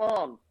for this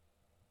long.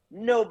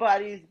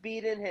 Nobody's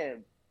beaten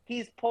him.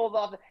 He's pulled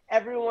off.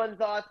 Everyone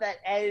thought that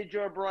Edge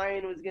or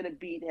Bryan was going to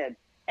beat him.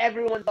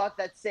 Everyone thought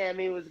that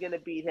Sami was going to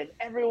beat him.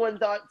 Everyone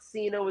thought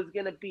Cena was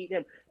going to beat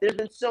him. There's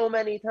been so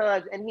many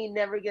times, and he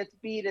never gets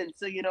beaten.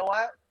 So you know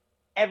what?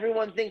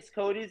 Everyone thinks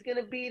Cody's going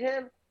to beat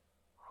him.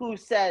 Who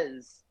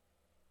says?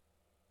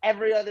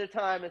 Every other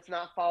time it's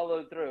not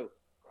followed through.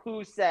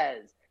 Who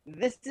says?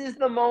 This is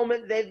the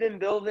moment they've been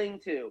building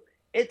to.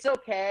 It's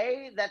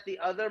okay that the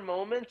other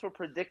moments were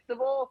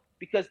predictable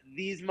because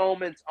these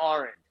moments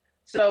aren't.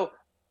 So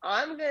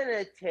I'm going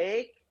to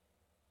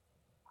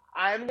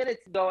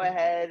go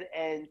ahead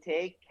and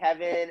take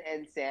Kevin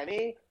and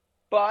Sami,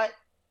 but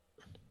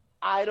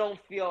I don't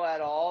feel at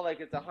all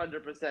like it's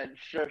 100%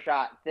 sure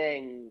shot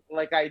thing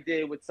like I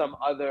did with some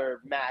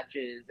other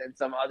matches and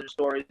some other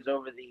stories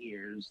over the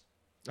years.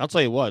 I'll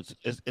tell you what,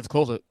 it's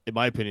closer, in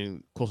my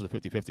opinion, closer to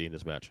 50-50 in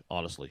this match,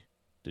 honestly.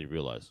 Did you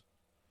realize?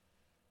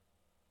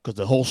 Because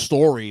the whole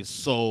story is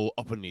so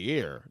up in the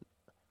air.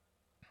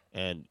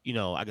 And,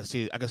 I can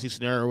see a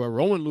scenario where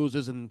Roman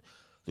loses and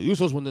the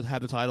Usos win to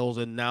have the titles,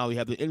 and now you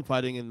have the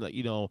infighting and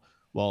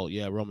well,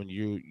 yeah, Roman,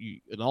 you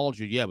acknowledge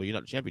you, yeah, but you're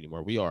not the champion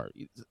anymore. We are.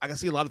 I can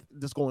see a lot of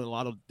this going in a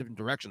lot of different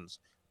directions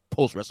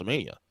post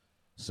WrestleMania.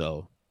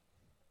 So,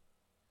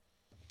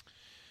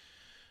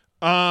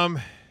 yeah.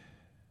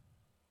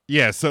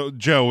 So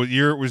Joe,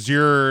 was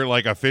your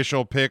like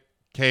official pick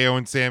KO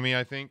and Sami?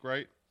 I think,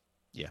 right?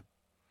 Yeah.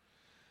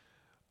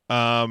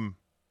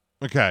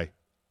 Okay.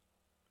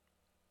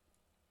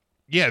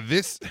 Yeah.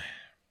 This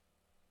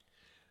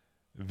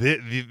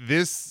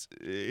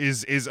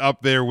is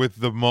up there with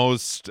the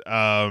most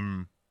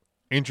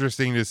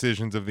interesting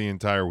decisions of the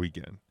entire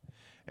weekend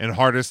and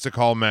hardest to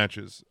call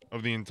matches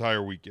of the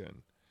entire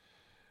weekend.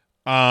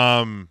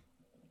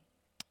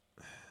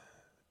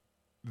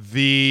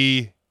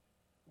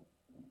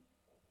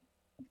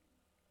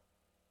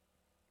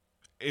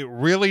 It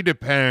really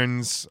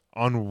depends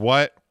on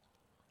what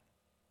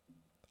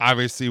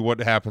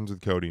happens with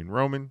Cody and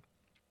Roman,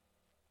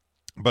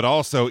 but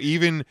also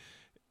even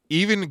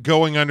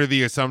going under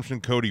the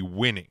assumption Cody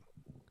winning,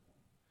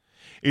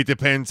 it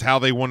depends how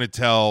they want to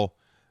tell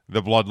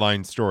the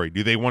bloodline story.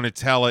 Do they want to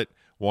tell it,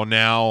 well,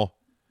 now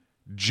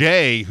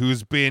Jay,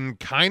 who's been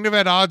kind of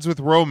at odds with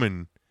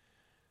Roman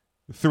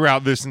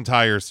throughout this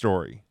entire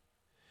story,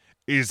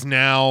 is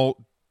now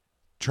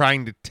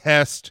trying to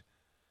test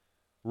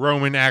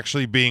Roman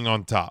actually being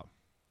on top?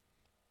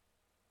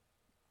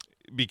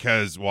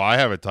 Because, well, I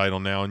have a title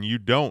now and you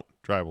don't,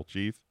 Tribal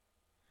Chief.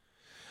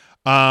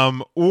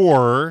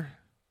 Or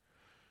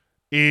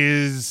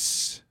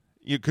is,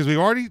 because we've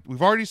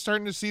already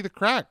starting to see the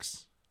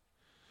cracks.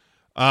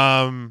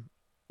 Solo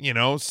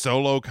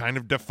kind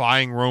of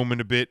defying Roman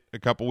a bit a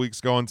couple weeks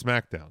ago on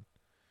SmackDown,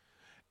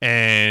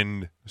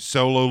 and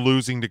Solo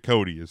losing to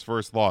Cody, his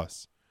first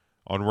loss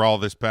on Raw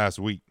this past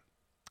week.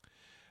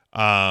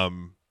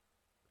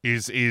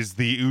 Is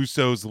the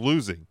Usos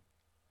losing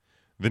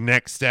the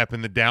next step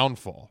in the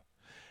downfall?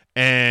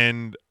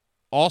 And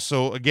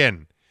also,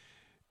 again,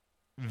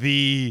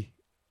 the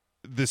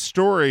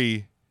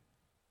story,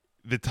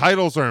 the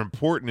titles are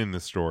important in the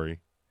story,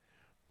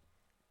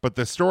 but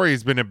the story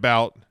has been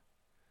about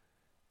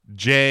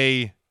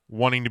Jay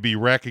wanting to be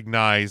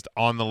recognized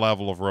on the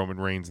level of Roman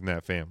Reigns and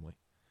that family.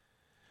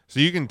 So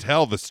you can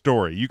tell the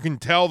story. You can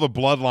tell the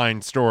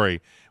bloodline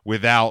story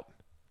without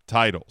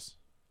titles.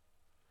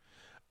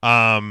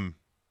 All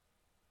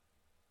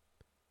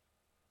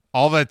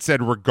that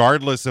said,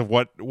 regardless of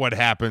what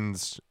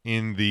happens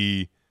in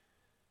the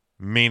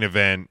main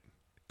event,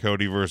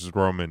 Cody versus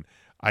Roman,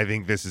 I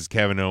think this is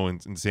Kevin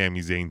Owens and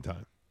Sami Zayn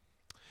time.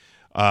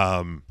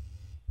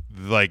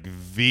 Like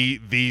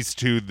these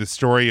two, the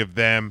story of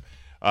them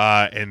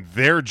and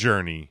their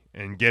journey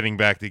and getting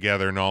back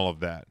together and all of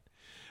that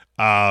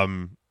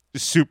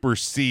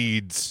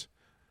supersedes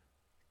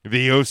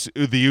the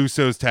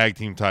Usos tag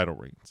team title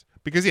reigns.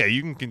 Because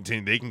you can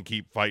continue, they can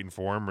keep fighting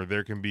for them, or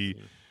there can be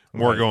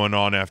more going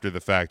on after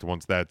the fact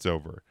once that's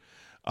over.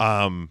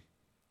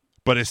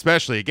 But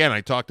especially, again,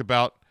 I talked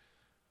about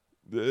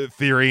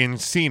Theory and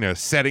Cena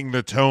setting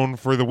the tone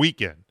for the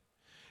weekend.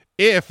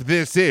 If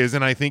this is,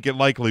 and I think it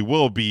likely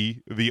will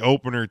be, the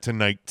opener to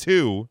night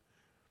 2,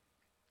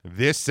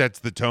 this sets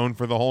the tone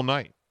for the whole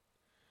night.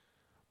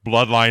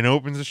 Bloodline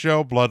opens the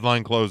show,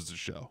 Bloodline closes the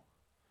show.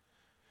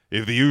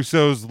 If the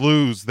Usos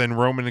lose, then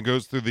Roman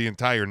goes through the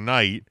entire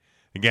night.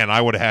 Again, I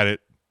would have had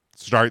it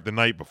start the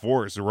night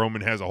before, so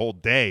Roman has a whole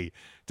day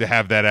to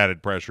have that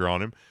added pressure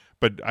on him.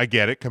 But I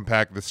get it,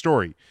 compact the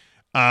story.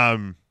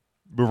 But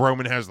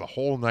Roman has the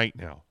whole night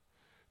now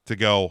to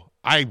go,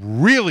 I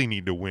really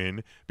need to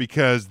win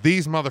because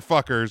these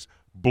motherfuckers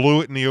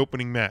blew it in the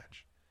opening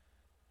match.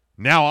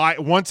 Now I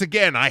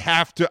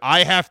have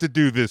to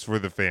do this for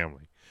the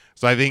family.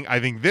 So I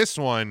think this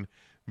one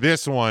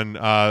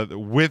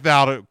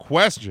without a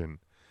question,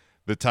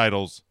 the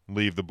titles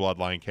leave the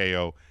Bloodline.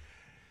 KO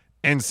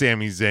and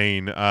Sami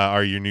Zayn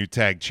are your new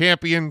tag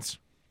champions.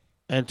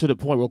 And to the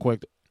point, real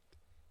quick,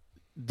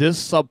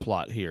 this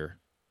subplot here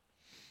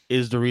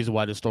is the reason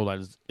why this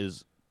storyline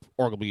is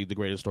arguably the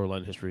greatest storyline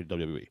in history of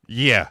WWE.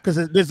 Yeah.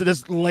 Because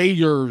there's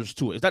layers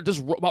to it. It's not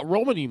just about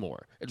Roman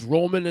anymore. It's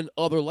Roman and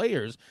other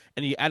layers.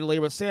 And you add a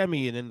layer of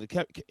Sammy, and then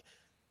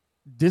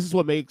this is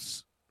what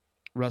makes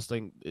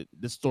wrestling,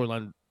 this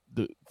storyline,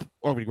 the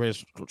arguably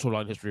greatest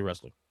storyline in history of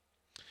wrestling.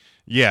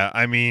 Yeah,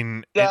 I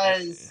mean...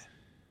 Guys,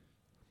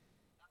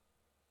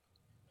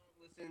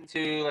 listen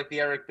to like the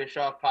Eric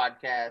Bischoff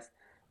podcast,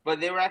 but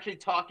they were actually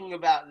talking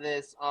about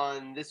this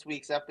on this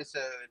week's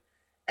episode.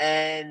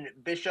 And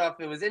Bischoff,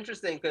 it was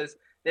interesting because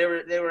they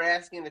were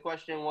asking, the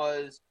question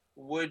was,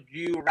 would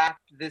you wrap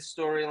this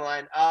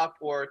storyline up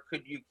or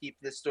could you keep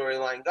this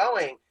storyline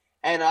going?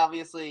 And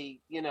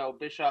obviously,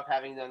 Bischoff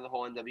having done the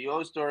whole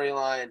NWO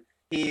storyline,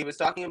 he was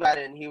talking about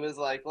it and he was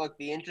like, look,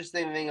 the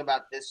interesting thing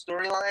about this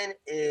storyline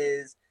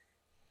is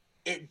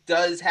it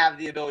does have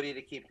the ability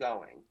to keep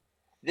going.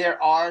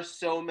 There are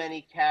so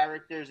many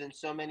characters and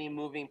so many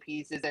moving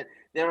pieces, and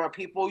there are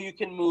people you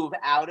can move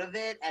out of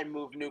it and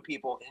move new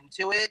people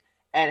into it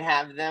and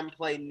have them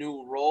play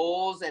new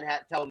roles and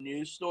tell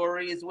new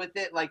stories with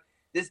it. Like,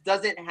 this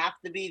doesn't have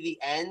to be the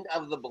end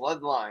of the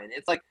Bloodline.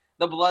 It's like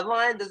the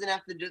Bloodline doesn't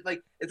have to just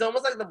it's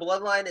almost like the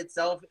Bloodline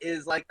itself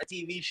is like a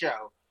TV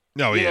show.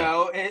 No, you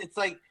know, it's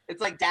like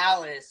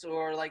Dallas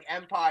or like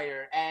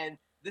Empire, and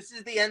this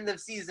is the end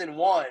of season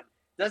 1.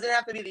 Doesn't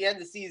have to be the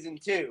end of season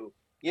 2.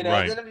 It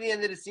doesn't have to be the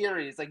end of the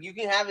series. Like, you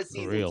can have a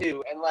season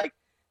 2, and like,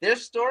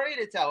 there's story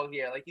to tell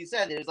here. Like you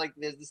said, there's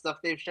the stuff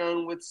they've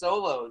shown with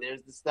Solo.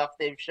 There's the stuff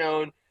they've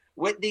shown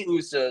with the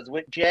Usos,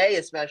 with Jay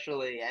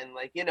especially, and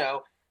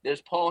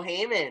there's Paul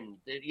Heyman.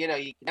 You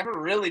can never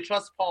really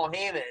trust Paul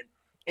Heyman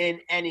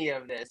in any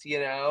of this.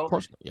 Of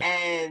course not, yeah.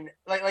 And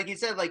like you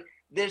said,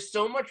 there's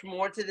so much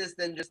more to this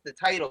than just the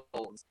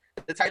titles.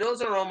 The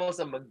titles are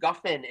almost a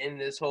MacGuffin in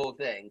this whole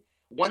thing.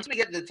 Once we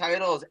get the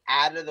titles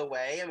out of the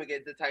way and we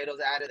get the titles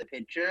out of the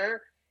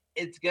picture,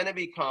 it's going to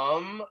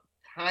become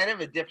kind of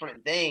a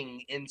different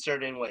thing in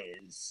certain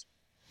ways.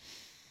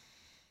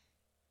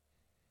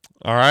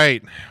 All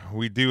right.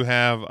 We do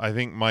have, I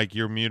think, Mike,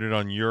 you're muted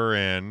on your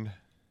end.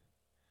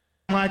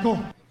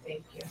 Michael?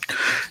 Thank you.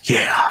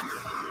 Yeah.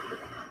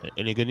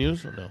 Any good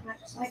news or no?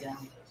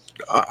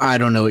 I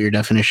don't know what your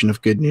definition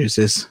of good news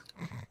is.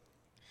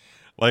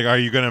 Like, are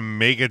you going to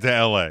make it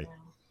to LA?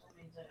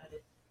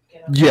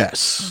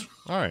 Yes.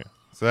 All right.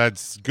 So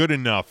that's good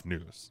enough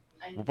news.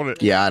 We'll put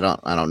it. Yeah,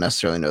 I don't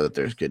necessarily know that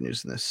there's good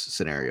news in this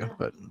scenario,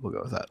 but we'll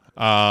go with that.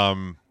 All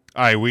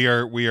right, we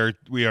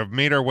have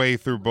made our way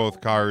through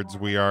both cards.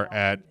 We are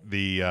at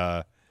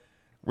the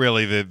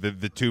really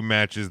the two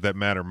matches that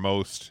matter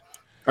most.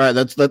 All right,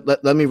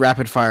 let me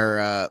rapid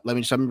fire. Let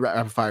me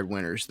rapid fire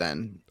winners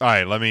then. All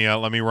right, let me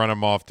run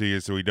them off to you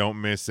so we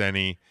don't miss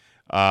any.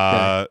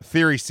 Okay.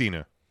 Theory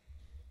Cena.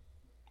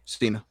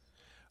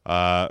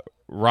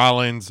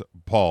 Rollins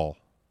Paul.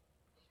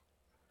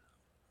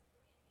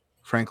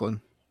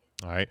 Franklin.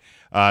 All right.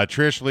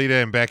 Trish, Lita,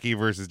 and Becky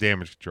versus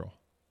Damage Control.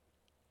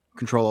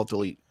 Control Alt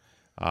Delete.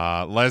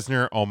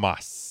 Lesnar,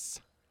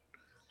 Omos.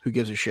 Who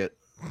gives a shit?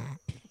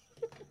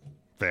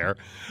 Fair.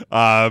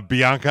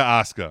 Bianca,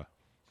 Asuka.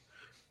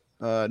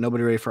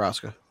 Nobody ready for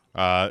Asuka.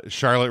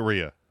 Charlotte,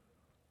 Rhea.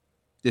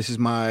 This is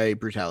my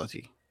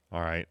brutality.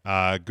 All right.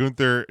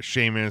 Gunther,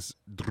 Sheamus,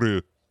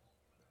 Drew.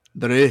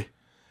 Dre.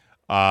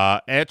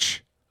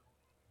 Etch,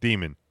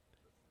 Demon.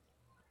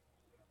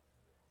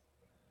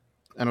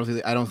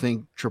 I don't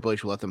think Triple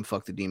H will let them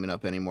fuck the demon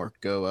up anymore.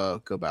 Go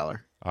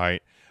Balor. All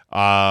right.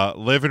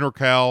 Liv and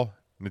Raquel,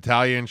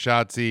 Natalya and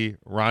Shotzi,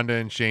 Ronda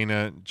and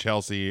Shayna,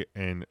 Chelsea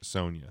and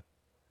Sonya.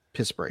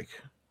 Piss break.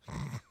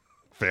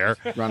 Fair.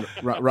 Ronda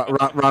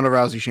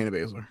Rousey, Shayna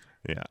Baszler.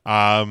 Yeah.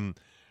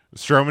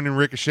 Strowman and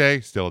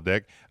Ricochet, still a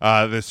dick.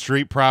 The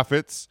Street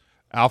Profits,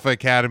 Alpha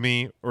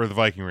Academy, or the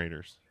Viking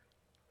Raiders.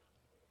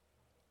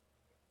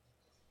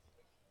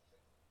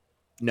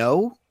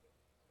 No.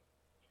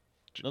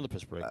 Another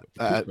piss break.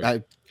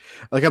 I'm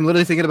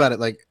literally thinking about it.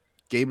 Like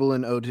Gable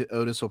and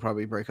Otis will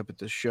probably break up at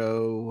the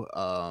show.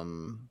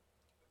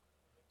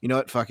 You know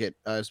what? Fuck it.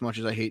 As much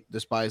as I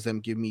despise them,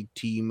 give me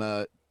team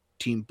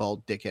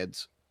bald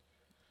dickheads.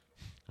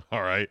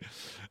 All right.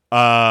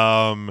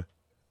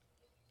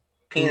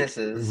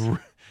 Penises.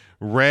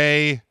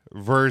 Ray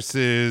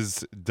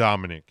versus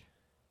Dominic.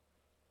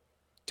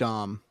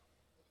 Dom.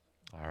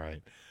 All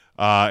right.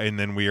 And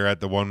then we are at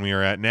the one we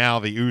are at now,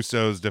 the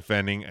Usos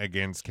defending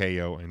against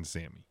KO and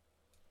Sammy.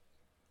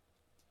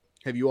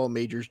 Have you all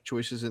made your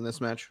choices in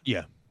this match?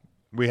 Yeah.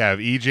 We have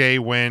EJ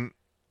went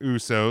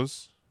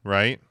Usos,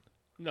 right?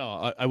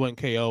 No, I went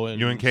KO and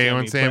you went KO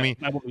and Sammy.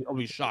 I'll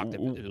be shocked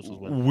if Usos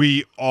win.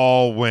 We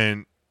all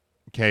went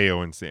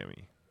KO and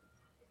Sammy.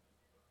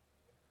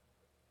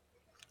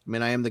 I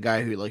mean, I am the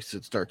guy who likes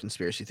to start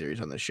conspiracy theories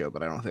on this show,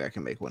 but I don't think I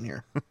can make one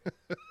here.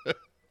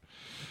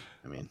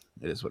 I mean,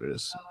 it is what it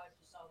is.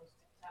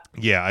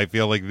 Yeah, I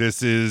feel like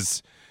this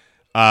is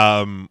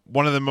one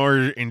of the more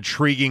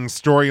intriguing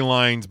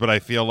storylines, but I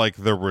feel like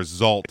the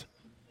result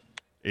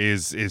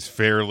is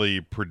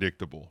fairly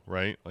predictable,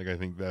 right? Like I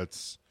think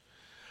that's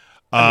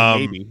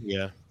maybe,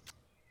 yeah.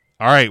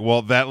 All right,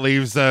 well that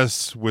leaves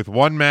us with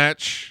one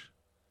match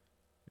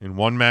and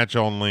one match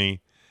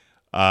only.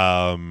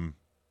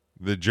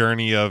 The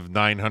journey of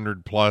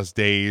 900 plus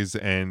days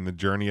and the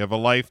journey of a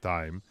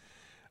lifetime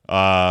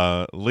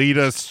lead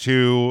us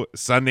to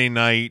Sunday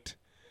night.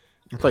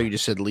 I thought you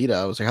just said Lita.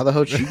 I was like, how the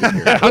hell did she get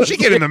here? How'd she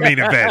get in the main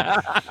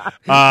event?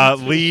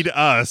 Lead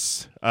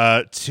us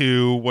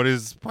to what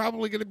is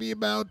probably going to be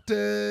about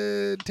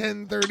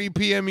 10:30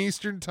 p.m.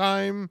 Eastern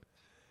time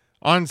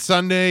on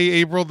Sunday,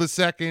 April the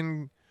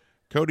 2nd.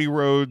 Cody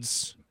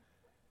Rhodes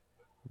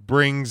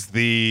brings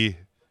the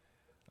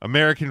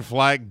American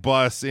flag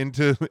bus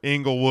into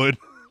Inglewood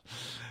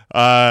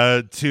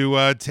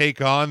to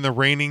take on the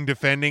reigning,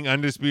 defending,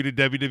 undisputed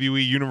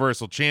WWE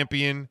Universal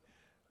Champion,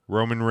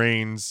 Roman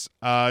Reigns.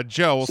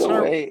 Joe, we'll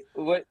start. Wait,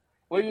 what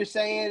you're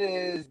saying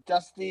is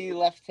Dusty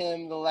left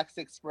him the Lex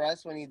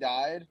Express when he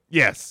died?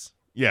 Yes,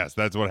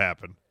 that's what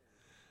happened.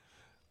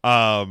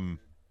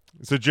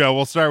 So Joe,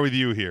 we'll start with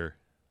you here.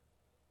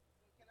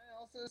 Can I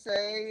also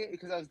say,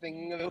 because I was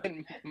thinking of it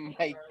when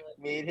Mike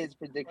made his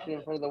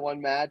prediction for the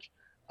one match,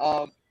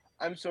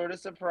 I'm sort of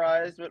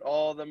surprised with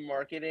all the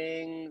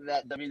marketing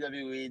that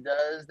WWE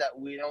does that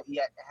we don't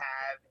yet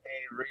have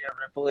a Rhea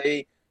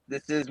Ripley.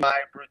 This is my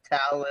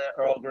Brutale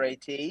Earl Grey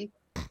tea.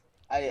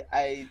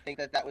 I think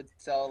that would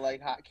sell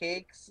like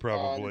hotcakes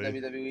Probably. on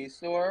the WWE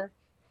store.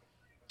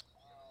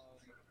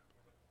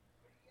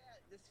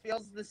 This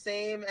feels the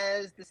same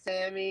as the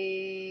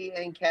Sammy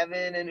and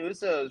Kevin and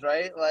Usos,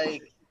 right?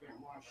 Like,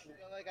 I feel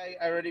like I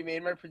already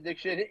made my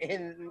prediction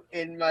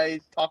in my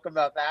talk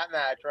about that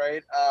match,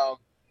 right?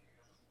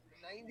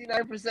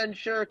 99%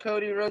 sure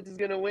Cody Rhodes is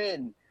going to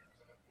win.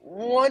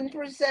 1%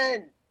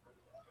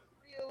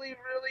 really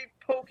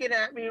poking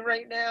at me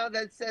right now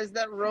that says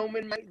that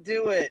Roman might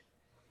do it.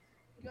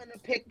 I'm going to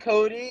pick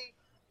Cody.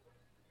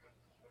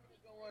 I'm going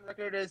to go on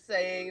record as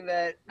saying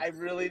that I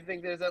really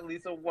think there's at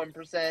least a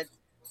 1%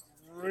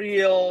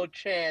 real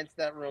chance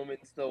that Roman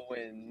still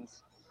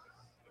wins.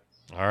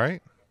 All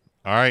right,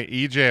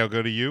 EJ, I'll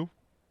go to you.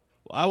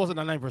 Well, I wasn't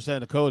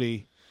 99% of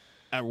Cody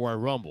at Royal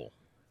Rumble.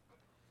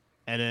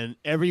 And then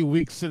every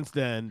week since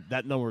then,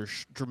 that number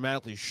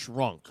dramatically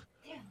shrunk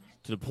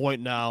to the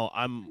point now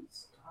I'm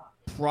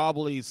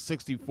probably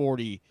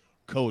 60-40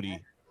 Cody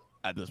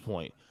at this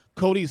point.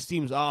 Cody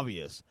seems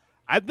obvious.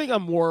 I think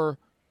I'm more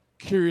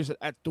curious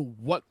at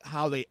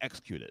how they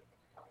execute it.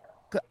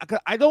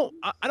 I don't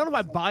know if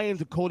I buy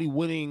into Cody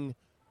winning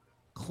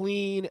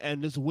clean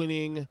and just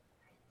winning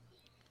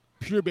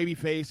pure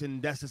babyface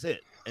and that's just it.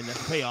 And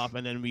that's the payoff,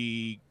 and then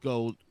we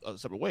go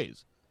separate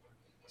ways.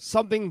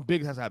 Something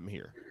big has happened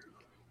here.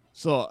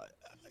 So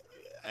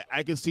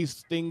I can see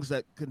things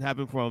that can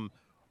happen from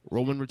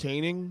Roman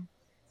retaining,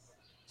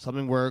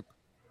 something where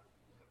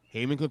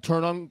Heyman could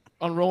turn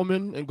on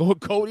Roman and go with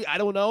Cody. I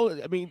don't know.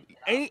 I mean,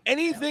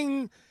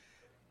 anything.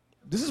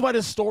 This is why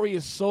this story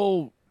is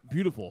so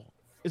beautiful,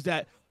 is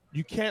that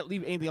you can't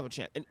leave anything up a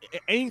chance. And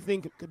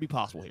anything could be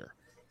possible here.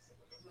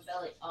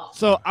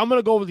 So I'm going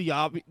to go with the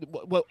obvious.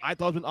 What I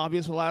thought has been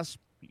obvious for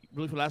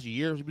the last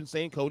year. We've been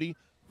saying Cody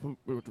from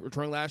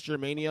returning last year,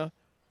 Mania.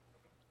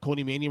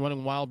 Cody Mania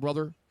running wild,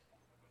 brother.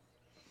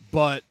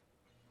 But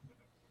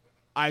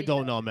I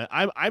don't know, man.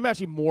 I'm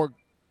actually more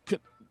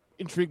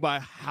intrigued by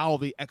how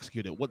they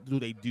execute it. What do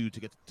they do to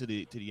get to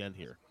the end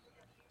here?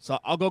 So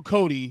I'll go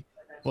Cody.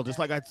 But just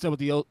like I said with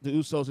the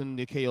Usos in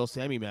the KO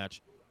Sammy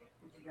match,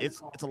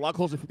 it's a lot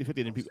closer to 50-50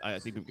 than I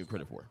think people give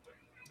credit for.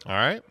 All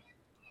right.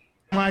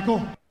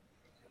 Michael.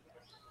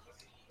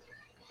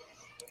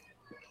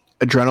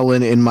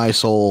 Adrenaline in my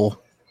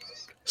soul.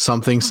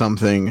 Something.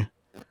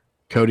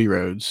 Cody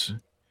Rhodes.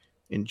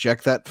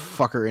 Inject that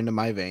fucker into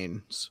my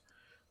veins.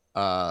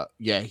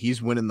 Yeah,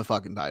 he's winning the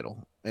fucking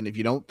title. And if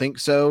you don't think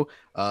so,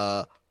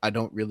 I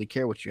don't really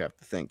care what you have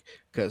to think,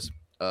 because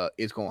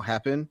it's gonna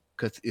happen,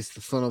 because it's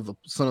the son of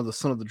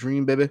the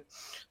dream, baby.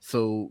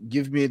 So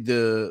give me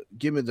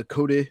the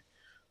Cody,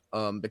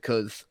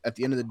 because at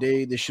the end of the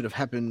day, this should have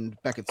happened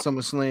back at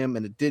SummerSlam,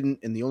 and it didn't.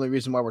 And the only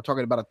reason why we're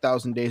talking about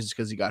 1,000 days is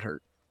because he got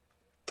hurt.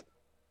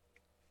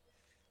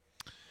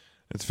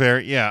 That's fair.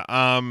 Yeah.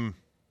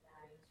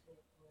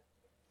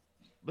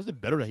 Was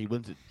it better that he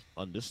wins it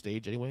on this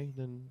stage anyway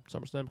than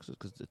SummerSlam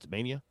because it's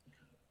Mania?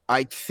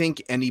 I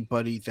think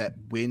anybody that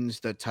wins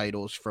the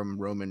titles from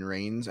Roman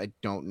Reigns, I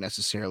don't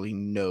necessarily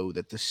know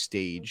that the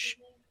stage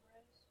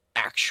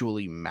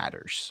actually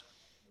matters.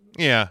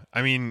 Yeah.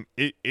 I mean,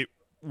 it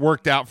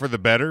worked out for the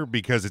better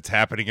because it's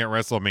happening at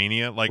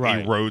WrestleMania. Like,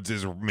 Right. Rhodes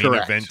is main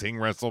Correct. eventing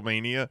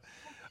WrestleMania.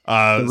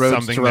 The roads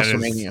Something to that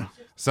WrestleMania.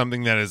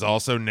 something that has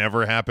also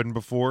never happened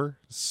before.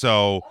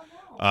 So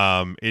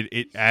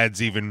it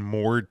adds even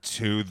more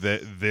to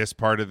this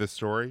part of the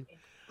story.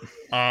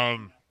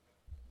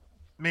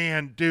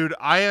 Man, dude,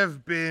 I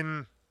have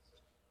been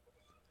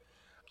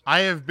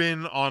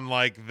on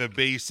like the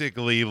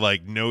basically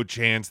like no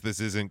chance this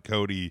isn't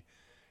Cody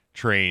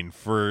train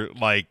for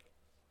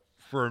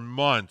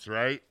months,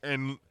 right?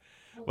 And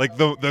like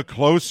the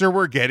closer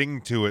we're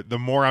getting to it, the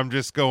more I'm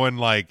just going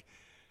like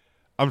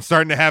I'm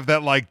starting to have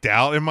that like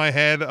doubt in my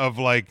head of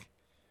like,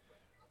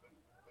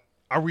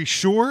 are we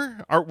sure?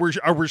 Are we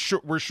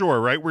sure? We're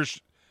sure, right? We're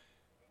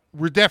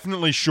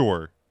definitely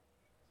sure.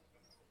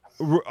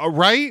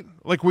 Right?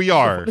 Like we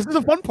are. This is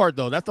the fun part,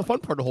 though. That's the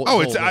fun part. The whole.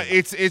 Oh, the whole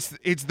thing.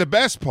 it's the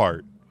best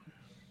part,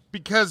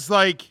 because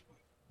like,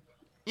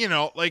 you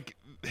know, like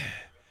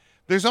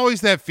there's always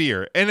that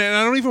fear, and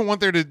I don't even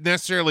want there to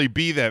necessarily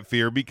be that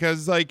fear,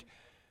 because like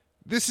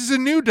this is a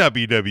new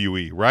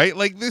WWE, right?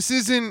 Like this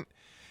isn't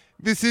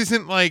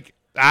like,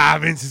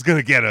 Vince is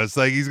gonna get us.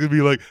 Like he's gonna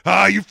be like,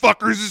 you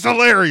fuckers, is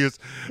hilarious.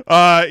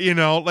 You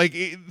know, like.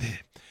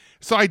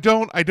 So I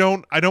don't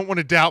want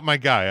to doubt my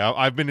guy.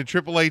 I've been a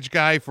Triple H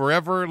guy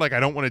forever. Like I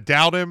don't want to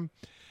doubt him,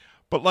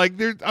 but like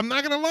I'm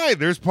not gonna lie.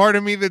 There's part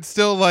of me that's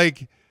still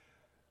like,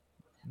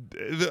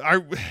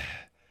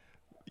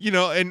 you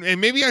know, and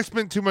maybe I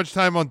spent too much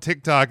time on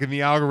TikTok and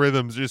the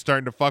algorithms just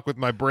starting to fuck with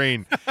my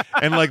brain.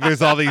 And like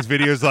there's all these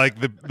videos like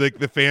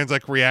the fans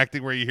like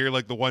reacting where you hear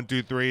like the 1,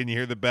 2, 3 and you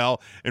hear the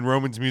bell and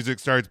Roman's music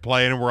starts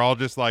playing and we're all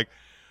just like,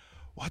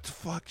 what the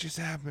fuck just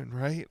happened,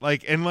 right?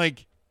 Like and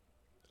like.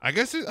 I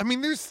guess,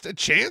 there's a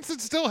chance it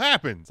still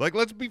happens. Like,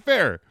 let's be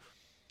fair.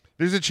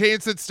 There's a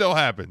chance it still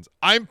happens.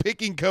 I'm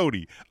picking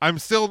Cody. I'm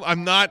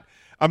not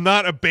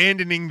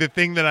abandoning the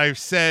thing that I've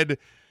said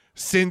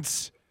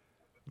since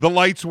the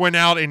lights went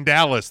out in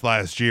Dallas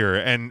last year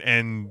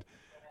and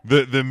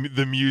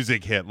the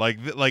music hit.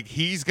 Like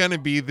he's going to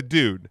be the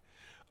dude.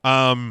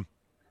 And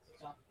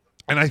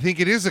I think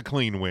it is a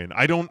clean win.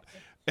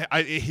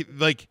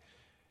 Like,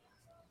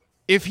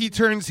 if he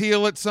turns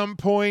heel at some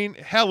point,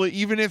 hell,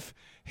 even if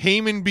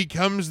Heyman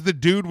becomes the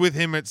dude with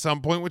him at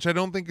some point, which I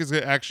don't think is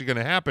actually going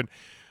to happen,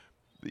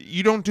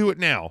 you don't do it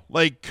now.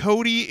 Like,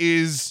 Cody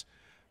is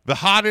the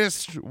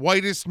hottest,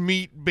 whitest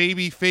meat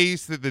baby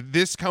face that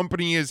this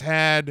company has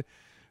had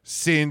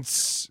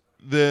since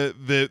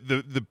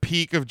the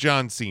peak of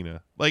John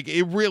Cena. Like,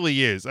 it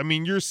really is. I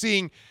mean, you're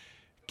seeing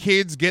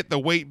kids get the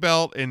weight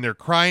belt and they're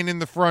crying in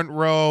the front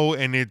row,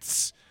 and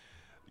it's,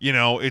 you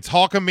know, it's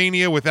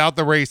Hulkamania without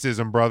the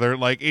racism, brother.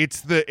 Like,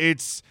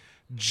 it's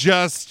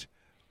just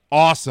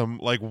awesome.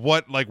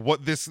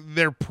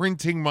 They're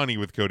printing money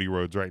with Cody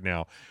Rhodes right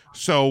now.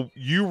 So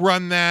you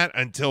run that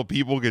until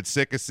people get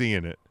sick of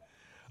seeing it.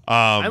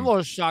 I'm a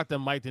little shocked that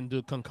Mike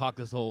didn't concoct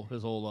his whole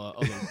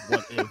other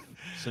what if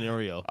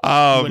scenario.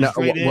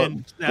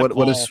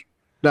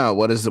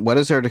 What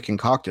is there to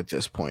concoct at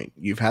this point?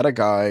 You've had a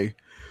guy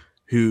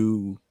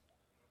who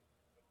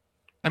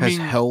has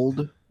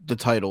held the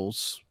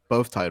titles,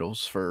 both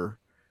titles, for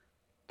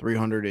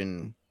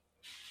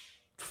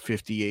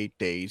 358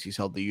 days. He's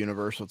held the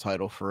Universal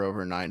title for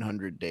over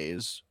 900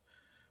 days.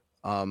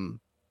 And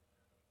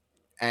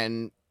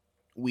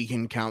we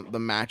can count the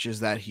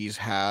matches that he's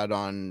had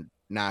on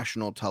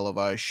national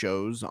televised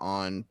shows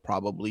on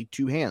probably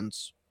two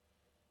hands.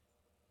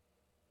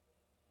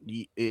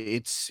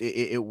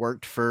 It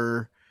worked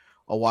for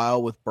a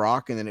while with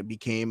Brock, and then it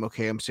became,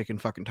 okay, I'm sick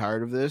and fucking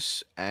tired of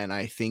this. And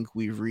I think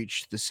we've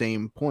reached the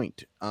same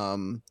point.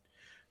 The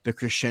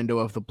crescendo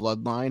of the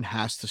bloodline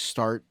has to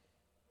start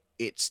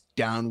its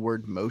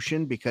downward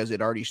motion, because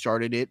it already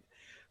started it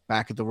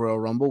back at the Royal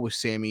Rumble with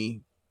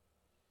Sammy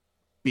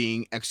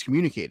being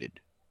excommunicated.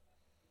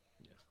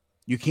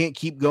 You can't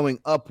keep going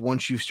up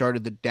once you've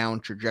started the down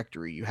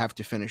trajectory. You have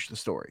to finish the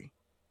story.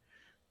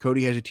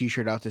 Cody has a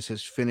t-shirt out that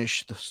says,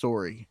 finish the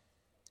story.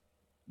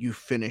 You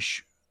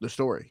finish the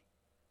story.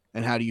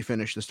 And how do you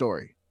finish the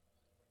story?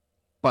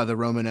 by the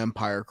Roman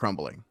Empire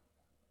crumbling.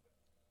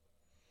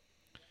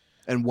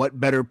 And what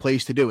better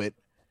place to do it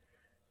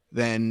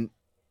than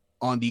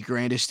on the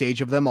grandest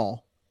stage of them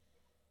all,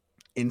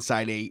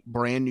 inside a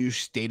brand new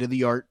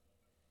state-of-the-art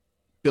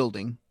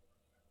building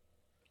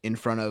in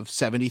front of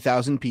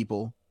 70,000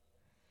 people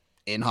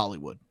in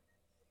Hollywood.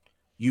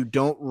 You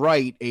don't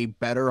write a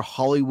better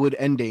Hollywood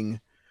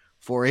ending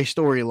for a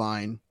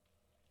storyline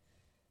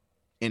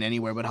in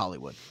anywhere but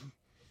Hollywood.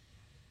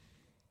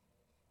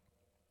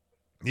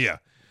 Yeah.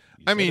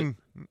 I mean,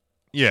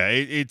 yeah,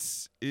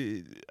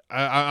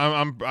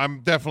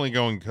 I'm definitely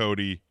going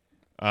Cody.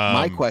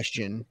 My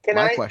question Can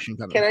I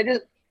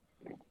just?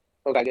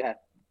 Okay, go ahead.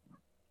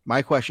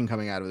 My question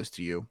coming out of this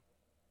to you: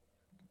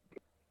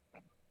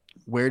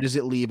 where does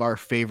it leave our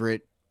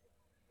favorite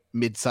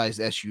mid-sized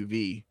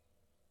SUV,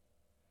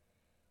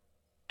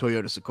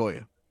 Toyota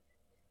Sequoia?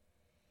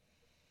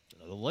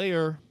 Another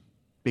layer.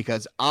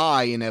 Because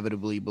I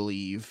inevitably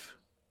believe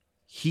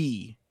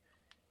he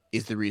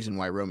is the reason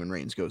why Roman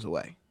Reigns goes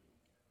away.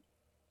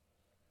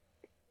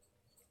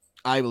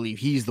 I believe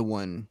he's the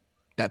one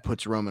that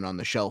puts Roman on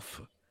the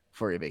shelf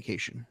for a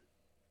vacation.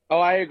 Oh,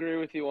 I agree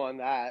with you on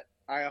that.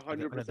 I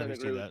 100% definitely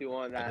see agree with that. you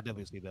on I that.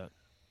 definitely see that.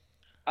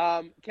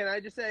 Can I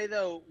just say,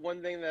 though,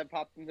 one thing that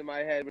popped into my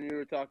head when you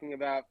were talking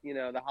about,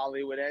 the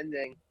Hollywood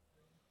ending?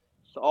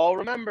 So all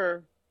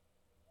remember,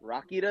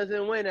 Rocky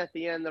doesn't win at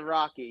the end of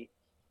Rocky.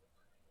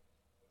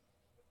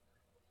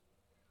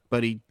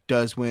 But he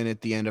does win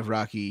at the end of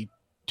Rocky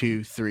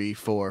 2, 3,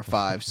 4,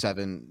 5,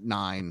 7,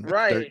 9,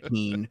 Right.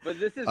 13, But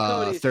this is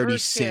Cody's 36.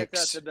 first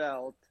chance at the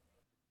belt.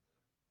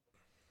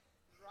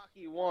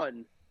 Rocky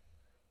won.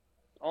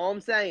 All I'm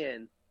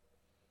saying.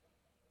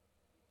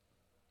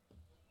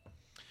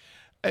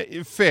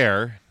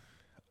 Fair.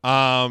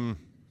 Yeah,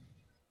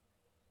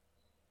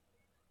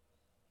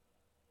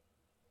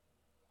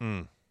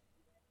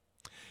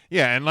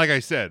 and like I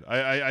said,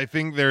 I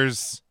think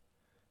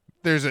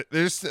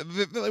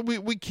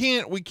we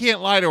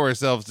can't lie to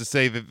ourselves to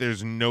say that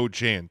there's no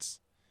chance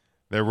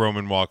that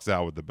Roman walks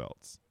out with the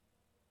belts.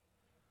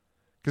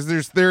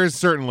 Because there is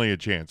certainly a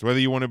chance, whether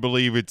you want to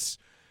believe it's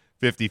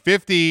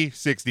 50-50,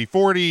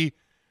 60-40,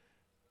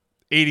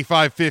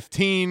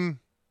 85-15.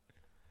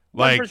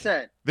 Like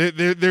 1%.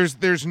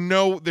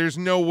 There's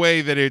no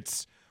way that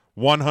it's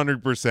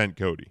 100%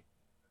 Cody.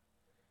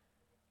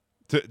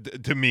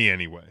 To me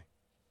anyway.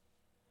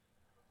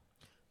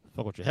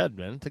 Fuck with your head,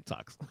 man.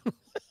 TikToks.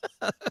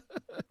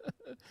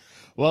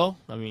 Well,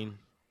 I mean,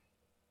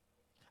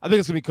 I think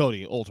it's gonna be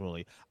Cody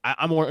ultimately.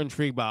 I'm more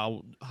intrigued by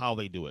how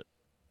they do it.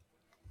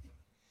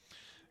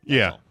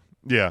 Yeah,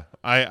 yeah.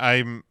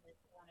 I'm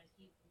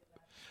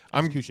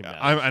Execution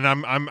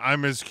matters.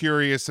 I'm as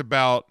curious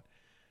about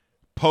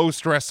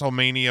post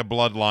WrestleMania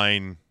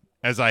Bloodline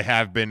as I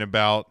have been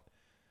about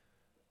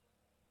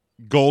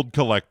Gold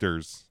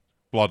Collectors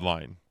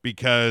Bloodline,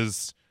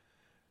 because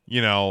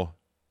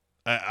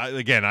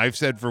again, I've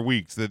said for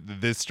weeks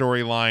that this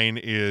storyline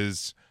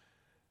is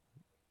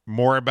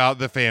more about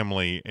the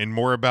family and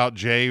more about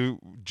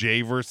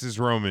Jay versus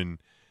Roman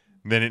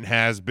than it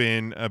has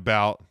been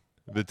about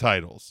the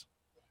titles.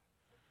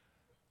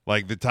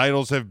 Like the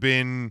titles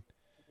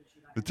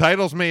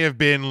may have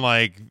been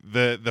like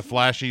the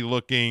flashy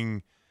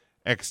looking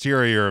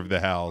exterior of the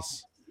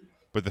house,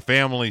 but the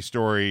family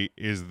story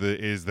is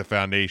the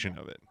foundation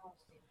of it.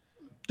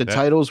 The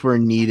titles were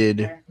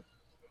needed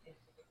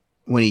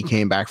when he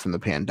came back from the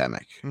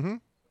pandemic. Mm-hmm.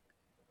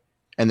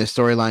 And the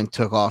storyline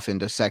took off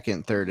into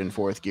second, third, and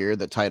fourth gear.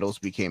 The titles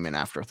became an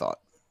afterthought.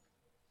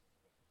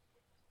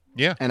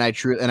 Yeah. And I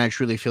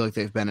truly feel like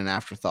they've been an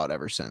afterthought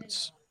ever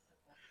since.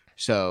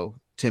 So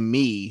to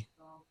me,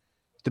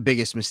 the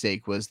biggest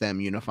mistake was them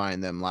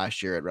unifying them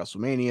last year at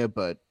WrestleMania,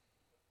 but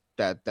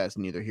that's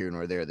neither here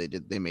nor there.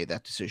 They made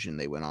that decision.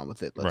 They went on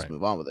with it. Let's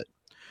move on with it.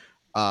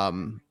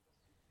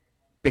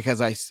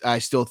 Because I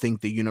still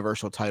think the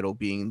Universal title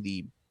being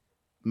the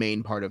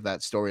main part of that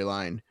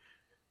storyline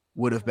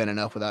would have been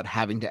enough without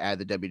having to add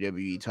the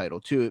WWE title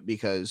to it,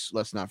 because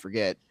let's not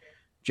forget,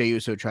 Jey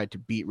Uso tried to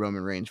beat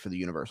Roman Reigns for the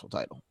Universal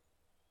title.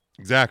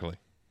 Exactly.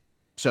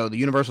 So the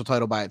Universal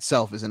title by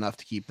itself is enough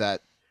to keep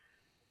that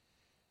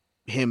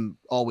him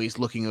always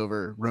looking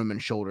over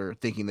Roman's shoulder,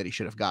 thinking that he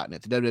should have gotten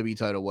it. The WWE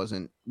title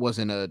wasn't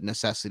a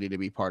necessity to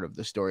be part of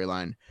the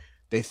storyline.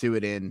 They threw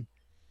it in.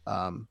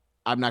 I'm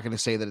not going to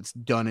say that it's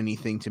done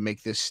anything to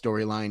make this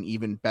storyline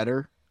even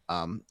better.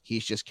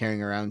 He's just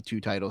carrying around two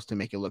titles to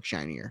make it look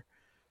shinier.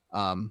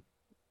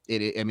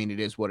 It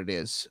is what it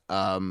is.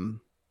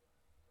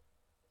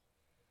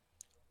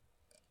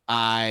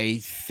 I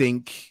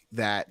think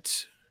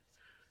that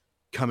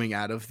coming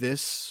out of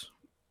this,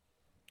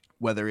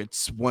 whether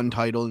it's one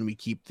title and we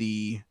keep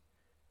the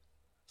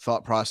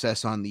thought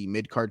process on the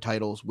mid-card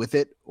titles with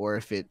it, or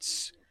if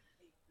it's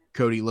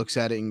Cody looks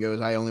at it and goes,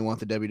 I only want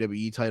the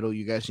WWE title.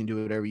 You guys can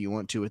do whatever you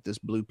want to with this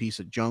blue piece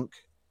of junk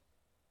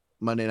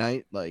Monday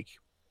night. Like,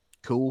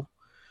 cool.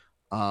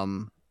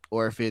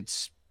 Or if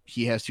it's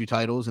he has two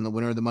titles and the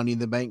winner of the Money in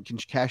the Bank can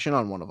cash in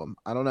on one of them.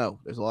 I don't know.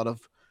 There's a lot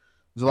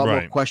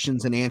more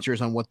questions and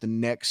answers on what the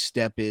next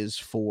step is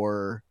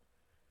for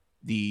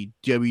the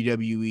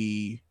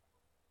WWE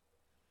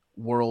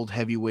World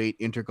Heavyweight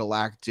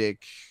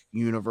Intergalactic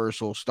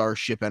Universal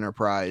Starship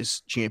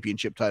Enterprise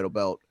Championship title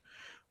belt.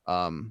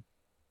 No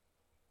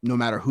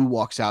matter who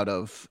walks out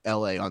of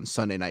LA on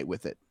Sunday night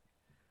with it.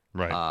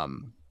 Right.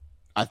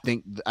 I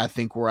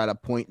think we're at a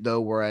point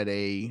though, we're at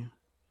a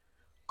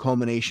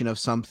culmination of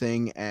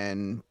something,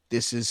 and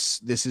this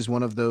is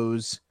one of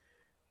those.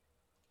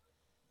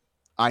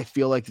 I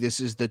feel like this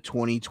is the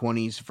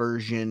 2020s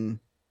version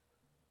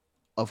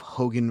of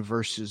Hogan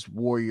versus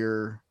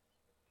Warrior,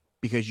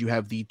 because you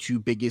have the two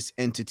biggest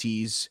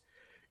entities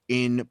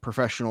in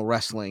professional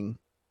wrestling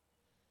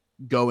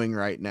going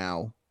right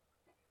now,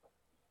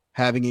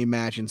 having a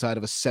match inside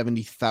of a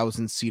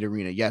 70,000 seat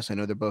arena. Yes, I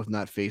know they're both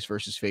not face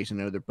versus face. I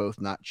know they're both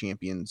not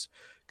champions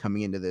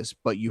coming into this,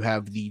 but you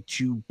have the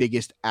two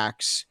biggest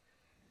acts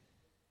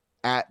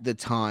at the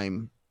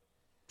time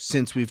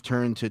since we've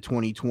turned to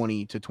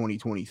 2020 to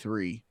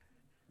 2023.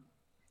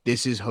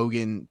 This is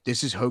Hogan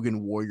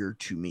Warrior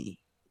to me,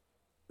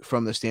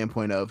 from the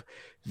standpoint of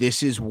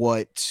this is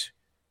what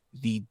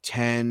the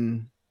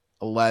 10,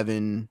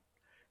 11,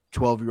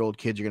 12-year-old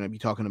kids are going to be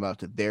talking about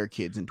to their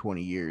kids in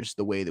 20 years,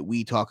 the way that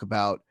we talk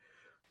about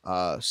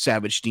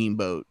Savage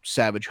Steamboat,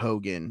 Savage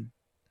Hogan,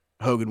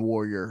 Hogan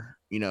Warrior,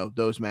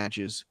 those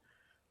matches.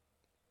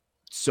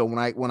 So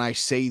when I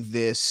say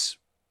this,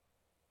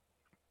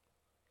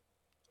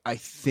 I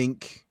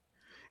think,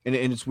 and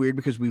it's weird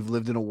because we've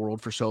lived in a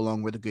world for so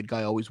long where the good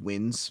guy always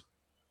wins.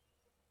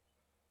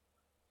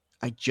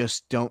 I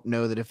just don't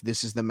know that if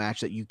this is the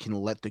match that you can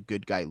let the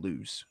good guy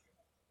lose.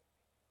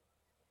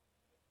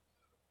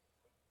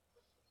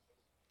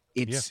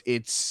 It's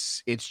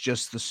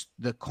just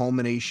the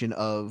culmination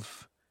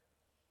of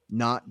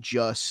not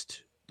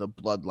just the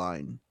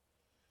bloodline,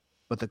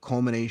 but the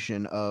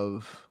culmination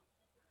of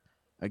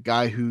a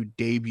guy who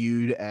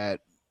debuted at,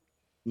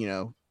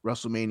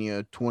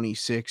 WrestleMania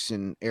 26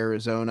 in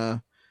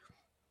Arizona,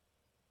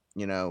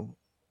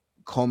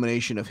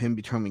 culmination of him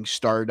becoming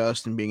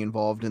Stardust and being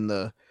involved in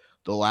the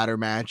ladder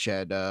match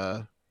at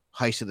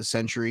Heist of the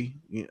Century,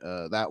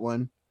 that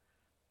one.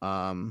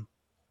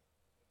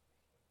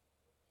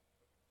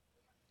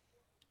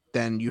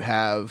 Then you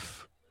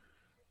have,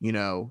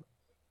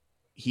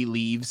 he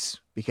leaves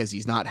because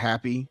he's not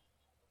happy.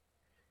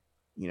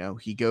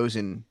 He goes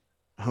and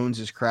hones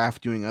his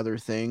craft doing other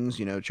things,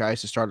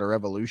 tries to start a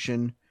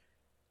revolution,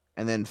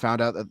 and then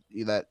found out that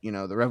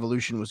the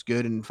revolution was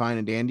good and fine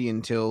and dandy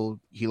until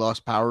he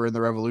lost power in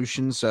the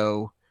revolution.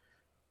 So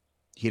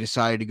he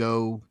decided to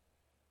go,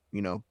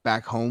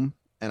 back home.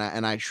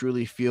 And I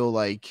truly feel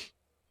like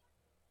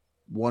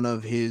one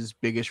of his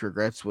biggest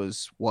regrets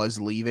was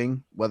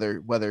leaving,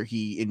 whether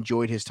he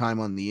enjoyed his time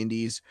on the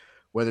indies,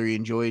 whether he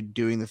enjoyed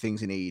doing the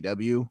things in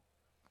AEW.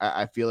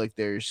 I feel like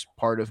there's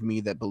part of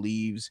me that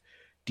believes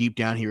deep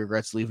down he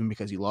regrets leaving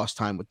because he lost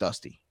time with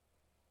Dusty.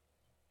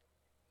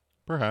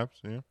 Perhaps,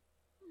 yeah.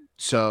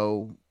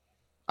 So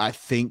I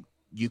think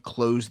you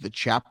close the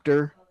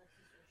chapter.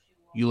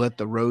 You let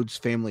the Rhodes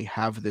family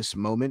have this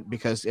moment,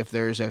 because if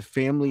there's a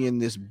family in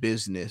this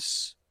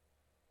business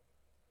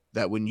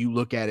that when you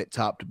look at it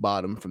top to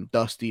bottom, from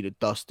Dusty to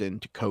Dustin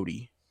to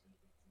Cody,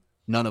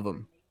 none of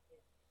them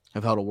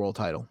have held a world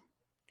title.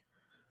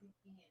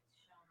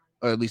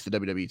 Or at least the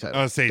WWE title.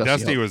 I was say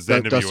Dusty was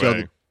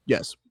NWA.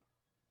 Yes.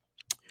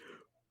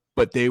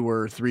 But they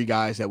were three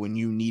guys that when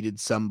you needed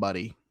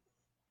somebody,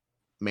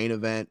 main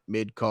event,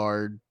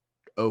 mid-card,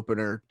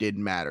 opener,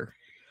 didn't matter.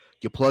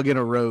 You plug in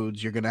a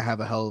Rhodes, you're going to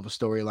have a hell of a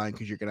storyline,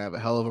 because you're going to have a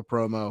hell of a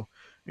promo, and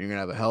you're going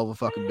to have a hell of a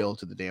fucking build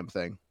to the damn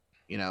thing.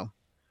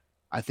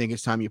 I think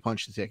it's time you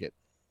punch the ticket.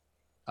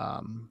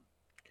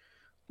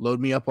 Load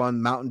me up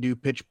on Mountain Dew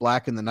Pitch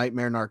Black and the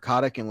Nightmare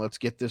Narcotic, and let's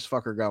get this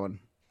fucker going.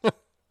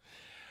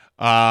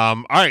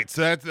 All right,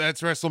 so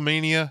that's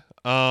WrestleMania.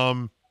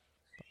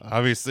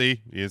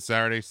 Obviously, it's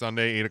Saturday,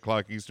 Sunday,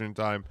 8:00 Eastern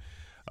time.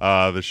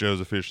 The shows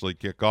officially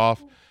kick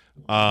off.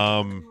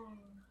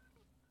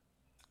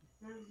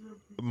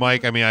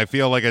 Mike, I mean, I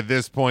feel like at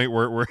this point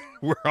we're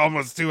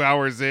almost 2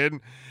 hours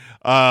in.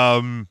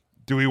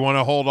 Do we want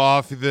to hold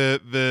off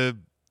the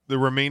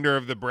remainder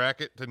of the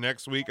bracket to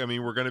next week? I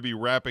mean, we're going to be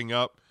wrapping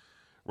up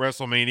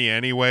WrestleMania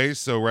anyway,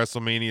 so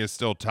WrestleMania is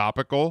still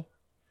topical.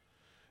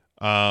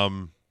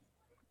 I'll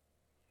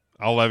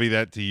levy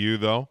that to you,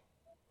 though.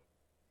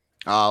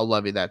 I'll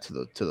levy that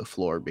to the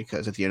floor,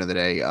 because at the end of the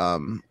day,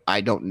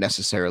 I don't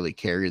necessarily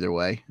care either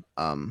way.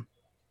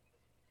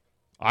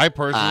 I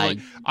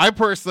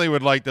personally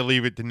would like to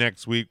leave it to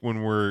next week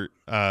when we're,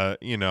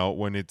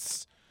 when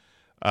it's,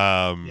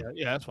 yeah,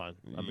 that's fine.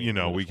 I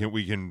mean, we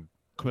can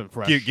come in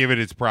fresh. give it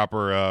its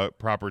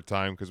proper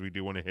time, because we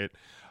do want to hit,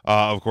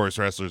 of course,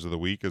 Wrestlers of the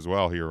Week as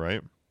well here,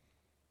 right?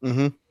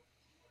 Mm-hmm.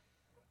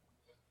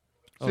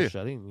 Oh shit! I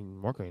didn't even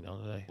mark anything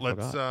down today.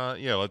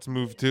 Let's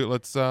move to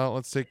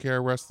let's take care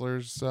of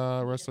wrestlers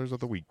of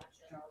the week.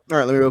 All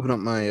right, let me open up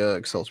my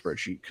Excel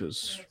spreadsheet,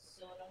 because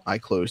I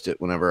closed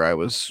it whenever I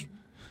was.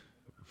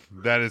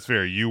 That is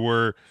fair. You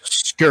were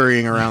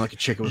scurrying around like a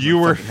chicken. You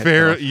were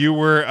fair. You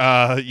were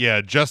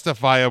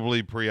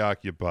justifiably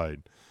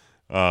preoccupied.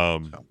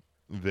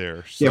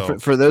 there. So. Yeah,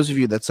 for those of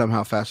you that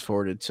somehow fast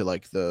forwarded to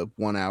like the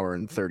 1 hour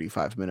and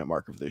 35-minute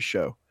mark of this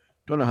show,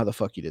 don't know how the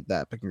fuck you did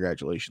that, but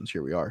congratulations,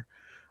 here we are.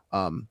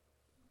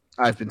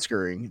 I've been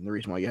scurrying, and the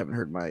reason why you haven't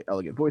heard my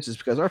elegant voice is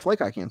because our flight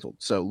got canceled.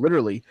 So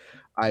literally,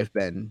 I've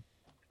been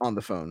on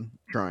the phone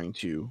trying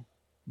to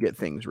get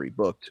things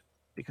rebooked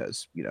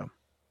because,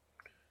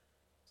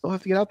 still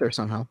have to get out there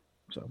somehow.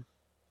 So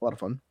a lot of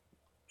fun.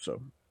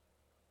 So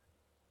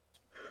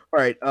all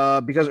right,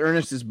 because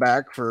Ernest is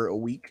back for a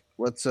week,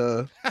 let's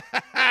give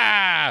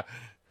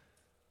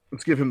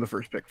him the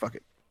first pick. Fuck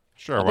it.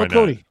 Sure, I'll why go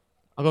not? Cody.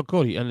 I'll go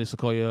Cody and the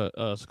Sequoia,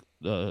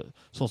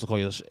 Soul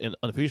Sequoia in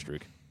undefeated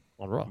streak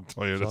on Raw.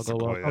 Toyota So I'll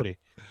go Sequoia. Cody.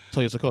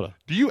 Toya Sakota.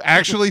 Do you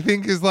actually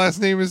think his last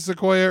name is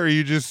Sequoia, or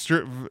you just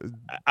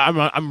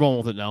I'm rolling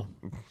with it now.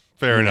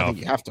 Fair enough.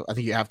 I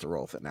think you have to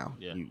roll with it now.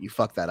 Yeah. You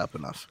fucked that up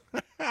enough.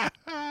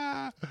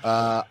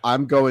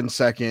 I'm going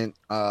second.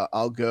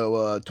 I'll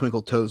go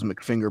Twinkle Toes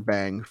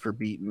McFingerbang for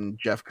beating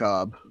Jeff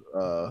Cobb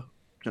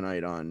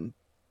tonight on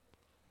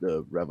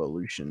the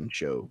Revolution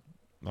show.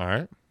 All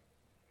right.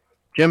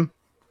 Jim?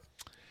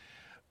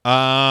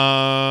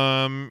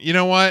 You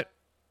know what?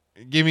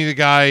 Give me the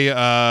guy.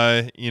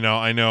 I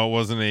know it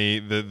wasn't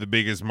the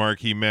biggest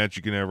marquee match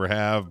you can ever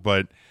have,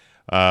 but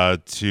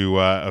to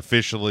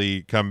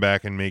officially come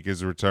back and make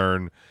his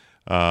return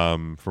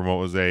from what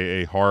was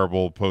a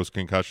horrible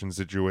post-concussion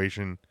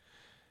situation,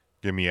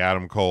 give me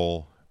Adam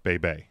Cole,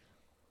 Bay.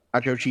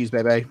 Nacho cheese,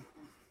 baby.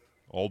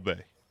 Old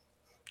Bay.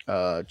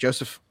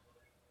 Joseph?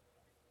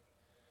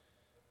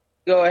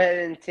 Go ahead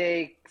and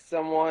take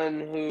someone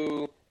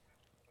who,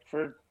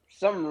 for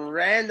some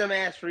random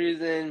ass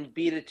reason,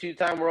 beat a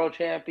 2-time world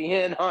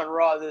champion on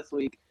Raw this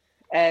week,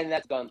 and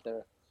that's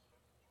Gunther.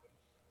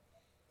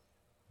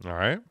 All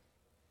right.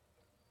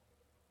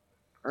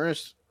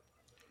 Ernest?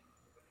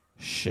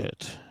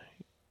 Shit.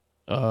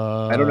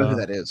 I don't know who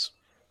that is.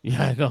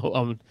 Yeah, I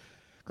know.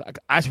 I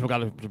actually forgot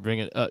to bring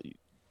it.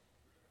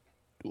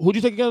 Who'd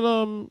you take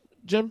again,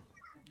 Jim?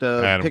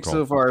 The Adam picks Cole.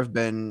 so far have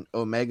been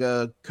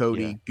Omega,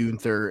 Cody,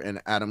 Gunther,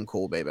 and Adam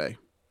Cole, baby.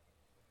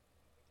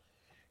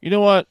 You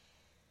know what?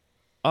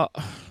 I'll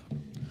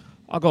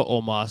go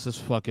Omos. This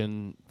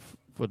fucking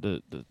for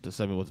the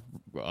segment with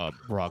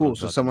Brock. Cool.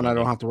 So someone I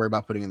don't have to worry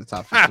about putting in the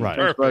top 15. Right.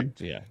 Thanks, bud.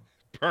 Yeah.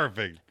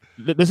 Perfect.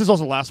 This is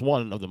also the last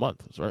one of the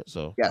month, right?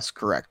 So Yes,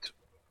 correct.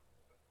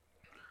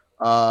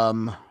 You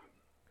know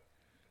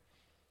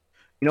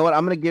what?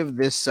 I'm gonna give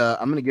this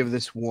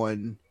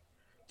one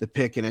the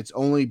pick, and it's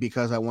only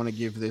because I want to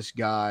give this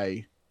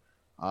guy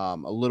a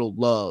little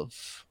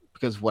love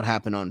because of what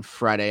happened on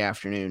Friday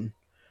afternoon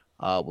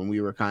when we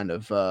were kind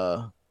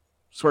of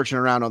searching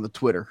around on the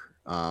Twitter.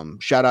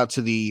 Shout out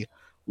to the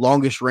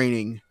longest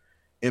reigning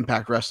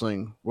Impact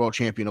Wrestling World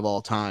Champion of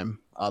all time,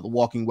 the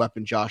walking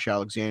weapon Josh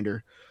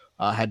Alexander.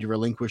 Had to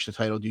relinquish the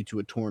title due to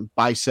a torn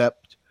bicep,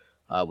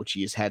 which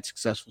he has had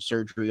successful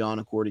surgery on,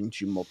 according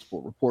to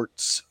multiple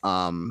reports.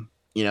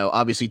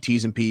 Obviously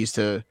T's and P's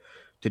to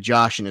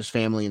Josh and his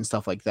family and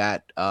stuff like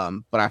that.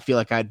 But I feel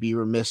like I'd be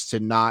remiss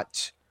to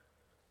not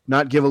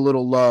give a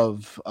little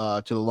love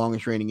to the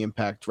longest reigning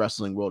Impact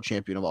Wrestling World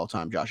Champion of all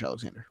time, Josh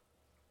Alexander.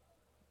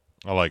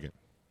 I like it.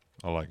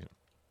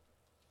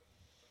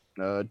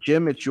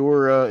 Jim, it's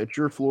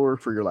your floor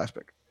for your last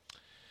pick.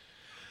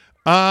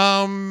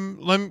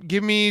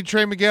 Give me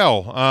Trey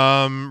Miguel.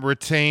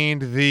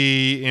 Retained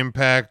the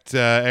Impact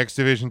X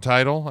Division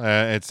title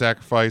at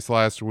Sacrifice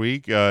last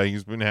week.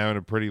 He's been having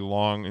a pretty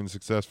long and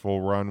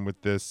successful run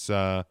with this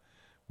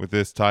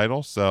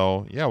title.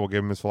 So yeah, we'll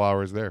give him his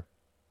flowers there.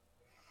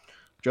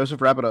 Joseph,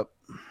 wrap it up.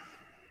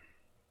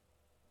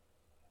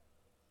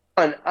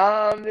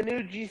 The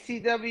new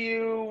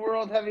GCW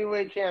World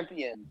Heavyweight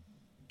Champion.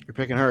 You're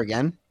picking her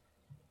again?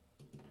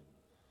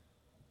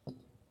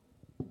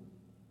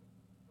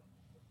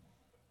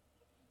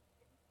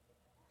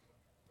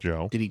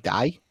 Joe. Did he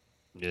die?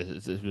 yeah,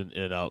 it's been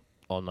in and out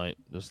all night.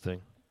 This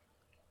thing.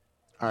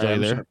 All Jay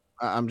right, there?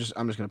 I'm just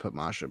gonna put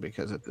Masha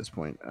because at this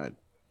point,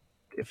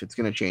 if it's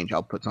gonna change,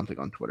 I'll put something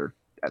on Twitter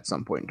at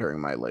some point during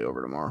my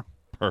layover tomorrow.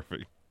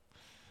 Perfect.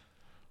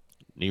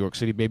 New York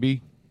City,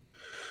 baby.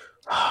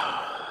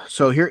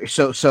 So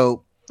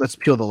let's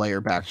peel the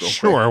layer back real quick.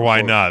 Sure, why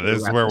before not? we This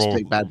is wrap where this we'll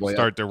big bad boy up.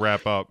 start to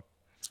wrap up.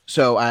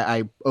 So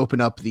I open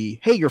up the,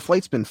 hey, your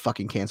flight's been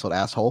fucking canceled,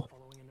 asshole.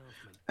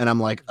 And I'm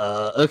like,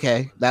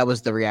 okay. That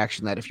was the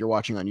reaction that if you're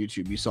watching on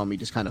YouTube, you saw me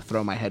just kind of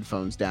throw my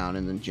headphones down,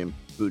 and then Jim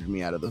booted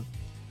me out of the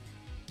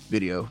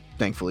video,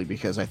 thankfully,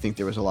 because I think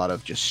there was a lot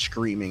of just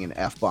screaming and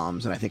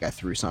F-bombs, and I think I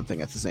threw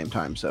something at the same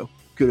time. So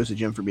kudos to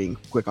Jim for being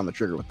quick on the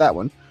trigger with that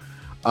one.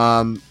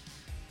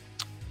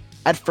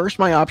 At first,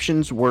 my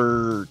options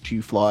were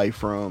to fly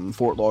from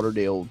Fort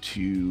Lauderdale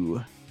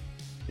to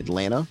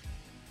Atlanta,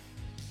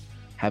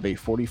 have a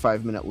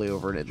 45-minute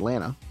layover in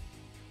Atlanta,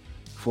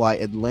 fly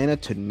Atlanta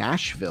to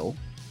Nashville,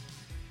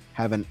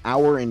 have an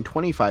hour and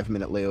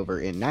 25-minute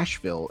layover in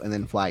Nashville, and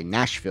then fly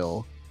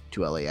Nashville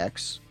to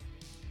LAX.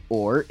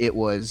 Or it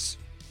was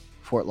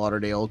Fort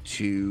Lauderdale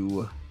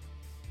to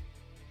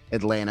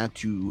Atlanta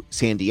to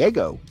San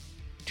Diego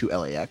to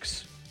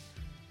LAX.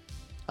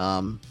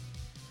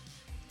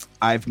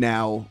 I've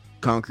now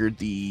conquered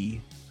the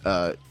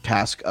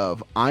task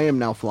of I am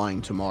now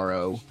flying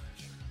tomorrow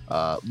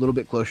a little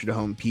bit closer to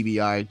home,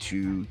 PBI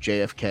to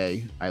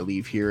JFK. I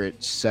leave here at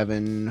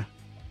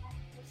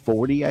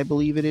 7:40, I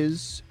believe it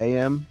is,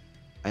 a.m.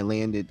 I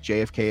land at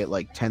JFK at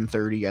like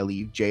 10:30. I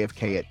leave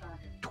JFK at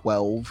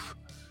 12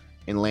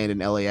 and land in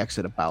LAX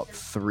at about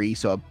 3,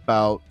 so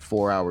about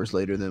 4 hours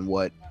later than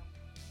what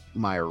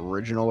my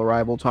original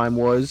arrival time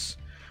was.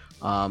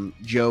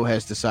 Joe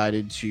has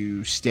decided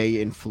to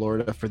stay in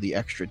Florida for the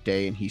extra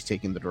day, and he's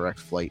taking the direct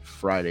flight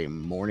Friday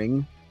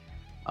morning.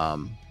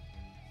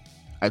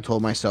 I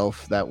told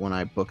myself that when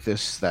I booked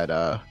this that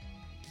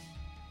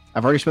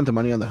I've already spent the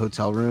money on the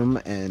hotel room,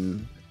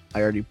 and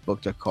I already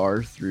booked a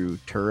car through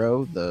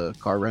Turo, the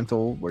car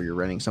rental where you're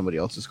renting somebody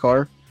else's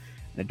car.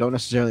 And I don't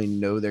necessarily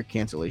know their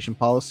cancellation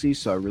policy,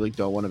 so I really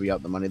don't want to be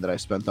out the money that I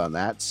spent on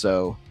that.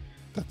 So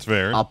That's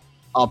fair.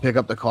 I'll pick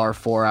up the car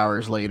 4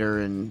 hours later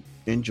and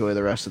enjoy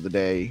the rest of the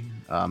day,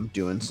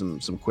 doing some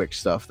quick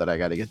stuff that I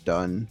got to get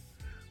done.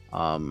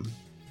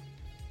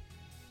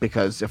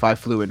 Because if I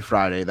flew in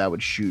Friday, that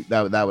would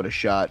have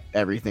shot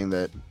everything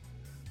that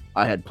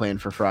I had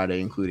planned for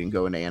Friday, including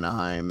going to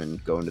Anaheim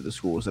and going to the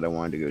schools that I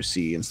wanted to go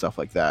see and stuff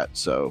like that.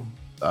 So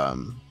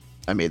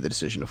I made the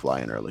decision to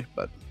fly in early.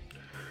 But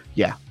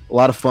yeah, a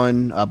lot of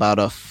fun. About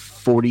a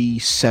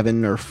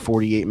 47 or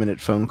 48 minute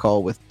phone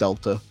call with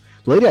Delta.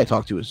 The lady I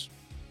talked to was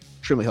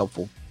extremely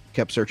helpful.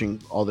 Kept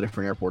searching all the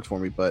different airports for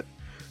me, but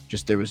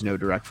just there was no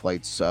direct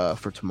flights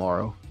for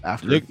tomorrow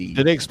after Did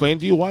they explain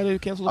to you why they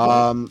canceled the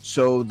flight?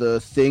 So the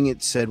thing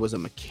it said was a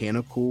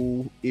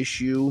mechanical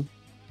issue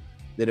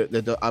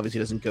that obviously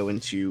doesn't go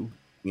into,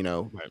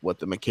 what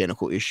the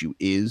mechanical issue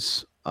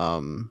is.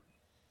 Could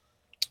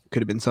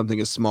have been something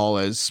as small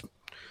as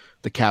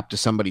the cap to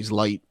somebody's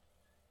light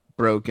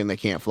broke and they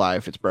can't fly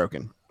if it's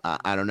broken.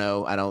 I don't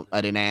know.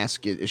 I didn't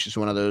ask. It's just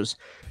one of those.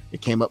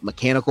 It came up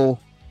mechanical.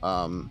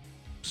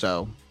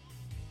 So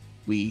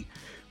we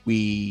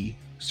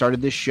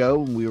started this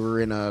show and we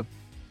were in a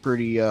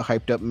pretty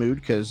hyped up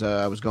mood because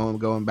I was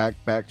going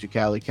back to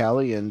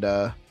Cali,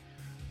 and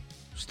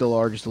still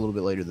are just a little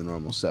bit later than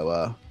normal. So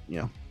a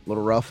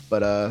little rough,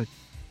 but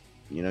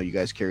you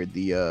guys carried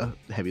the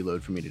heavy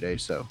load for me today,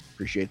 so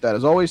appreciate that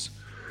as always.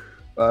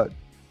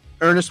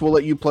 Ernest, we'll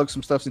let you plug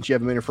some stuff since you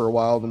haven't been here for a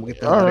while, then we'll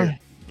get that.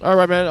 All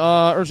right, man.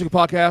 Ernest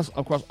Podcast,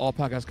 of course, all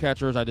podcast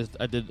catchers. I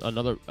did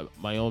another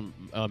my own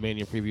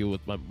Mania preview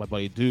with my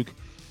buddy Duke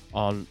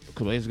on a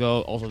couple days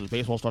ago. Also, the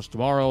baseball starts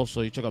tomorrow,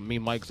 so you check out me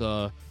and Mike's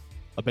a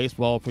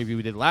baseball preview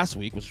we did last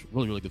week, which was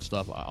really, really good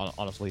stuff.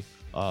 Honestly,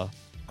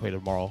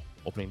 creative tomorrow,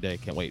 opening day,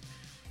 can't wait.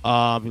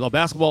 If you love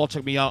basketball,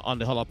 check me out on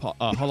the Huddle Up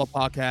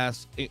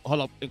Podcast,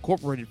 Huddle Up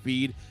Incorporated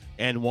feed,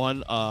 and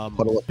one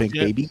Huddle Up Pink,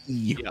 baby.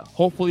 Yeah,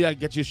 hopefully I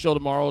get you a show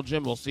tomorrow,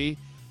 Jim. We'll see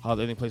how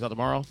everything plays out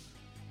tomorrow.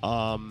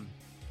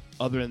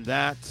 Other than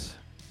that,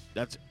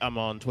 I'm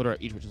on Twitter at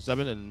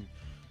eachwitch7, and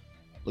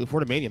looking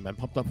forward to Mania, man.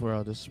 Pumped up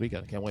for this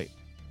weekend. Can't wait.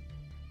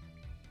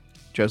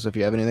 Joseph,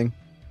 you have anything?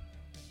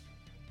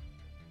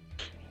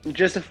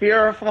 Just a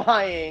fear of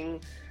flying.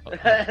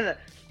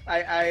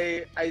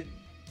 I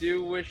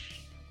do wish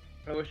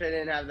I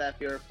didn't have that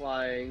fear of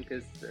flying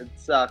because it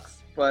sucks.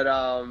 But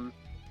I'm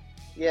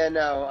just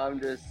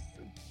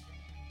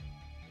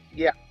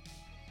WrestleMania.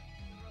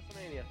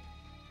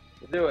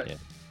 We'll do it.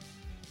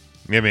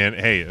 Yeah, man.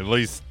 Hey, at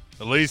least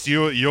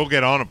you'll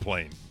get on a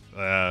plane.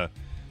 So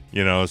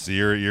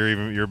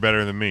you're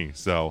better than me.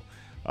 So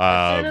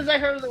as soon as I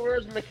heard the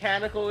words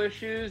mechanical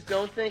issues,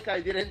 don't think I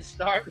didn't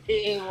start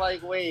being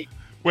like, wait,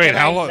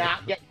 how long?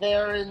 Not get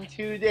there in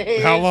 2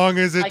 days. How long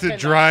is it to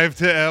drive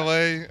to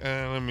LA?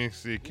 Let me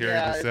see. Carry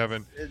the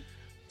 7.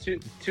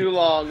 It's too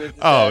long.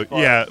 Oh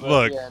yeah,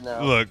 look.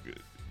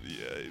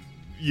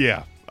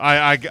 Yeah,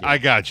 I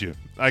got you.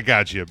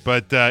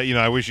 But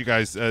I wish you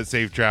guys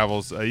safe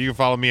travels. You can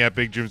follow me at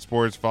Big Jim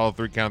Sports. Follow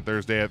 3 Count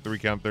Thursday at 3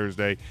 Count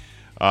Thursday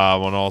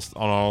on all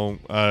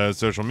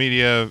social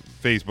media,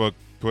 Facebook,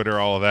 Twitter,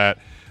 all of that.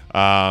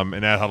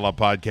 And at Huddle Up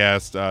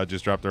Podcast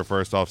just dropped our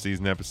first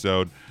off-season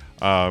episode.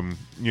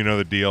 You know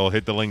the deal.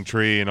 Hit the link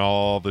tree and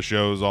all the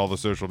shows, all the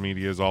social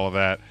medias, all of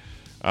that,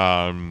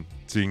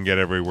 so you can get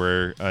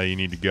everywhere you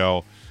need to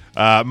go.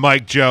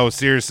 Mike, Joe,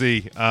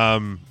 seriously,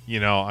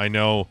 I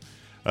know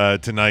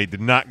tonight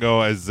did not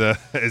go as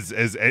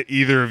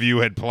either of you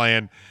had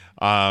planned,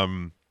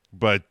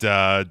 but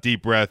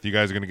deep breath. You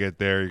guys are gonna get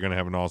there. You're gonna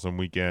have an awesome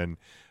weekend.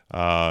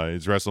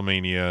 It's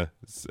WrestleMania,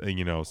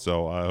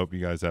 so I hope you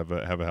guys have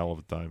a hell of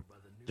a time.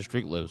 The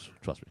streak lives.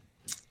 Trust me.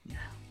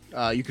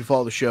 You can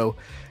follow the show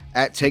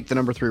at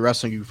Take3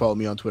 Wrestling. You can follow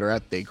me on Twitter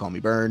at They Call Me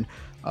Burn.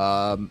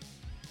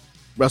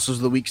 Wrestlers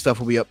of the Week stuff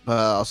will be up.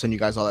 I'll send you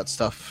guys all that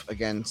stuff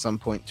again some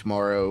point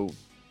tomorrow,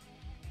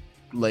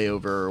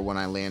 layover, or when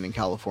I land in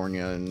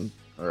California,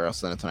 or I'll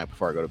send it tonight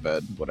before I go to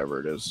bed, whatever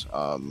it is.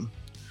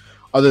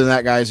 Other than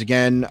that, guys,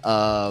 again,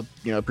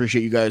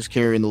 appreciate you guys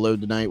carrying the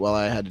load tonight while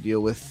I had to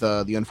deal with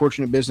the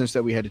unfortunate business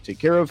that we had to take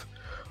care of.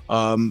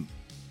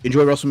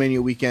 Enjoy WrestleMania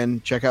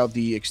weekend. Check out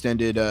the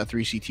extended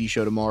 3CT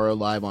show tomorrow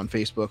live on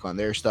Facebook on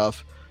their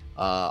stuff.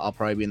 I'll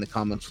probably be in the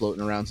comments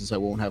floating around since I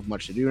won't have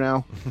much to do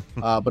now.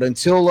 But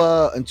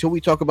until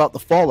we talk about the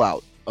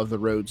fallout of the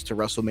roads to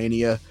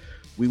WrestleMania,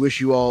 we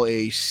wish you all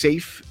a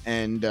safe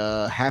and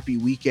happy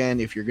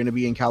weekend. If you're going to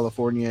be in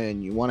California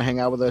and you want to hang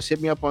out with us,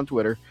 hit me up on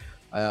Twitter.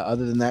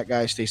 Other than that,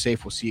 guys, stay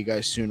safe. We'll see you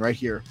guys soon right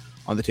here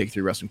on the Take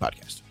 3 Wrestling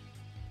Podcast.